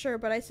not sure,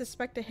 but I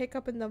suspect a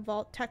hiccup in the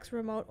vault tech's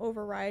remote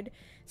override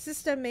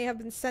system may have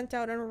been sent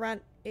out on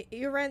an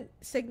errant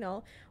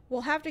signal.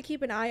 We'll have to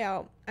keep an eye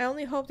out. I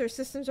only hope their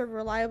systems are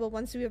reliable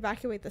once we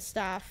evacuate the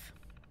staff.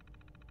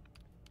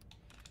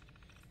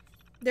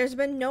 There's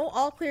been no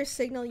all-clear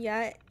signal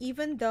yet,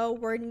 even though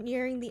we're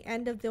nearing the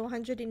end of the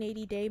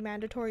 180-day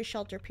mandatory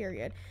shelter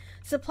period.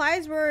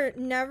 Supplies were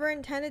never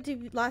intended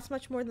to last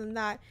much more than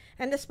that,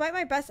 and despite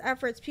my best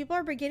efforts, people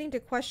are beginning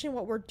to question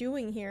what we're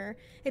doing here.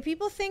 If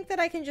people think that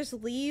I can just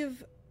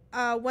leave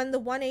when the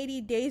 180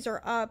 days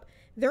are up,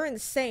 they're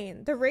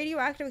insane. The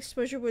radioactive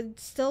exposure would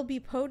still be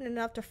potent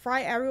enough to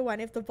fry everyone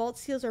if the vault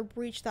seals are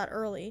breached that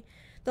early.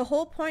 The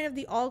whole point of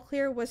the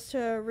all-clear was to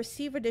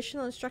receive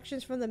additional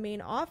instructions from the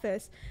main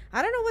office.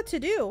 I don't know what to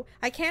do.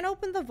 I can't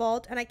open the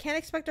vault, and I can't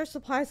expect our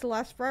supplies to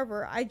last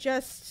forever.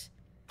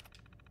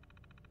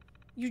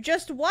 You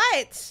just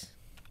what?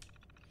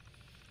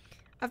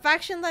 A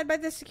faction led by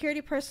the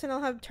security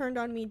personnel have turned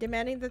on me,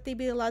 demanding that they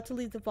be allowed to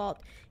leave the vault.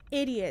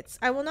 Idiots.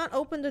 I will not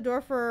open the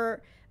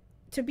door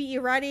to be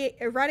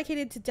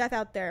eradicated to death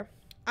out there.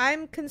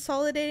 I'm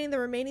consolidating the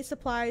remaining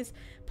supplies,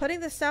 putting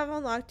the staff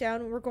on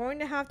lockdown. We're going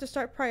to have to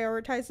start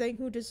prioritizing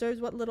who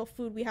deserves what little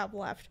food we have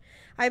left.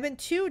 I've been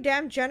too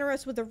damn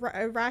generous with the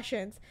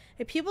rations.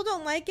 If people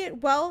don't like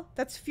it, well,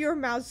 that's fewer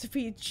mouths to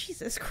feed.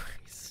 Jesus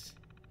Christ.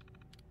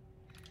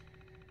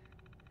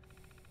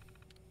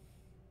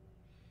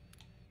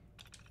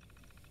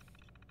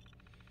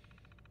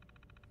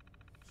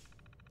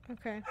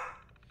 Okay.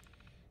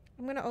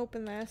 I'm gonna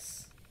open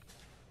this.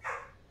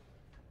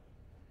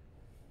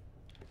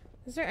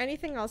 Is there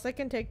anything else I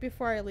can take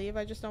before I leave?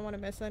 I just don't want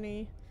to miss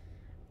any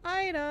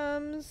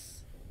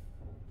items.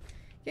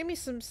 Give me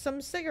some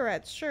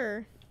cigarettes,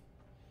 sure.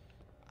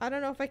 I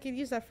don't know if I could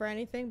use that for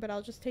anything, but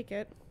I'll just take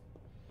it.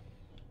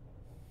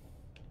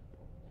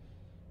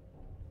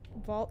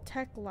 Vault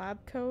Tech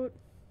lab coat.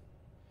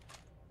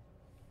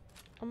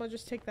 I'm gonna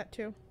just take that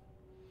too.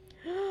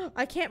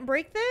 I can't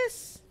break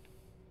this?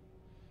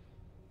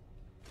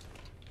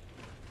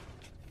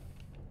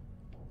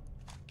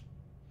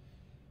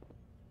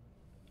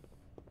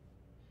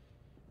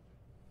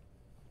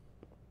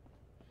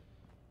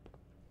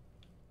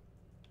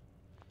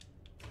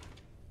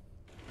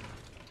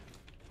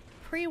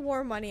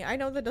 Pre-war money. I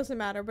know that doesn't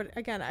matter, but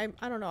again,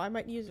 I don't know. I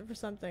might use it for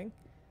something.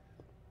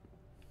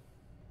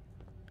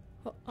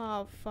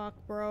 Oh, fuck,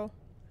 bro.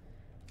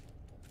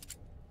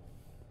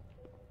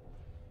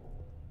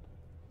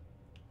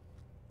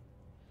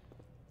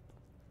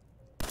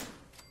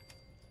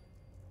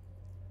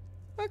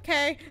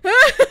 Okay.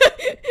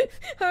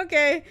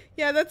 Okay.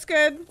 Yeah, that's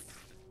good.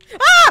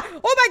 Ah!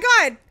 Oh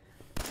my god!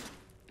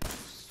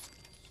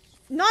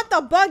 Not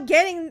the bug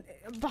getting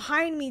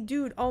behind me,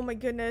 dude. Oh my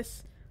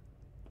goodness.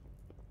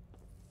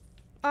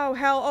 Oh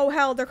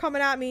hell, they're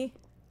coming at me.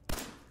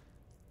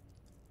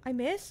 I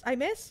missed? I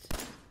missed?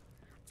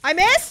 I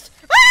missed?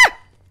 Ah!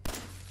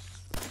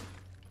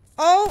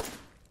 Oh.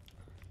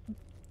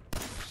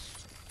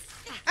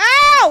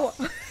 Ow!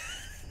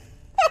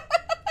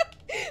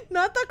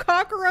 Not the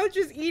cockroach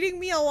is eating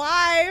me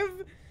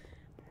alive.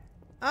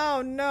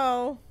 Oh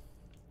no.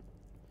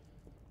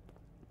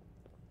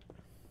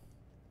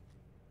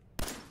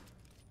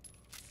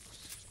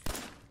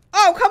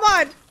 Oh, come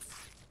on.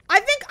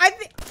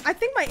 I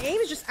think my aim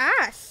is just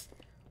ass.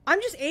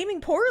 I'm just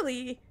aiming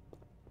poorly.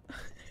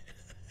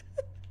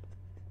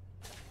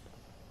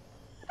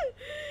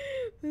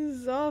 This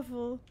is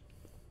awful.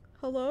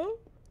 Hello?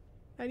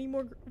 Any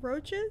more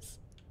roaches?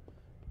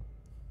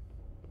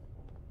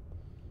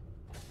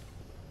 What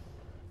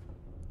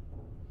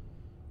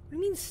do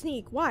you mean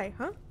sneak? Why?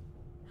 Huh?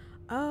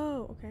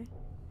 Oh, okay.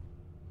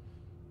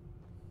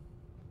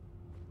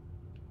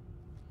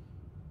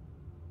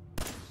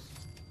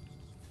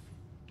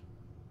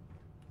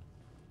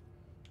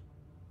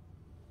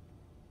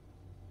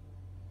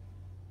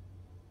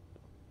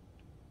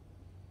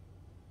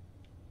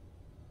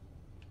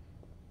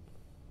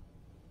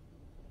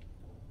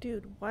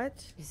 Dude, what?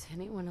 Is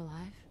anyone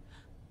alive?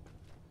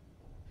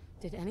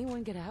 Did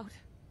anyone get out?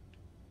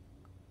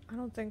 I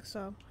don't think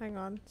so. Hang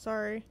on.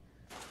 Sorry.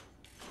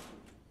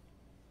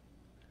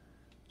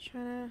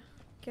 Trying to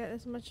get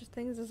as much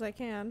things as I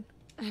can.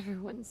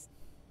 Everyone's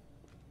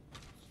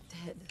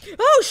dead.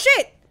 Oh,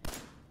 shit!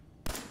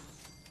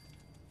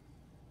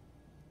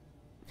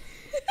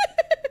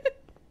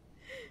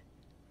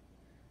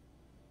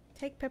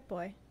 Take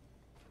Pip-Boy.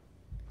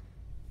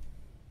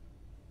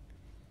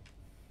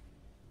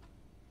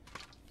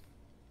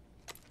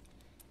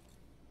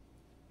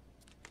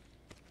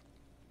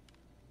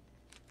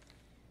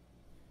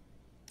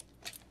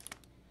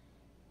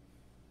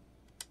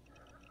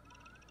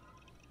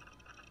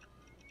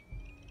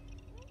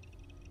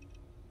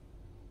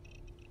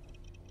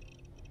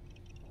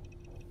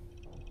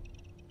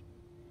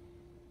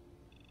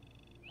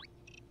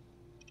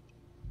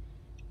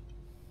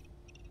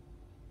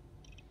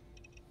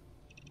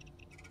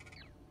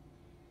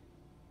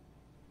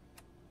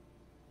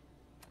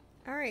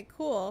 Alright,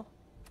 cool.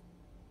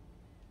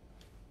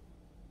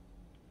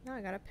 Now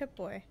I got a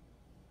Pip-Boy.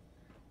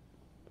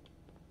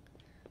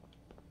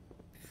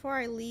 Before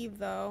I leave,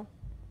 though...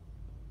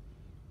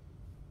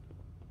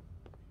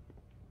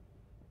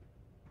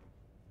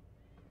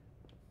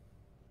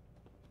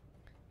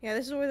 Yeah,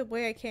 this is the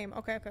way I came.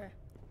 Okay, okay.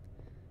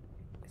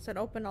 I said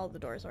open all the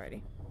doors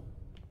already.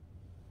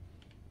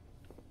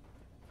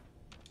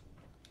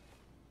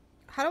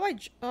 How do I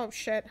oh,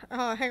 shit.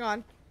 Hang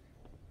on.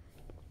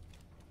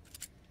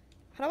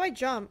 How do I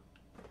jump?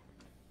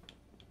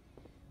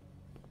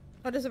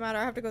 Oh, does it matter?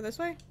 I have to go this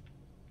way?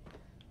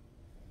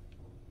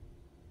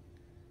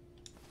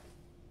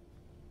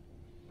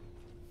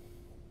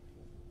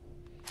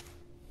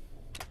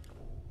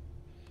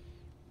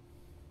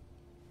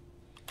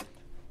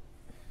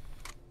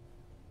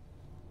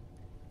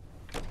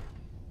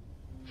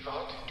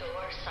 Vault door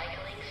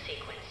cycling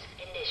sequence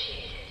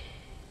initiated.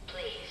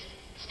 Please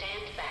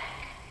stand back.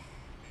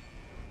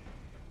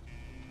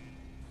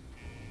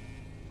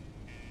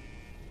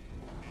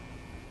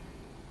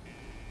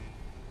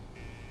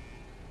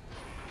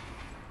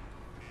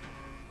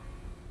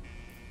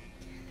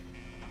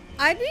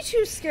 I'd be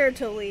too scared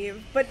to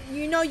leave, but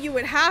you know you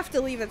would have to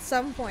leave at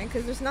some point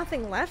because there's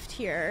nothing left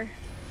here.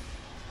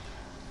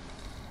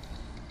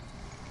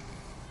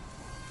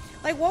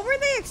 Like, what were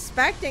they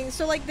expecting?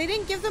 So, like, they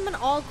didn't give them an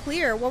all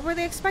clear. What were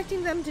they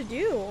expecting them to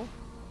do?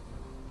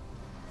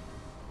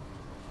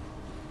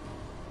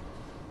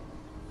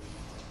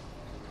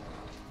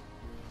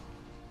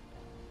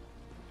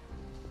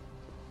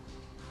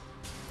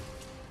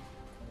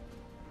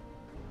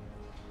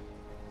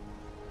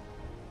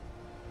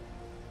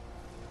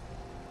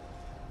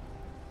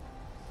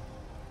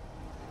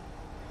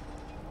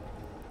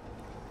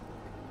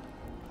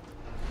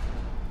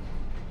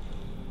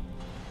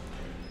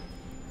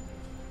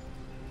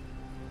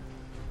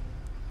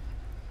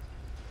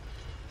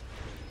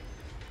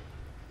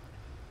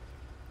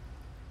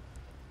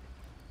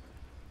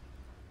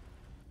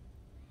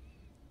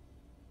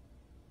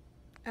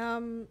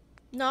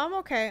 No, I'm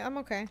okay. I'm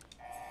okay.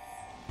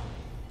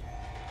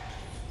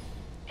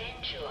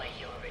 Enjoy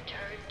your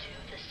return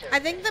to the surface. I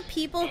think the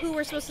people who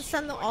were supposed to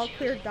send the all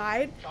clear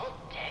died.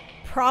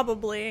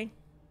 Probably.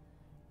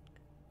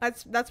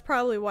 That's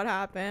probably what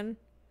happened.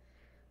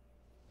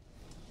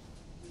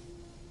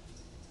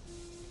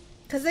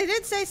 Because they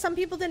did say some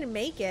people didn't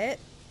make it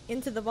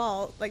into the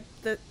vault. Like,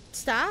 the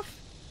staff.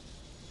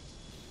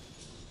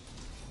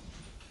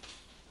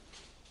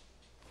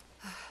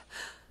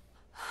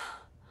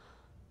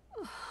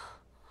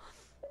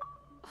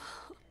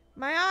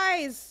 My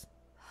eyes!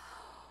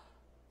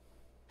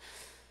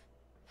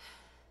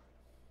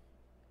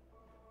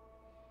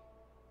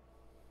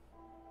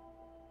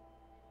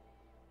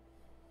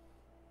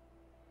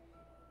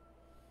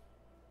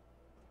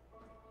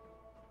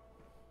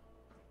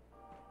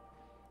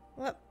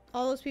 Well,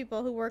 all those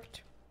people who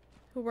worked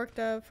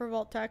for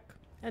Vault Tech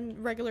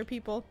and regular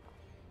people.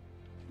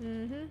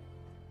 Mm-hmm.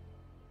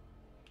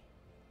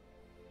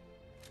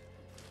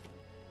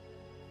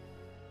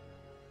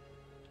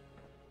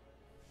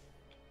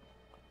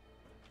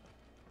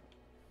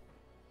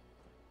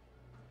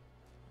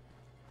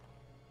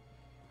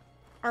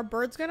 Are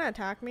birds gonna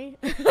attack me?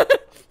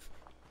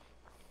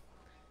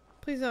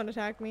 Please don't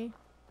attack me.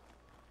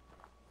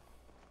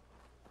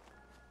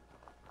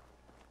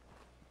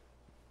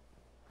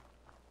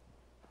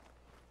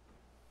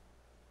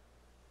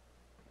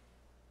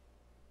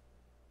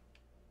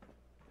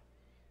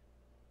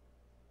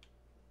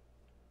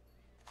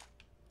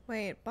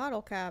 Wait,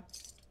 bottle cap.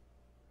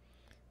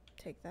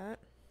 Take that.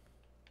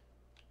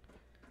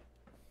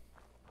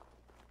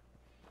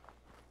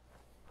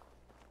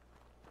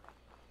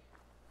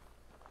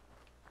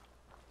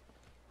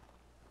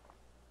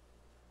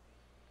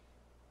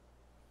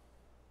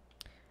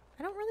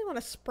 I don't really want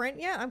to sprint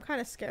yet. I'm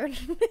kind of scared.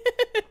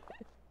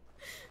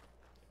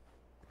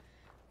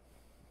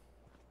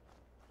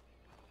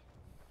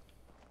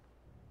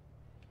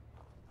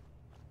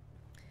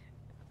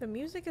 The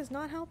music is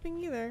not helping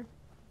either.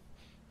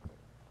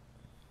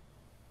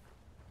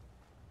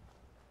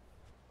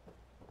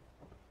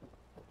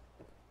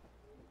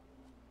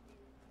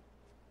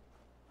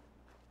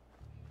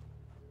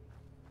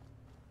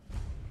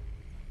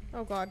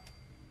 Oh God.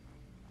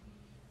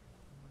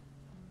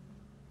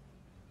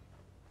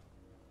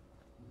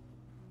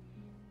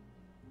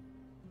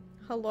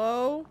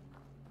 Hello?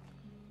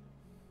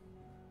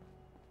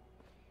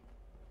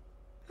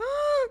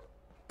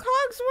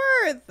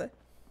 Cogsworth!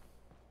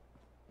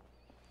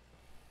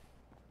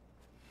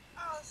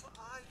 As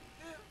I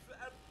live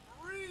and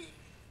breathe.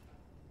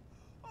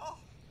 Oh,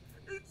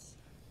 it's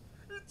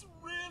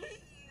really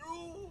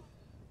you.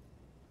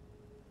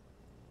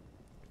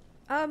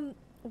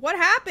 What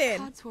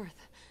happened?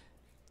 Cogsworth,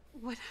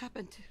 what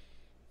happened to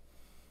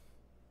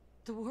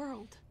the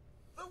world?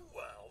 The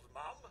world,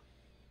 Mum?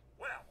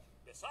 Well,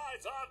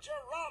 besides our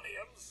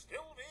geraniums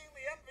still being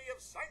the envy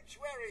of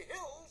Sanctuary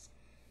Hills,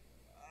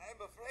 I'm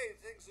afraid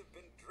things have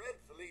been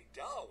dreadfully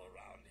dull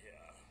around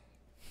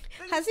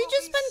here. Has he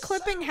just been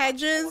clipping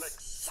hedges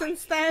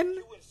since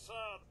then?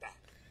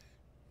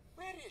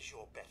 is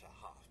your better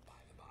half, by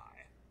the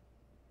by?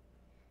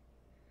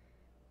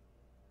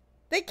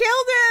 They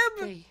killed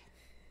him!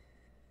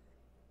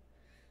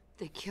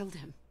 They killed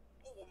him.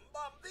 Oh,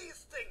 Mum,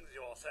 these things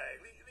you're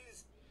saying,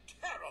 these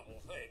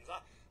terrible things,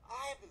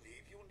 I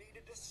believe you need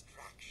a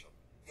distraction.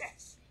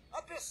 Yes,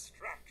 a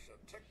distraction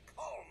to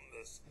calm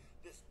this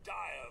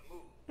dire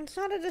mood. It's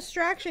not a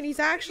distraction, he's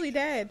actually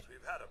dead.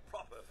 We've had a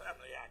proper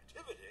family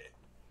activity.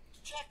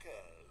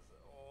 Checkers,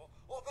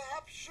 or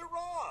perhaps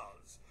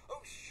charades.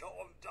 Oh,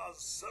 Sean does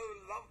so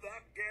love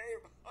that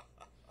game.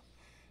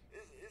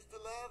 Is the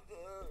lad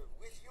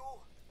with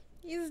you?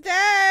 He's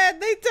dead!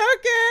 They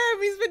took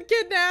him! He's been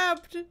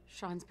kidnapped!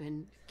 Sean's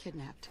been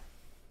kidnapped.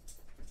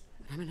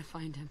 I'm gonna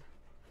find him.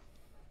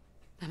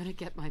 I'm gonna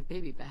get my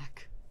baby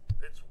back.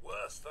 It's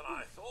worse than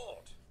I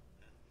thought.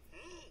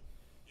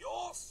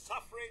 You're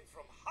suffering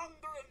from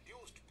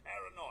hunger-induced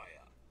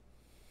paranoia.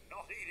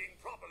 Not eating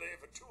properly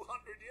for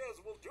 200 years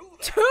will do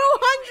that.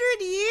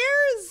 200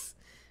 years?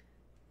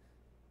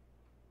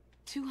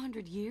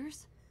 200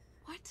 years?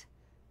 What?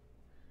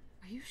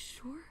 Are you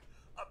sure?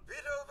 A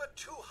bit over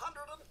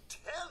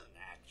 210,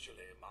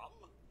 actually,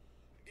 Mum.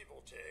 Give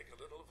or take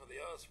a little for the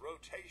Earth's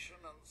rotation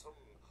and some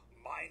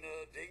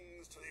minor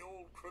dings to the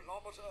old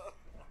chronometer.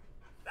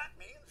 That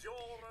means you're...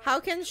 How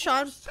can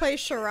Sean play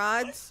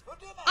charades?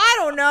 I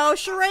don't know.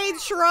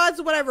 Charades, charades,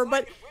 whatever,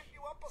 but...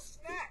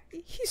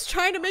 He's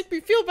trying to make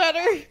me feel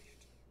better.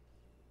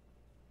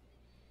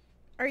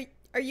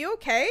 Are you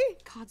okay?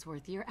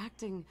 Codsworth, you're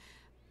acting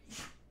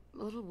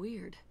a little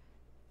weird.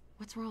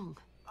 What's wrong?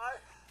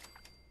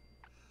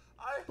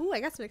 Ooh, I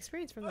got some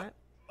experience from that.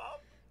 Mum,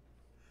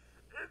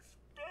 it's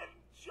been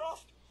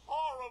just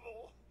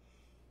horrible.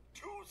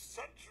 2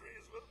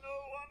 centuries with no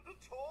one to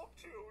talk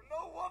to,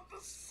 no one to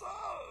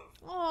serve.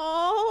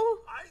 Aww.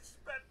 I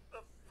spent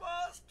the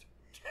first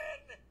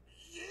 10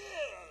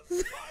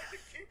 years trying to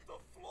keep the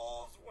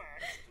floors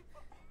waxed.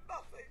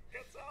 Nothing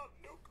gets out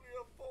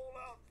nuclear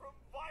fallout from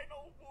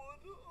vinyl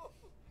wood.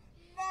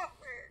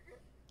 Nothing.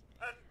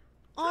 And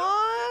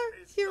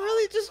Aww, he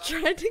really just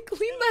tried to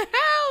clean the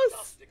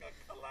house. dusting a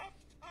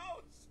collapsed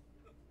house.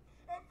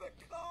 And the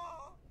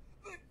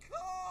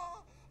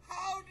car.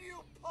 How do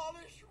you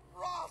polish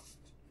rust?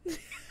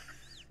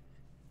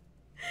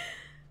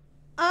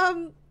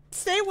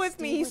 Stay with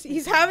me.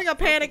 He's having a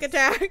panic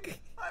attack.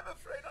 I'm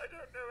afraid I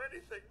don't know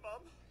anything,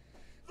 Mum.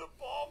 The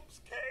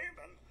bombs came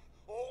and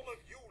all of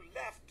you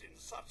left in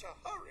such a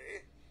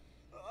hurry.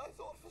 I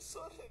thought for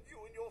certain you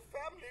and your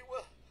family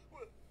were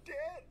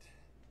dead.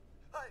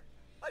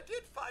 I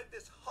did find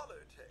this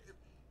holotape.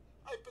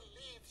 I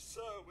believe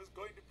Sir was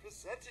going to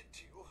present it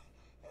to you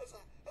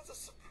as a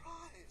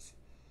surprise.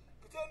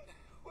 But then,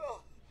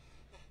 well,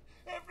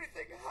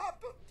 everything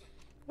happened.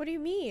 What do you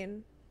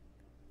mean?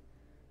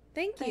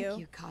 Thank you. Thank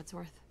you,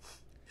 Codsworth.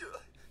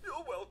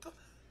 You're welcome.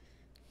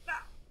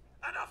 Now,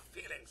 enough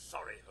feeling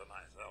sorry for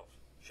myself.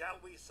 Shall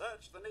we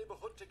search the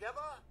neighborhood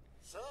together?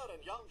 Sir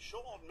and young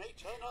Sean may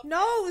turn up.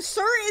 No,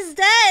 Sir is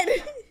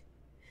dead.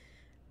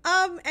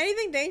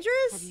 Anything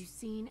dangerous? Have you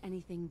seen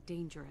anything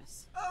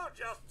dangerous? Oh,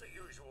 just the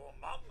usual,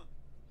 Mum.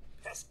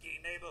 Pesky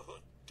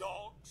neighborhood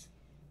dogs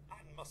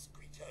and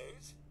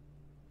mosquitoes.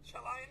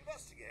 Shall I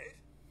investigate?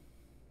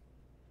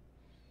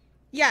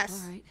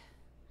 Yes. All right.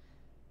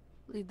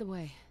 Lead the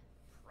way.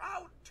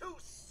 Proud to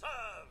serve,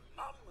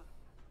 Mum.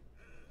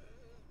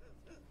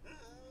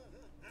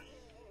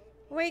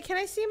 Wait, can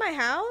I see my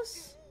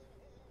house?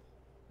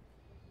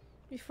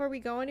 Before we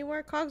go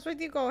anywhere?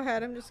 Cogsworth, you go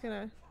ahead. I'm just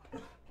gonna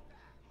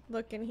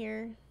look in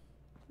here.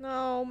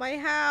 No, my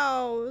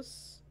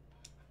house.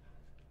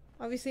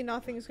 Obviously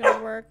nothing's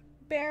gonna work.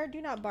 Bear, do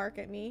not bark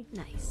at me.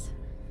 Nice.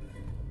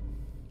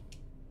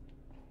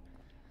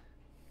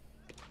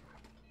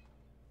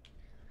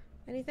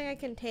 Anything I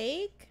can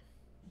take?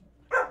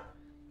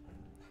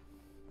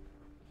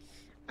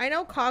 I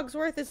know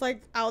Cogsworth is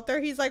like out there.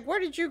 He's like, where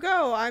did you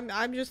go?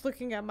 I'm just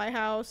looking at my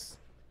house.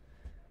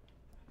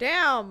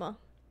 Damn.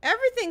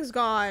 Everything's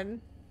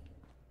gone.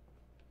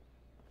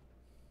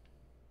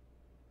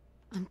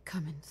 I'm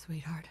coming,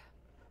 sweetheart.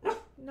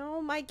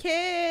 No, my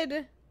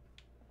kid.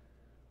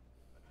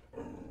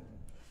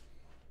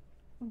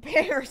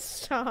 Bear,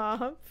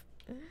 stop.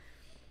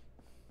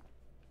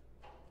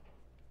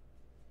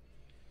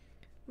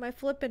 My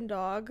flippin'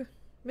 dog.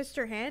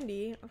 Mr.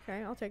 Handy.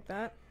 Okay, I'll take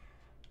that.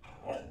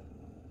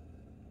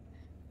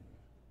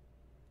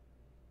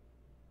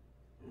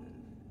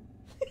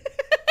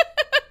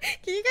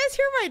 Can you guys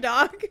hear my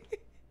dog?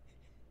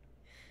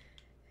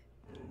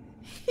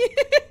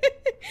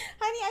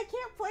 Honey, I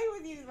can't play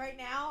with you right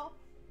now.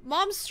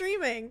 Mom's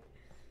streaming.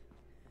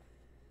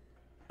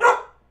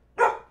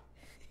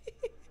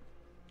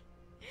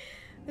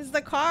 This is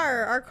the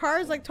car. Our car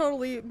is like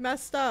totally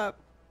messed up.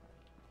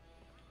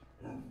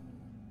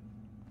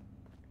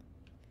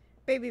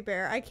 Baby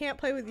bear, I can't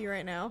play with you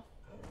right now.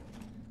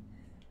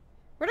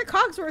 Where did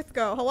Cogsworth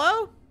go?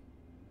 Hello?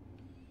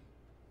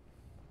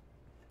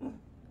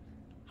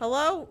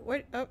 Hello?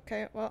 Wait,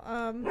 okay, well,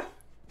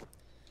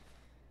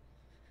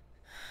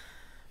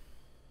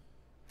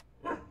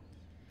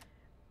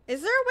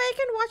 is there a way I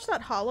can watch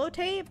that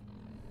holotape?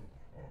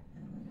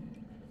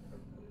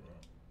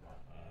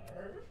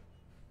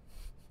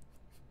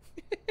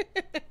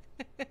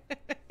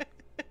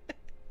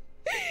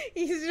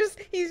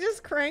 He's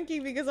just cranky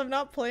because I'm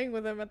not playing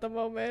with him at the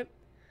moment.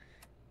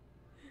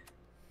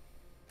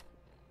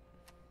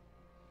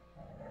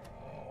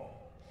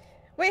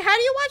 Wait, how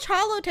do you watch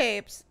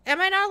holotapes?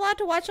 Am I not allowed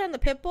to watch on the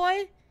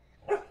Pip-Boy?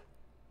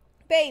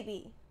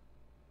 Baby.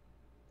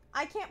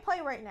 I can't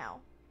play right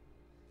now.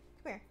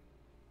 Come here.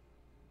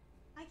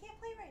 I can't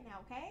play right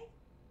now, okay?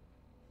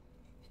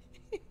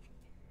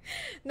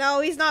 No,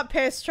 he's not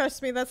pissed.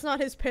 Trust me, that's not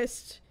his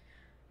pissed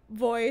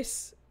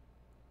voice.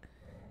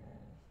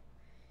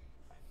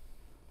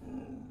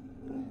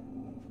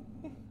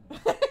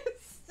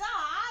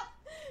 Stop!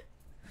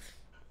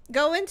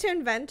 Go into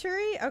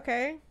inventory?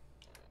 Okay.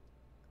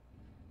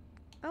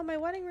 Oh, my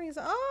wedding ring is-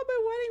 oh, my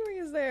wedding ring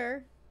is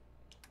there.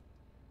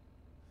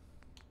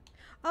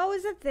 Oh,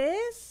 is it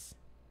this?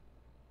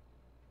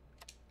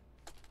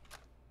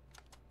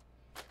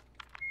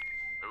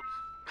 Oops.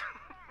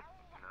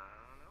 No,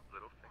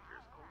 little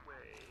fingers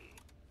away.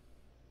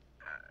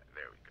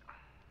 There we go.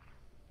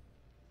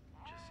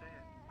 Just say it.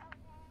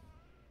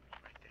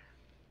 Right there.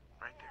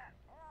 Right there.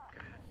 Go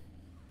ahead.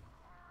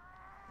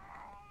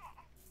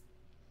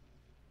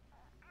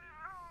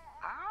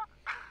 Ah!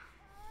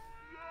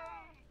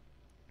 Yay!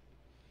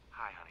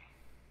 Hi, honey.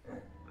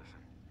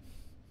 Listen.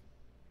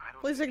 I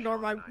don't Please think ignore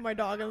Sean and I my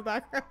dog in the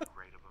background. how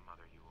great of a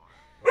mother you are.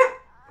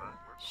 But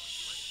we're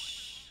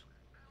Shh.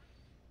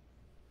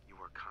 You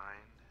were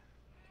kind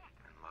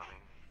and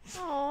loving.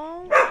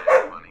 Aww.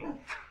 And funny.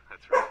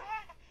 That's right.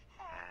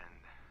 And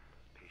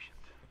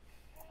patient.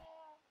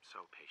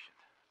 So patient.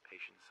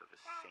 Patience of a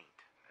saint,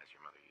 as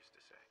your mother used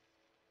to say.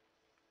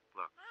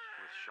 Look,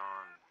 with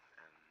Sean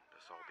and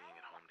us all being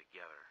at home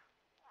together,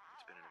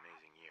 it's been an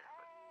amazing year,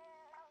 but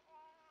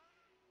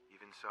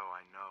even so,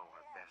 I know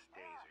our best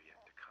days are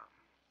yet to come.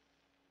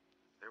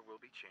 There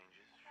will be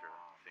changes, sure,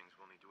 things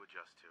we'll need to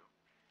adjust to.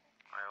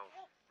 I'll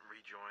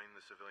rejoin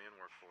the civilian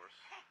workforce.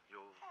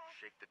 You'll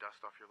shake the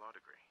dust off your law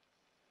degree.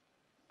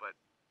 But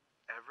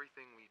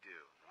everything we do,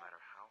 no matter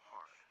how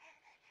hard,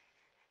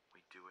 we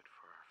do it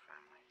for our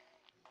family.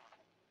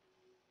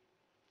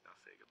 Now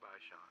say goodbye,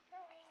 Sean.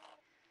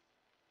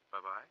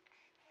 Bye-bye.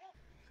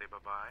 Say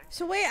bye-bye.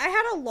 So wait, I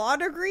had a law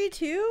degree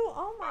too?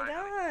 Oh my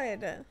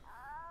god.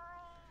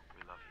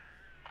 We love you.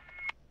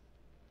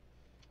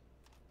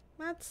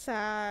 That's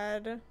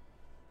sad.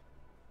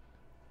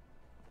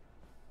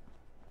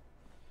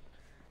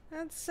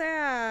 That's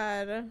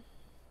sad.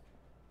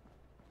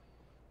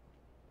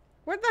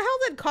 Where the hell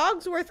did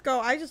Cogsworth go?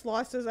 I just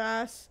lost his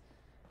ass.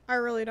 I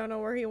really don't know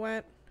where he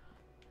went.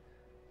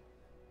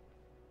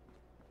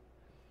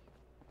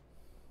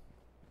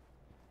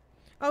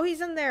 Oh,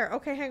 he's in there.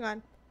 Okay, hang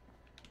on.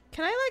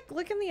 Can I, like,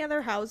 look in the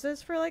other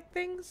houses for, like,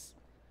 things?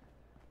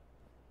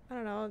 I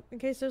don't know, in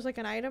case there's, like,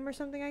 an item or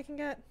something I can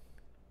get.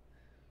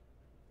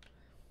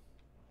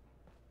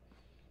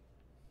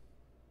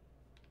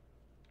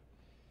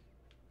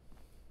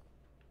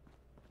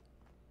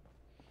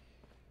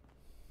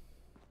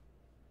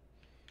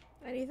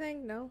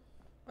 Anything? No.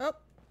 Oh.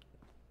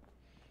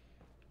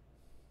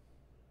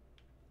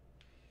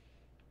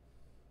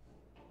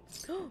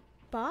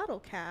 Bottle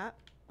cap.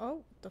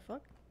 Oh, the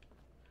fuck?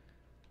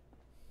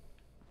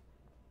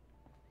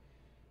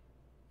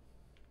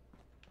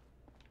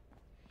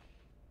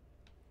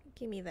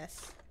 Give me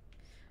this.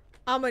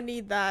 I'ma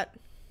need that.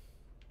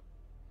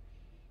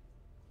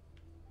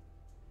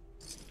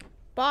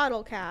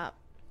 Bottle cap.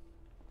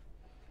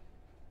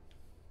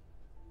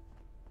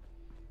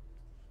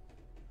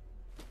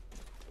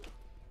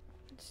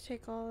 Let's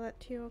take all that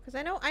too, because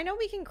I know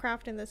we can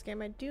craft in this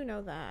game. I do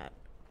know that.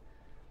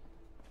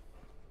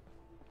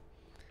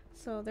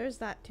 So there's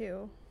that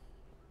too.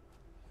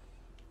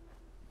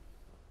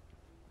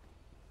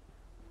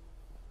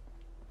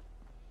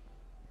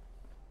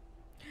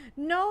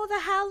 No,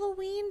 the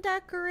Halloween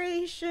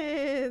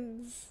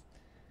decorations.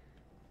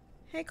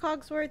 Hey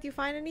Cogsworth, you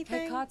find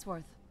anything? Hey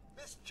Cogsworth.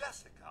 Miss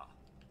Jessica.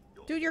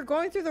 Dude, you're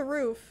going through the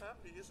roof.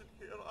 Family isn't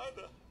here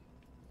either.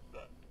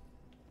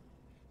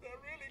 They're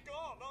really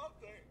gone, aren't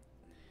they?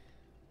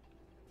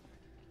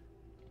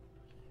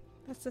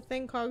 That's the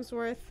thing,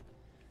 Cogsworth.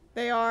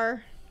 They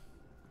are.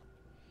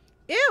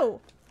 Ew!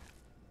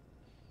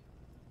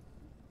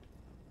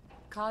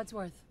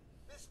 Cogsworth.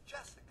 Miss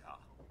Jessica.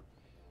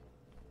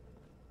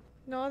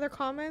 No other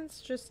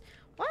comments? Just,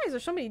 why is there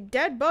so many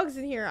dead bugs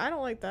in here? I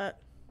don't like that.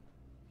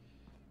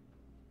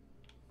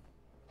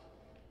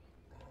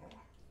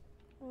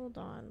 Hold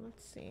on,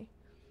 let's see.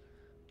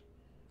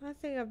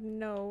 Nothing of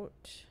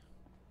note.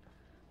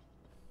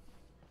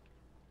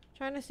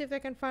 Trying to see if I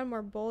can find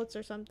more bullets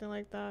or something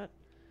like that.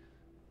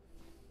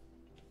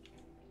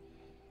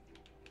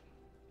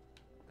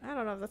 I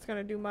don't know if that's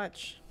gonna do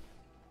much.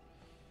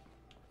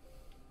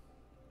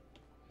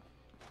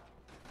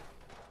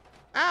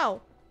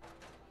 Ow!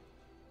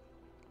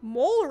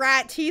 Mole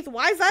rat teeth?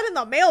 Why is that in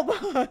the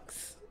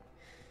mailbox?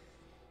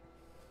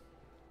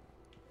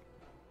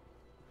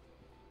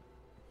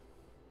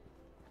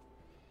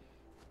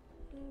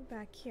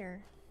 Back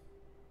here.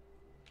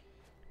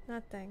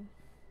 Nothing.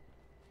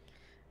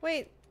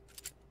 Wait.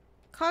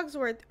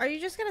 Cogsworth, are you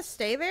just gonna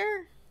stay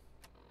there?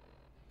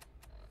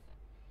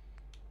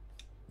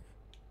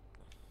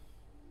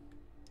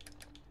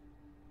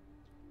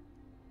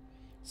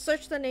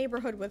 Search the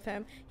neighborhood with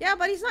him. Yeah,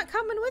 but he's not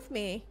coming with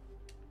me.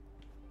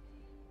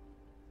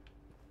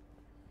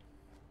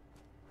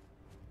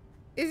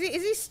 Is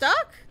he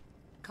stuck?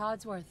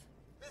 Codsworth.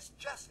 Miss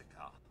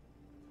Jessica,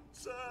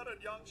 Sir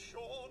and young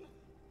Sean,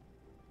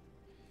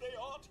 they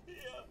aren't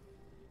here.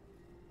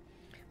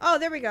 Oh,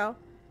 there we go.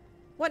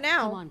 What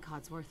now? Come on,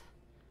 Codsworth.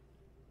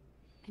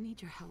 I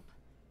need your help.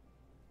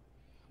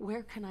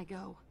 Where can I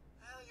go?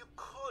 Well, you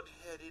could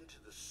head into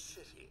the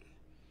city.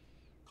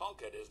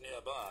 Concord is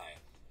nearby.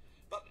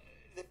 But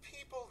the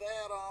people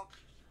there aren't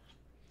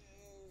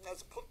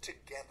as put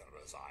together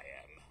as I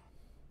am.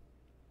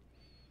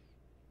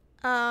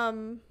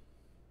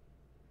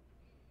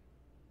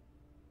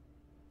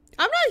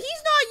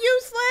 He's not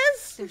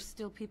useless! There's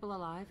still people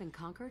alive in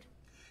Concord?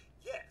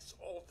 Yes,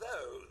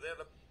 although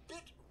they're a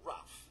bit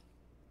rough.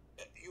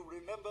 You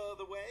remember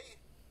the way?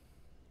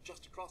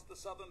 Just across the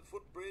southern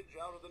footbridge,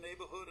 out of the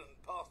neighborhood and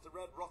past the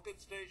Red Rocket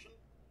Station?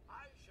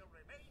 I shall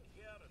remain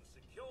here and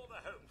secure the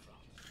home front.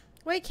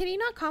 Wait, can he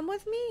not come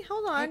with me?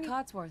 Hold on. Hey,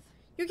 Codsworth.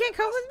 You can't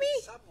come with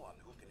me? Someone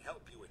who can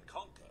help you in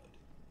Concord.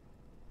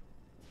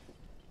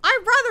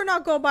 I'd rather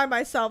not go by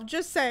myself,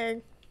 just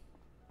saying.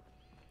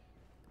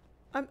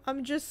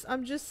 I'm just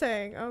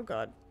saying. Oh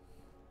god.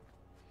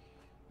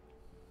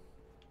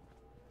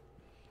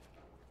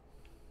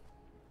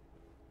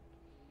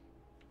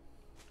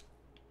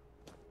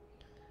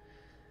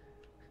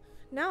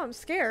 Now I'm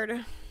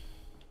scared.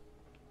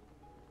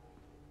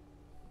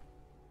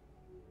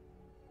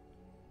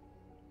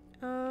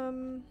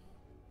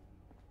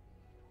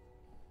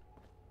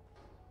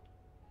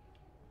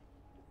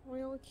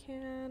 Oil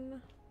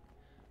can.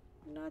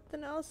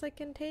 Nothing else I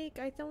can take,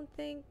 I don't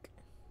think.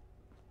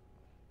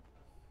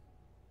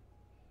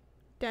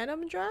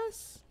 Denim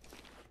dress?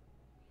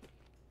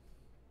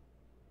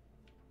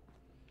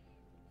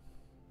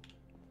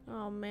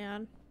 Oh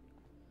man.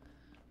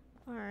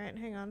 Alright,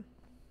 hang on.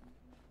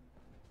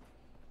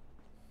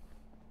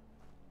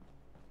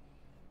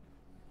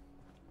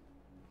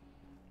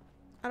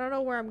 I don't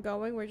know where I'm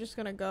going, we're just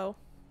gonna go.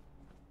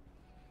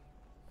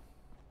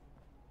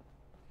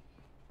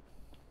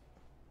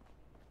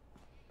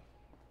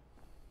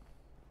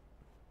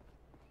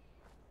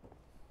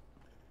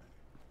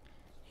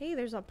 Hey,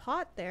 there's a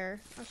pot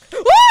there. Okay.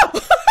 Whoa!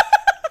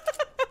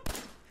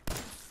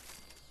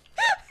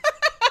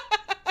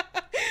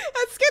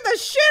 That scared the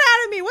shit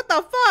out of me. What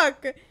the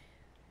fuck?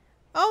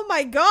 Oh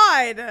my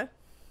god.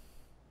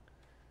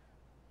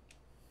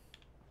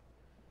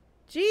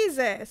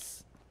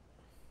 Jesus.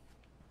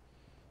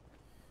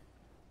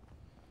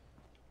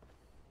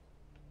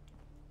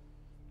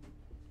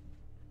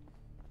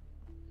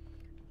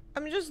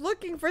 I'm just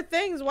looking for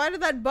things. Why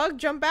did that bug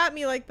jump at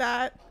me like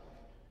that?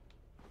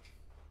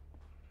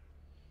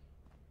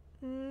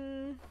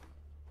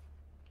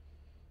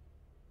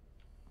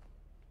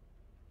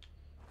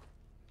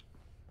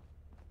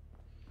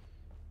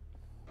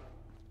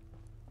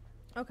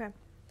 Okay.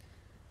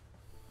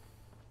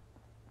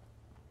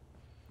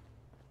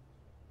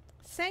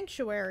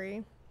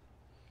 Sanctuary.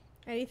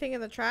 Anything in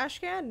the trash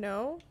can?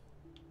 No.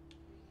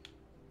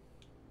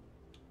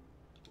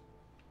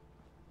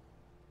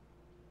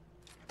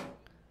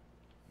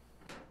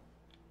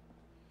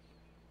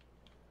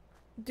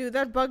 Dude,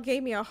 that bug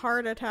gave me a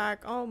heart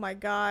attack. Oh my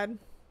god.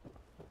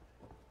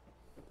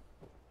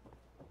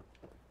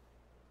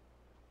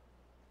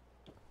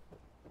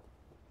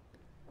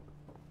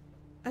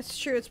 That's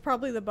true, it's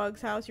probably the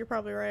bug's house. You're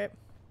probably right.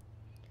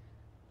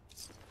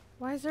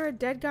 Why is there a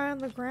dead guy on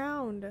the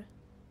ground?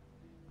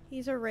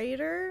 He's a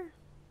raider?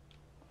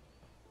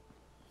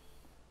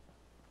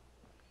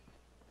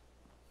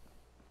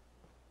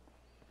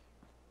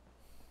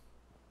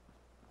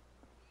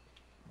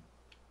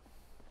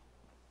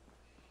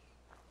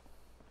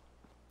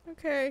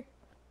 Okay.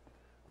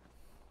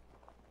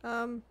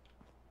 A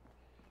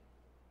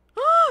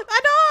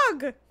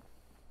dog!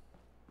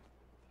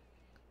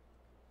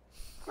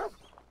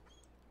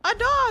 A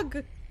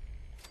dog!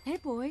 Hey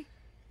boy,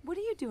 what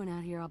are you doing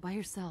out here all by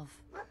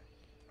yourself?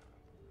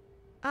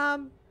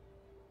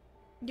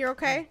 You're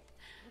okay?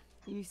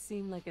 You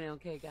seem like an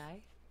okay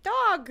guy.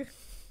 Dog!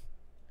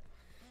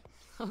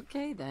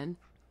 Okay then.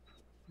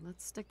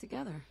 Let's stick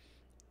together.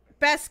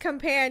 Best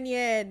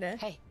companion!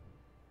 Hey.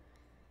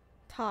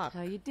 Talk.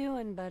 How you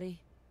doing, buddy?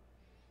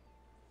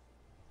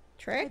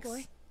 Tricks? Hey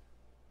boy,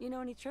 you know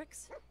any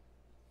tricks?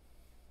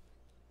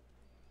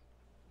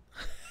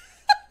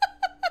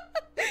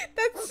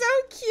 That's so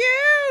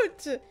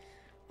cute!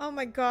 Oh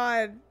my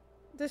god.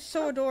 That's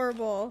so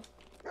adorable.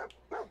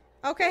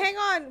 Okay, hang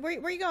on.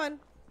 Where you going?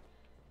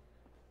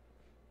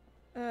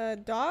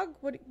 Dog?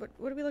 What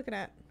are we looking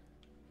at?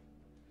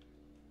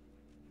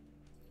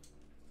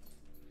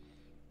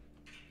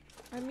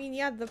 I mean,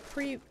 yeah, the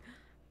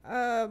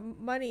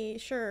money,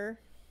 sure.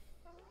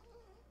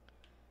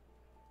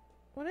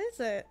 What is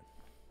it?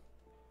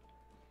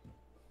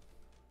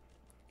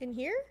 In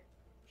here?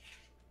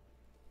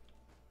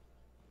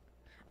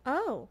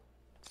 Oh.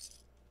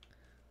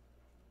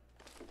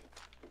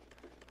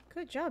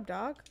 Good job,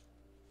 dog.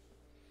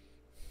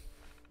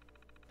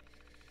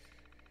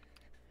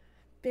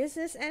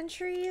 Business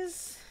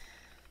entries.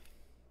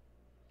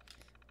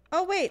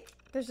 Oh wait,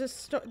 there's a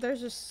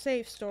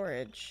safe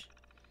storage.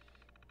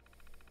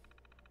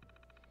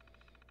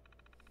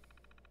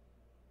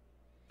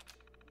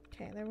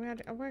 Okay, then we're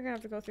gonna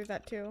have to go through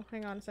that too.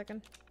 Hang on a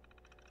second.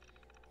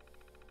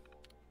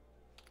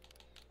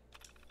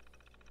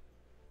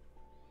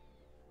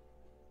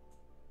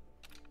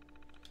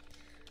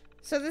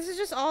 So this is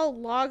just all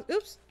logs.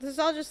 Oops, this is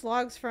all just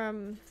logs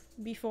from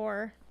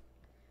before.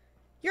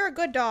 You're a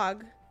good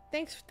dog.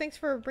 Thanks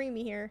for bringing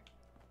me here.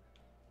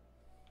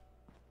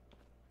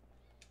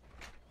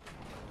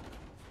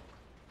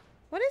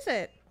 What is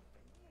it?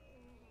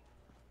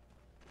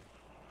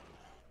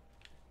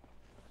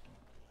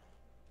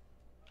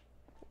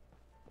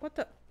 What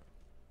the?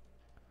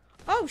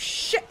 Oh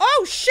shit!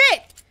 Oh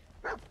shit!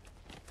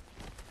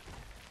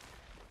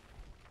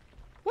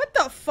 What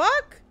the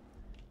fuck?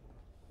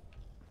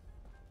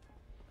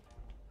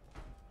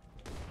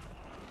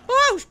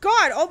 Oh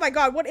god! Oh my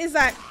god! What is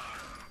that?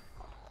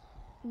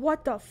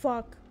 What the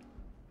fuck?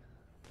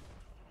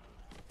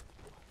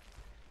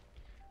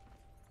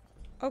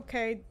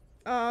 Okay.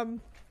 Oh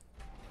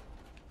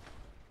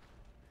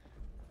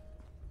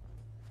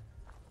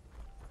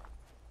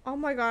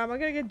my god, am I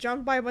gonna get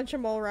jumped by a bunch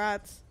of mole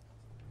rats?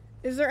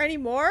 Is there any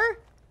more?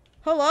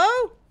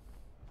 Hello?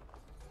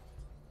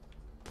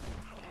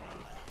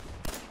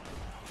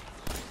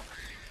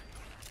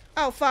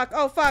 Oh fuck,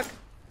 oh fuck.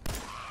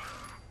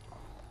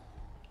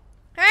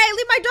 Hey,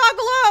 leave my dog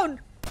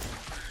alone!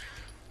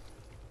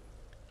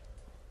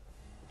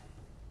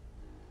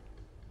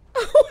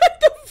 What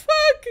the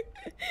fuck?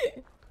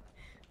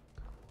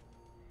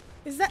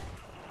 Is that...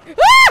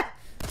 Ah!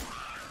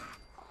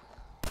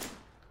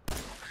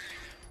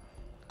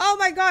 Oh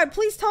my god,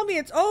 please tell me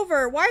it's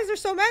over. Why is there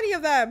so many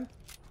of them?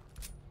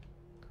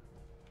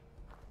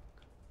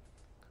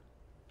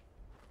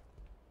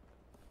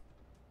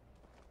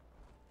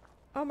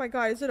 Oh my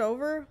god, is it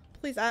over?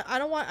 Please, I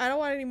don't want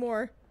any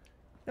more.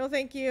 No,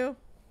 thank you.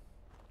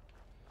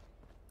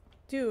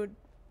 Dude.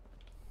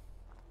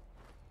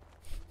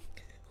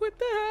 What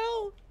the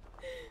hell?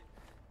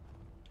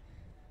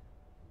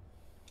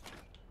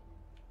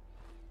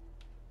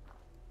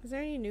 Is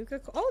there any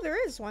Nuka? Oh,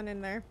 there is one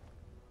in there.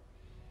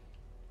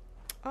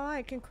 Oh,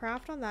 I can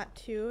craft on that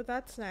too.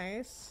 That's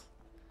nice.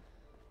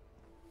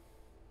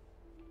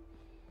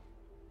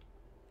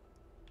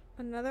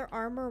 Another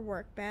armor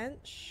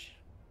workbench.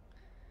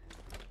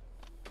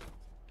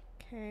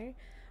 Okay.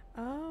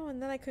 Oh,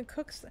 and then I can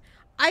cook.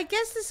 I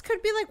guess this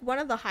could be like one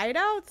of the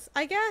hideouts,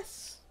 I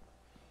guess.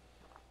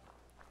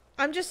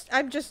 I'm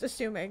just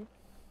assuming.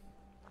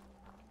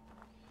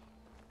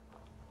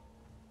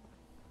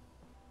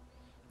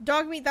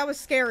 Dog meat, that was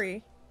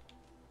scary.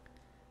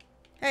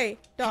 Hey,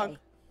 dog. Hey.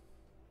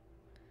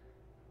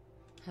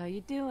 How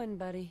you doing,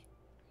 buddy?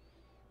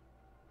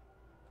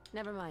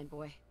 Never mind,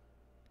 boy.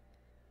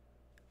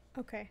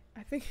 Okay,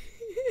 I think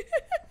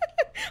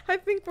I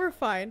think we're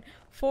fine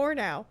for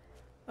now.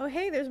 Oh,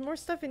 hey, there's more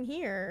stuff in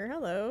here.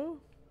 Hello.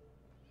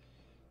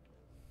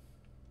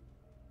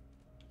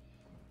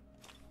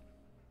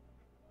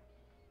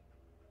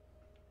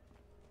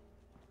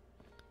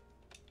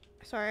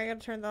 Sorry, I gotta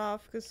turn that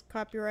off because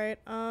copyright.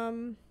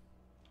 How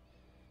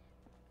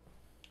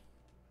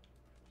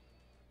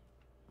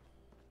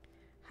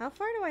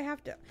far do I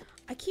have to?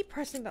 I keep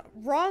pressing the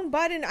wrong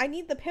button. I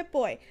need the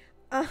Pip-Boy.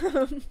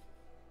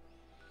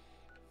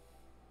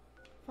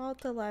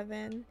 Vault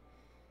 11.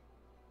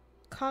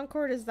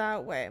 Concord is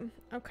that way.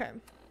 Okay.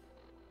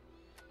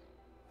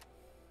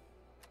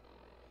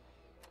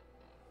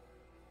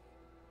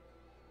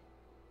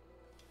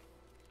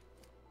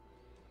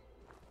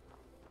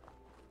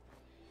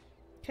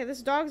 Okay,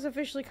 this dog's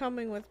officially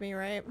coming with me,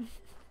 right?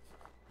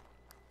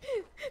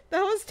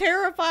 That was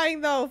terrifying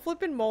though.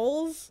 Flipping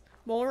moles.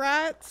 Mole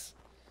rats.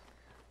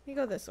 Let me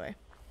go this way.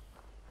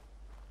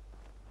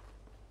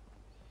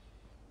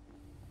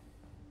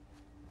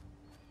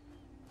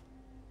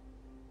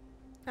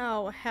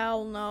 Oh,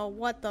 hell no.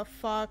 What the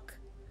fuck?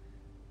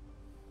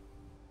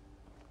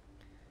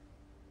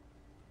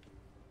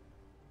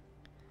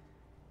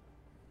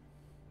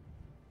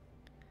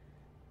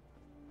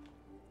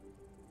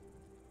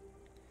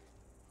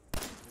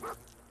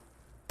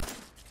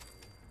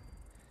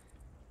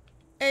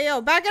 Hey,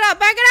 yo, back it up!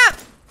 Back it up!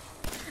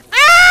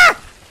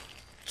 Ah!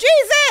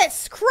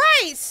 Jesus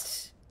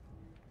Christ!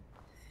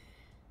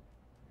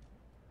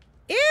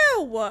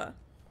 Ew!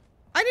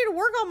 I need to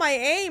work on my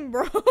aim,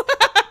 bro.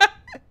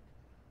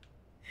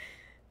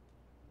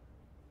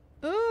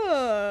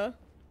 Ugh.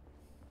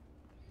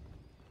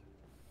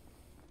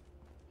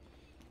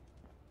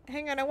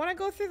 Hang on, I want to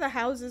go through the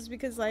houses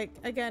because, like,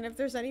 again, if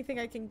there's anything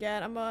I can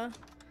get, I'm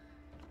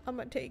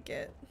gonna take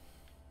it.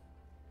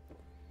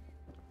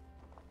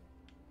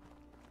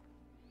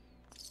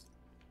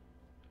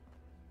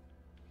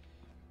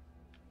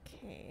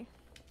 Okay.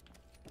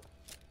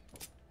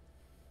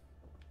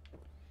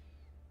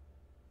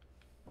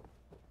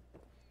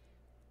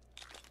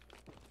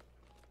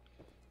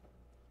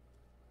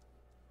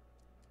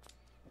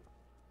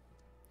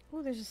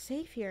 Oh, there's a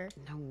safe here.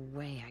 No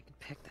way I could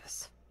pick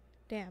this.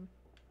 Damn.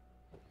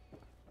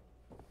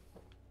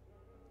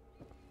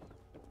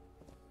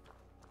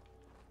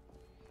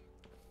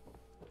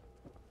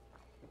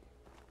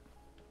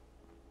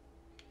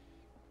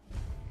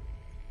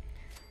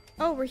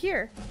 Oh, we're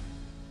here.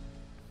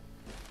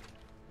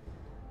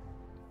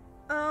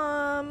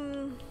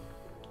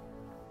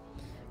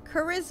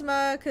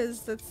 Charisma,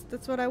 because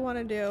that's what I want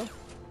to do.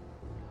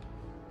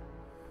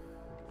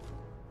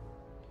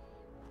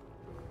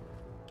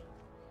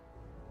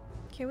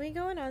 Can we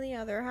go in on the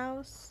other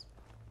house?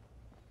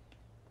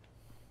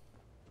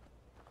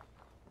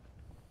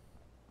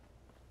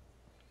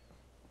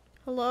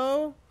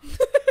 Hello?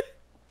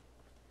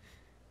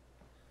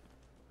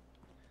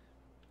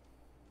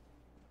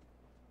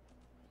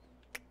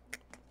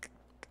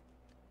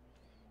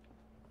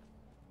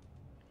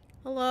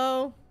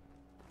 Hello?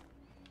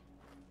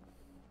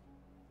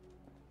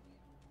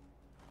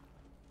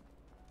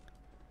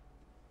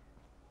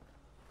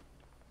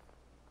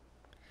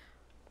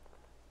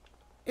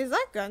 Is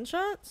that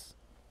gunshots?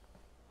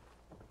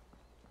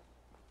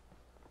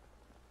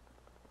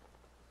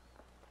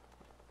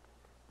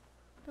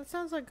 That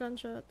sounds like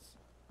gunshots.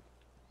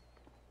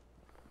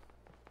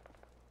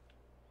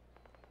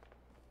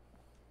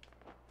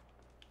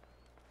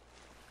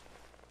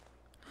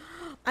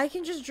 I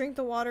can just drink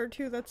the water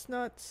too, that's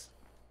nuts.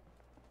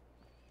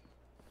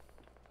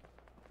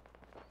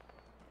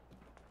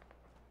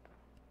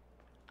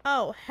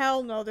 Oh,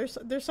 hell no, there's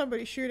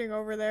somebody shooting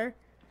over there.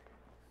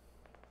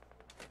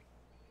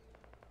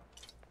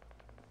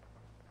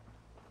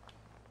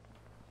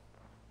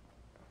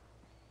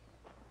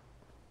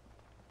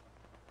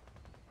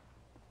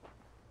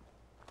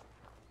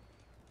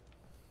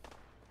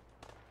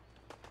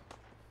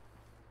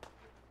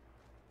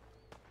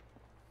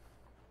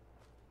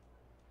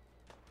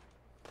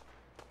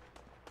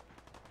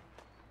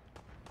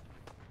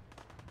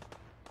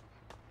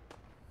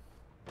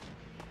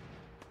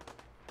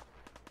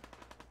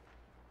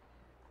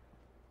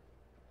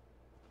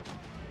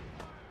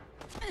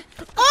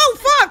 Oh,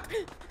 fuck!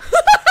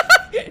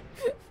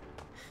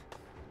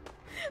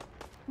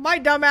 My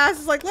dumbass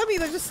is like, let me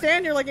just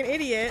stand here like an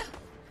idiot.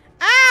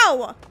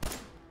 Ow!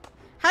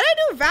 How did I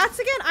do VATS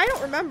again? I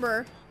don't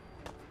remember.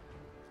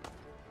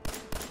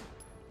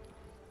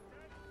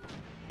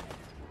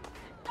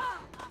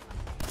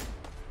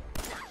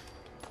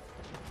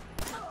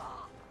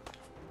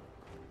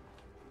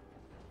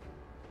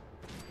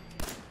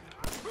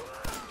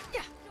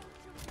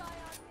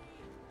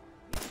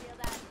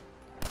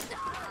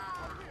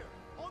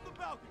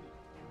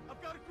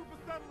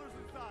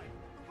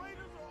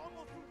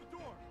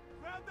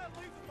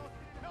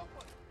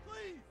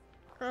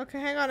 Okay,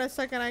 hang on a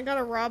second. I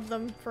gotta rob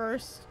them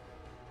first.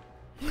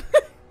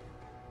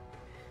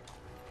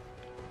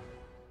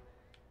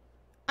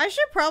 I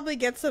should probably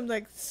get some,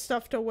 like,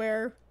 stuff to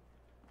wear.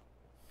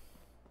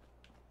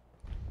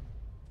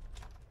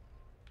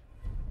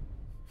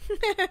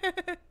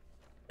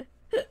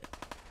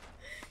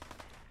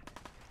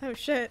 Oh,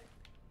 shit.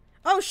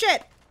 Oh,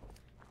 shit!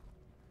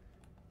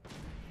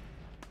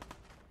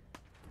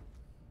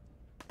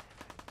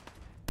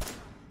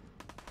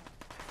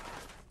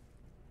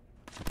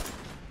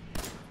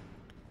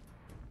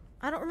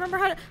 I don't remember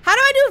how do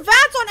I do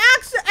VATS on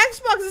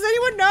Xbox? Does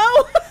anyone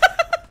know?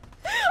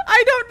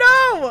 I don't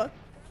know.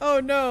 Oh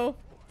no.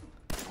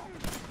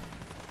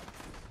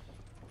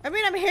 I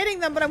mean, I'm hitting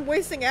them, but I'm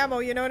wasting ammo,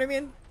 you know what I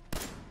mean?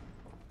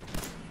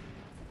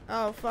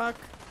 Oh fuck.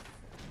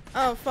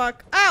 Oh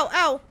fuck. Ow,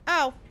 ow,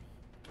 ow.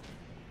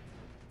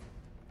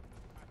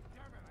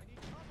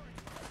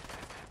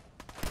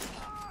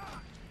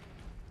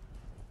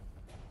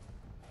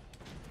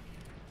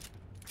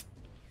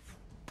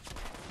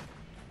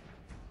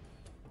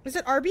 Is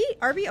it RB?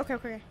 RB? Okay,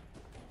 okay.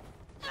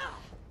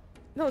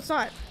 No, it's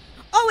not.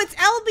 Oh, it's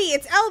LB!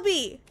 It's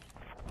LB!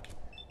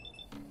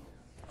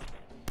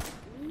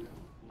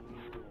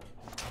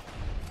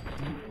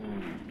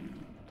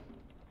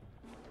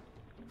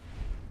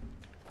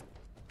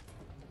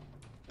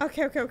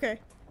 Okay, okay, okay.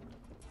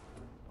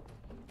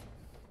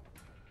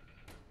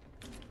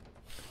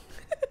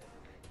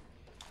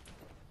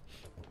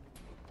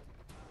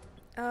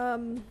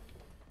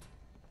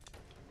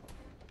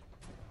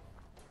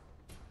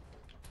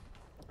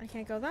 I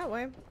can't go that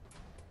way.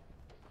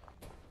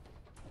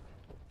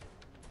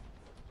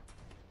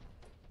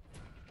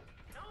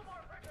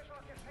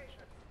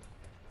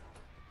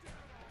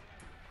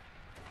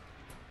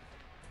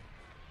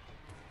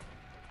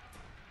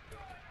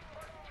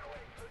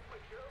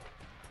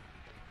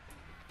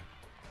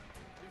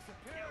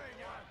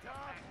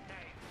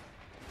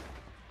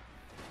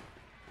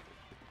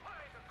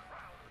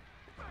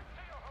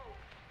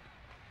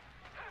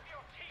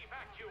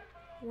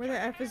 Where the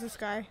F is this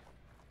guy?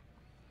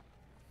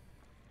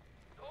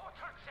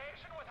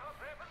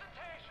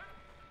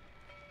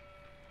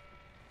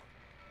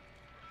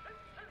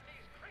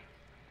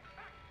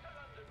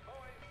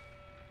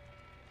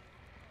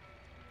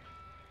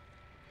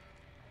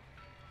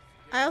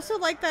 I also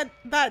like that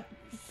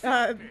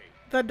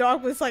the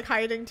dog was like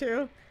hiding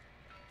too.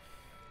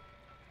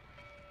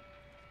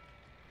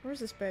 Where's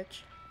this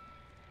bitch?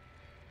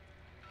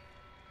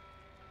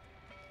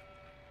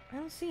 I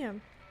don't see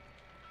him.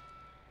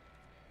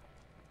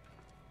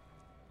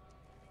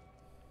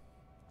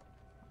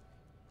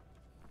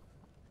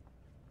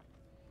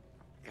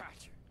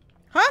 Gotcha.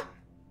 Huh?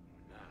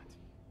 Not.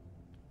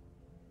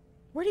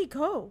 Where'd he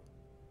go?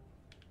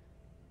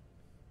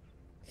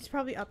 He's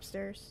probably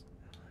upstairs.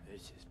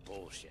 This is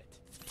bullshit.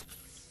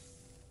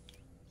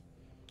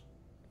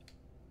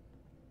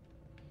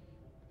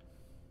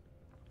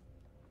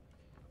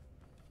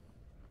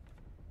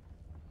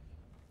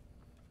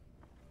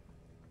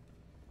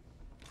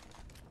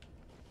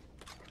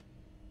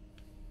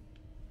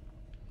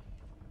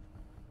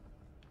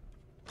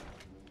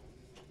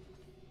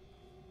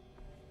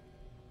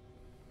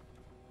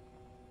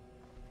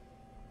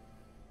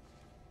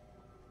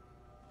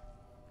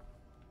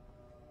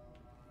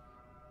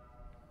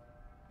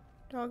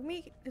 Dog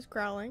meat is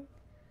growling.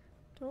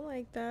 Don't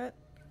like that.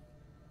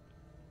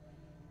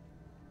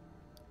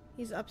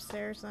 He's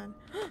upstairs then.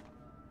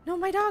 No,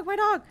 my dog, my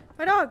dog,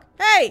 my dog.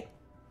 Hey!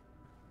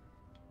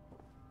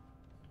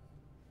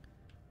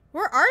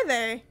 Where are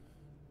they?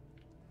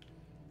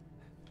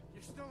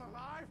 You're still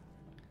alive?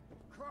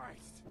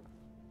 Christ.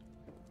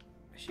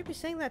 I should be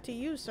saying that to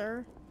you,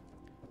 sir.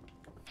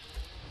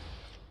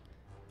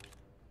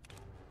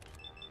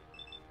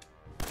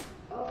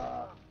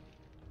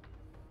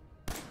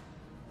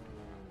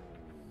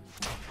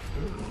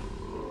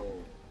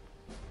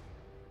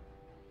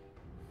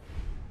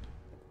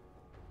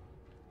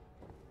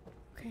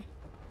 Okay.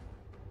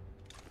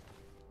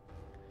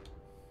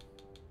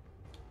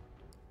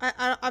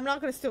 I'm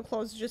not gonna steal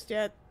clothes just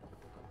yet.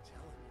 I'm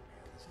telling you,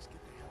 man, let's just get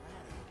the hell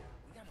out of here.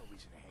 We got no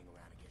reason to hang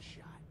around and get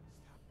shot.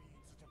 Stop being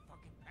such a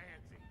fucking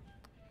pansy.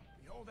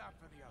 We hold out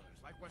for the others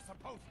like we're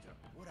supposed to.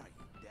 What are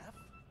you, deaf?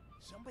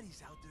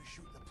 Somebody's out there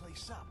shooting the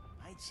place up.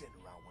 I ain't sitting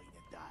around waiting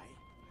to die.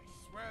 I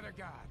swear to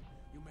God,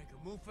 you make a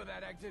move for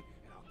that exit,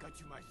 and I'll gut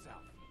you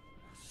myself.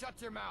 Now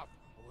shut your mouth,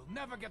 or we'll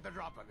never get the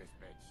drop on this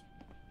bitch.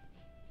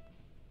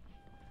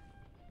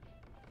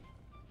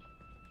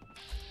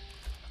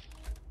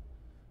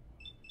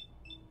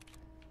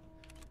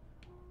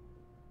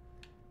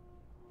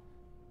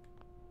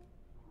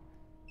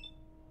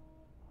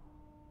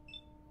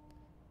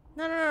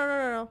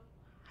 No.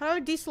 How do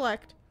I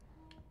deselect?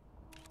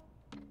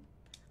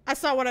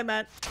 That's not what I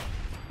meant.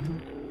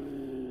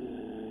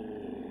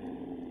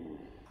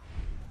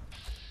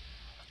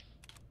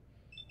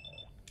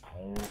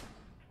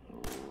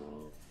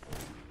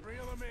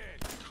 Reel him in.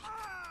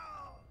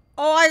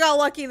 Oh, I got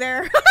lucky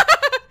there.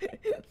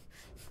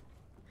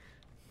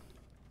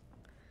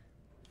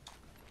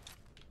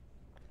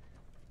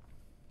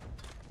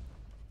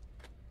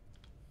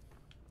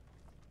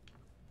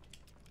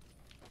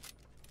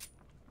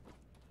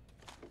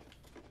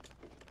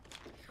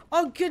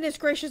 Oh, goodness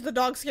gracious, the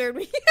dog scared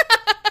me.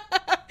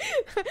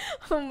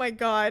 Oh my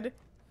god.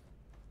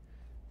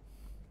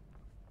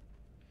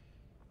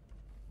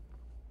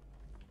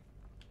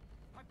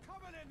 I'm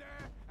coming in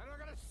there, and I'm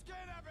gonna skin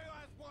every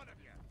last one of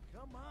you.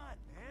 Come on,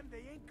 man.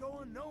 They ain't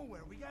going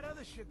nowhere. We got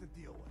other shit to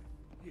deal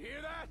with. You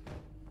hear that?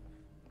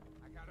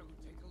 I gotta go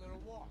take a little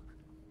walk,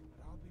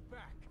 but I'll be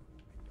back,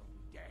 and you'll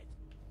be dead.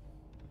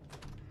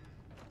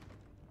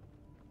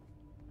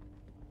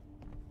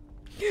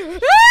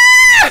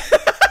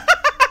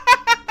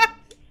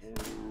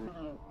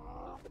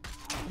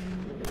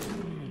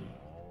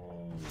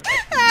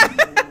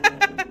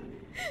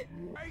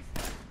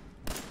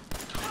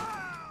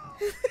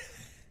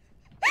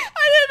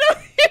 I didn't know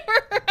you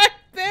were right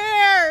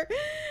there.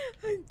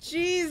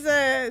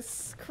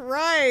 Jesus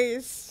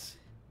Christ.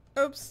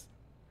 Oops.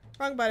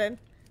 Wrong button.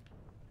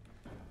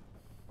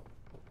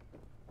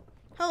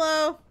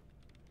 Hello.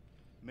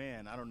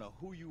 Man, I don't know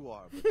who you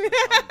are, but you're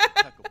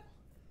impeccable.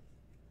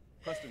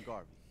 Preston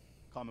Garvey,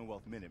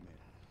 Commonwealth Minuteman.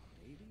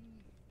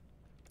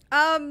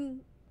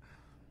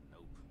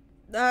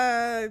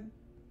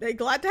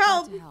 Glad to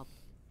help.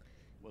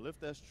 Well, if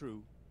that's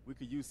true, we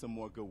could use some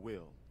more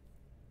goodwill.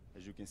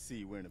 As you can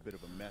see, we're in a bit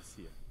of a mess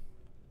here.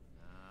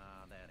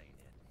 That ain't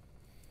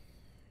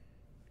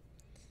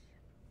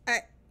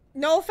it.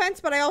 No offense,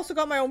 but I also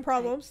got my own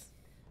problems.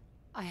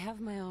 I have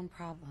my own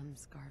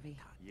problems, Garvey.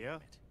 Yeah?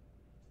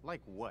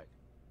 Like what?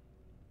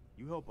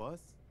 You help us,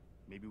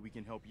 maybe we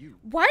can help you.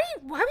 Why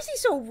was he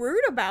so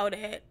rude about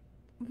it?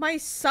 My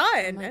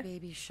son. My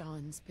baby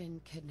Sean's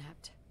been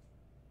kidnapped.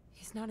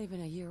 He's not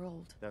even a year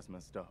old. That's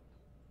messed up.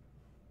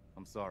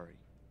 I'm sorry.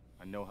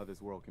 I know how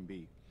this world can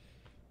be.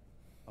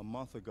 A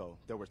month ago,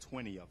 there were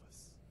 20 of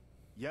us.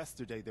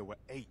 Yesterday, there were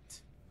 8.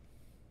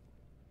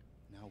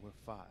 Now we're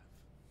 5.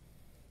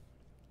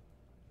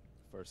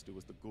 First, it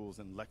was the ghouls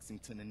in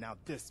Lexington, and now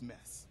this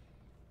mess.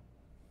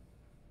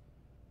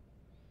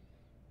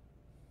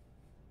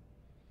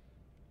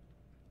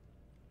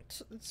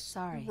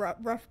 Sorry.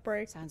 Rough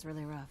break. Sounds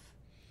really rough.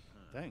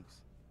 Thanks.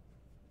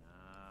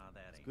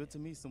 It's good to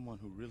meet someone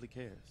who really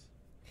cares.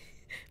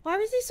 Why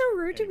was he so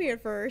rude to me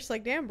at first?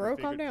 Like, damn, bro,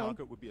 calm down.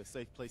 Concord would be a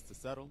safe place to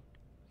settle.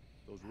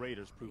 Those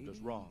raiders proved us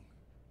wrong.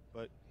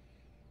 But,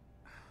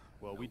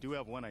 well, we do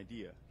have one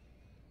idea.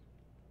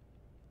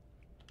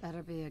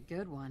 Better be a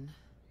good one.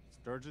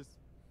 Sturgis,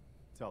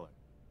 tell her.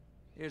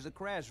 There's a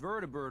crashed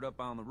vertibird up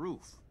on the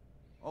roof.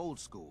 Old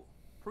school.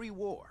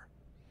 Pre-war.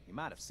 You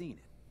might have seen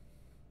it.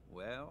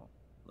 Well,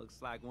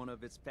 looks like one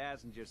of its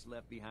passengers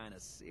left behind a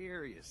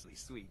seriously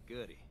sweet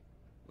goodie.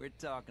 We're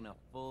talking a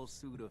full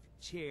suit of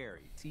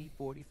cherry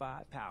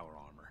T-45 power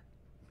armor.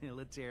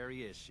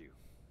 Military issue.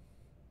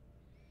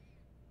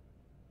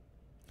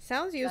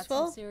 Sounds Got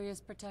useful. some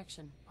serious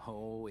protection.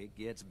 Oh, it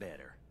gets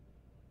better.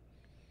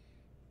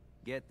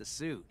 Get the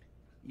suit.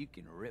 You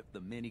can rip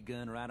the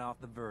minigun right off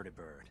the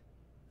vertibird.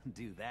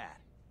 Do that,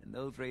 and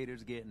those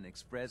raiders get an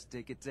express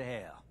ticket to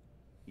hell.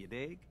 You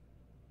dig?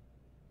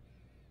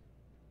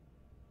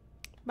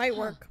 Might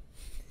work.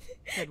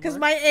 Because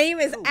my aim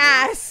is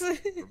ass.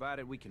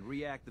 Provided we can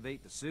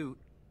reactivate the suit.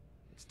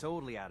 It's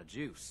totally out of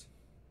juice.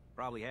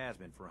 Probably has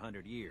been for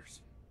 100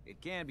 years.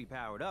 It can be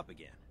powered up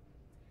again.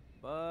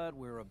 But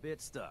we're a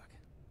bit stuck.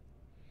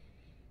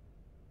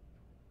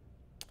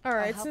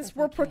 Alright, since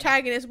we're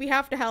protagonists, we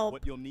have to help.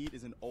 What you'll need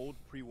is an old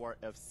pre-war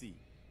FC.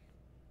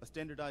 A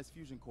standardized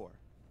fusion core.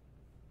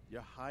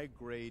 Your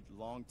high-grade,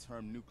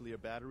 long-term nuclear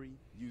battery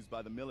used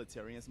by the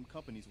military and some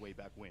companies way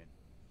back when.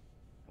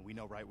 And we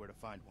know right where to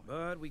find one.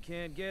 But we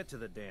can't get to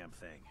the damn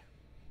thing.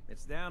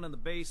 It's down in the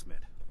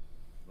basement.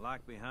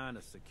 Locked behind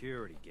a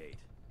security gate.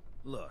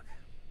 Look,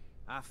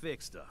 I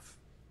fix stuff.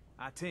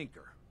 I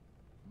tinker.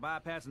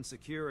 Bypassing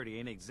security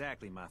ain't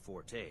exactly my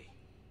forte.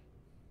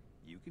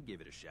 You could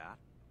give it a shot.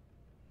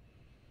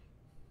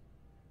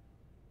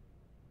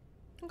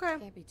 Okay.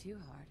 Can't be too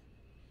hard.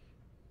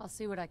 I'll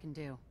see what I can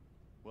do.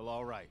 Well,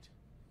 all right.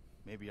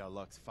 Maybe our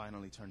luck's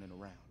finally turning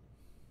around.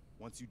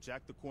 Once you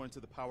jack the core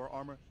into the power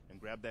armor and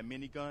grab that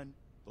minigun,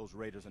 those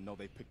raiders will know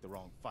they picked the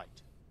wrong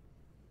fight.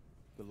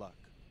 Good luck.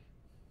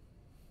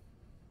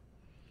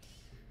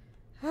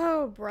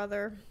 Oh,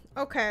 brother.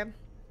 Okay.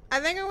 I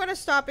think I'm gonna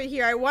stop it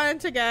here. I wanted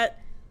to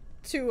get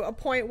to a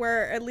point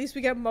where at least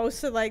we get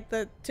most of, like,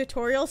 the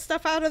tutorial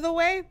stuff out of the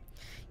way,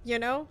 you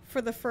know,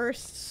 for the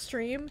first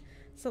stream.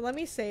 So let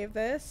me save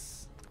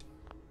this.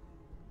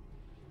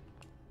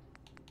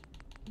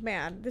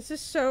 Man, this is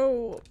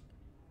so...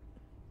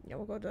 Yeah,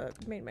 we'll go to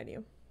main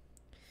menu.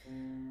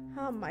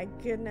 Oh my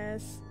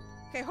goodness.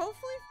 Okay,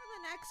 hopefully for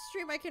the next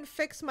stream I can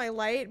fix my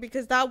light,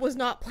 because that was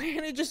not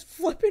planned. It just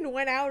flipping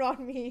went out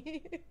on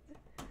me.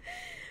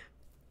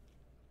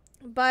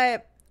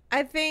 But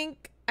I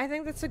think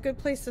that's a good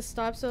place to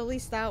stop, so at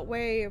least that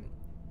way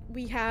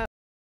we have